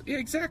those, yeah,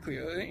 exactly.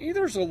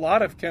 There's a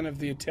lot of kind of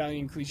the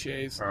Italian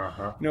cliches.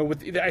 Uh-huh.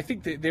 I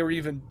think they were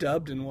even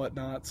dubbed and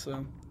whatnot.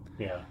 So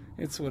Yeah.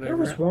 it's whatever. There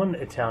was one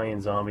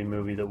Italian zombie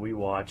movie that we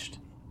watched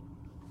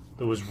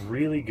that was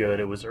really good.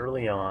 It was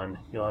early on.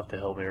 You'll have to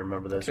help me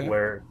remember this. Okay.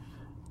 Where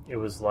it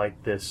was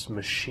like this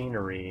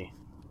machinery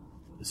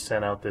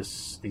sent out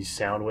these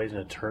sound waves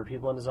and it turned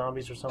people into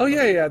zombies or something. Oh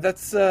yeah.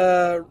 That's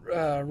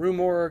Rue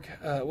Morgue.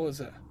 What was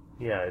that?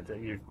 Yeah,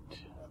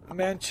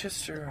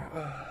 Manchester.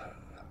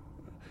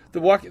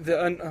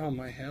 Oh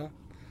my hell!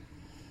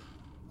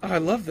 Oh, I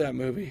love that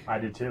movie. I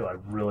did too. I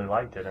really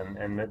liked it,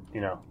 and that,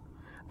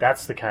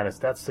 that's the kind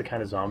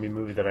of zombie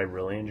movie that I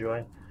really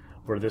enjoy.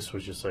 Where this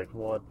was just like,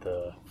 what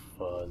the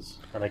fuzz,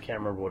 and I can't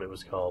remember what it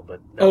was called,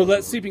 but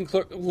Let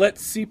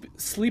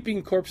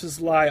Sleeping Corpses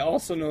Lie,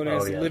 also known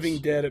as yes. Living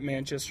Dead at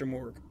Manchester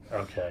Morgue.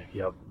 Okay,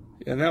 yep.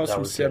 And that was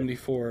from good.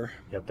 '74.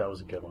 Yep, that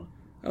was a good one.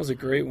 That was a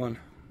great one.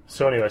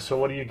 So anyway,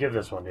 what do you give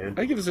this one, dude?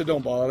 I give this a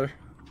don't bother.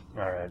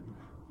 All right.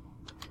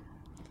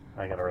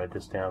 I gotta write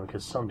this down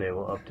because someday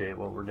we'll update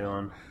what we're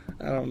doing.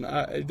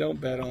 I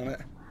don't bet on it.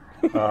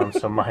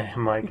 So my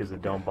Mike is a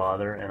don't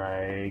bother, and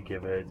I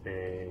give it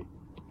a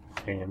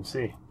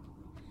AMC.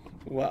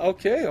 Well,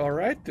 okay, all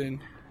right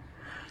then.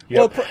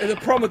 Yep. Well, the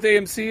problem with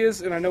AMC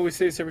is, and I know we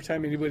say this every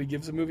time anybody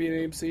gives a movie an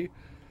AMC,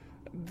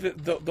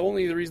 the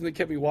only reason they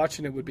kept me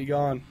watching it would be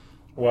gone.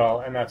 Well,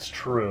 and that's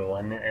true,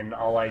 and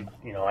all I think.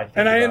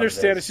 And I about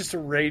understand it it's just a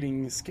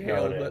rating scale,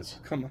 No, it but is.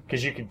 come on.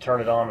 Because you can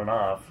turn it on and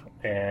off,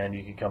 and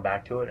you can come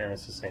back to it, and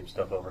it's the same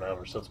stuff over and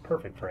over, so it's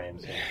perfect for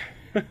AMC.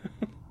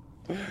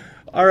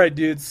 All right,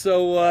 dude.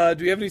 So,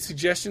 do we have any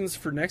suggestions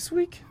for next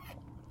week?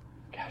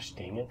 Gosh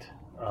dang it!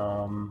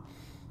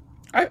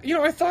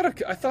 I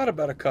thought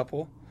about a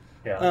couple.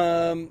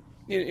 Yeah. And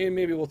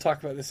maybe we'll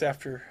talk about this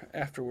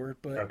afterward.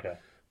 But okay.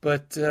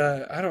 But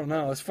I don't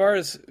know. As far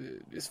as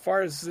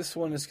this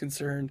one is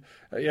concerned,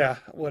 yeah,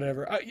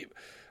 whatever.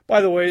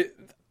 By the way,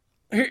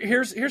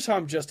 here's how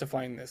I'm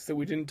justifying this, that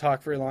we didn't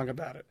talk very long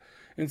about it.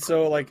 And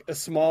so, like, a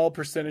small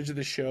percentage of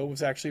the show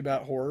was actually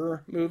about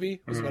horror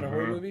movie. About a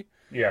horror movie.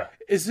 Yeah.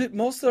 Is it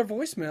most of our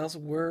voicemails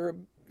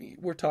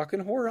we're talking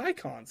horror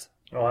icons?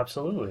 Oh,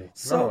 absolutely.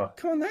 So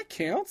come on, that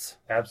counts.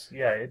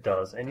 Yeah, it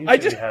does. And I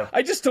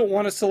just don't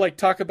want us to like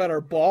talk about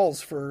our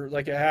balls for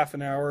like a half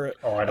an hour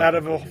out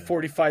of a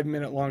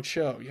 45-minute long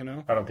show.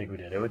 I don't think we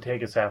did. It would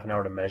take us half an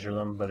hour to measure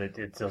them, but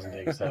it doesn't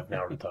take us half an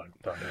hour to talk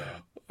about them.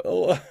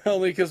 Oh,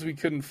 only because we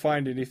couldn't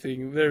find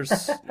anything.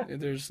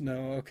 There's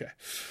no okay.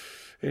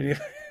 Anyway.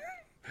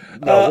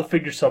 No, we'll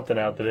figure something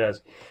out that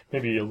has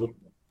maybe a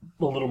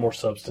little more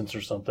substance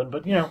or something.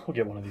 But we'll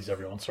get one of these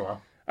every once in a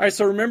while. All right,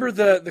 so remember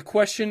the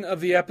question of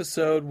the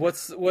episode. The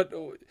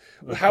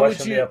question of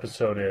the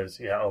episode is,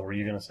 were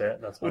you going to say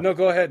it? That's fine. Well, no,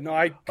 go ahead. No,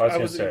 I was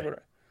going to say.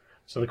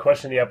 So the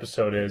question of the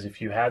episode is,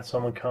 if you had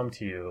someone come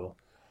to you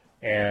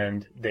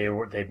and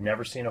they've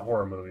never seen a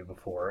horror movie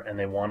before and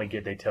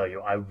they tell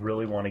you, I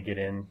really want to get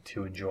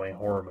into enjoying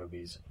horror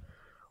movies.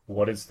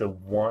 What is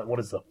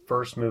the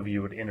first movie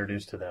you would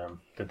introduce to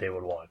them that they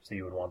would watch, that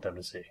you would want them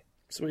to see?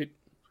 Sweet.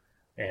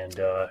 And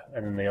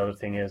then the other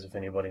thing is, if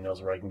anybody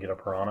knows where I can get a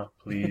piranha,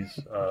 please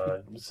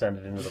send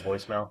it into the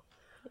voicemail.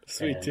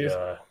 Sweet, dude.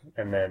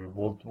 And then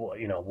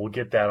we'll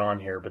get that on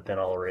here, but then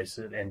I'll erase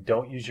it. And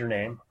don't use your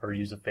name or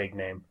use a fake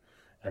name,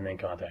 and then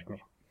contact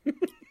me.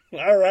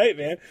 All right,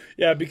 man.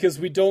 Yeah, because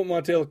we don't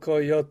want El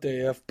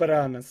Coyote of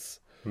Piranhas.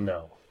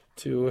 No.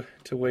 To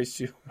waste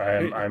you.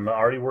 I'm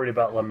already worried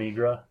about La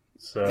Migra.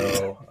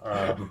 So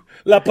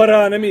La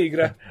Piranha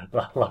Migra.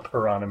 La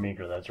Piranha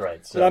Migra. That's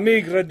right. So, La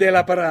Migra de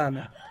la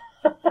Piranha.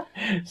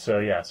 So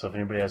if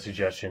anybody has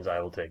suggestions, I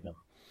will take them.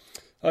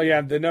 Oh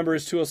yeah, the number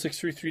is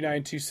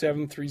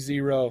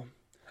 206-339-2730.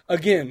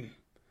 Again,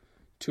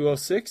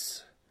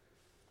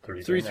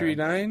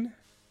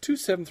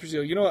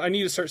 206-339-2730. You know what? I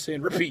need to start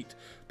saying repeat.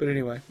 But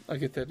anyway, I'll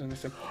get that done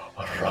next time.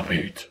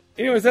 Repeat.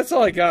 Anyways, that's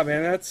all I got,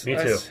 man. Me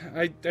too.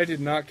 I did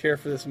not care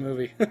for this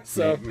movie.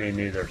 So me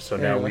neither. So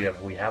now we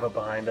have it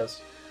behind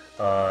us.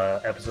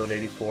 Episode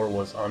 84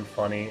 was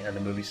unfunny and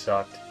the movie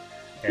sucked.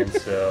 And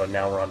so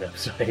now we're on to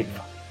episode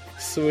 85.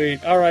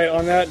 Sweet. All right,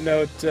 on that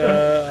note,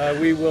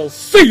 we will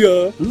see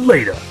ya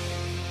later.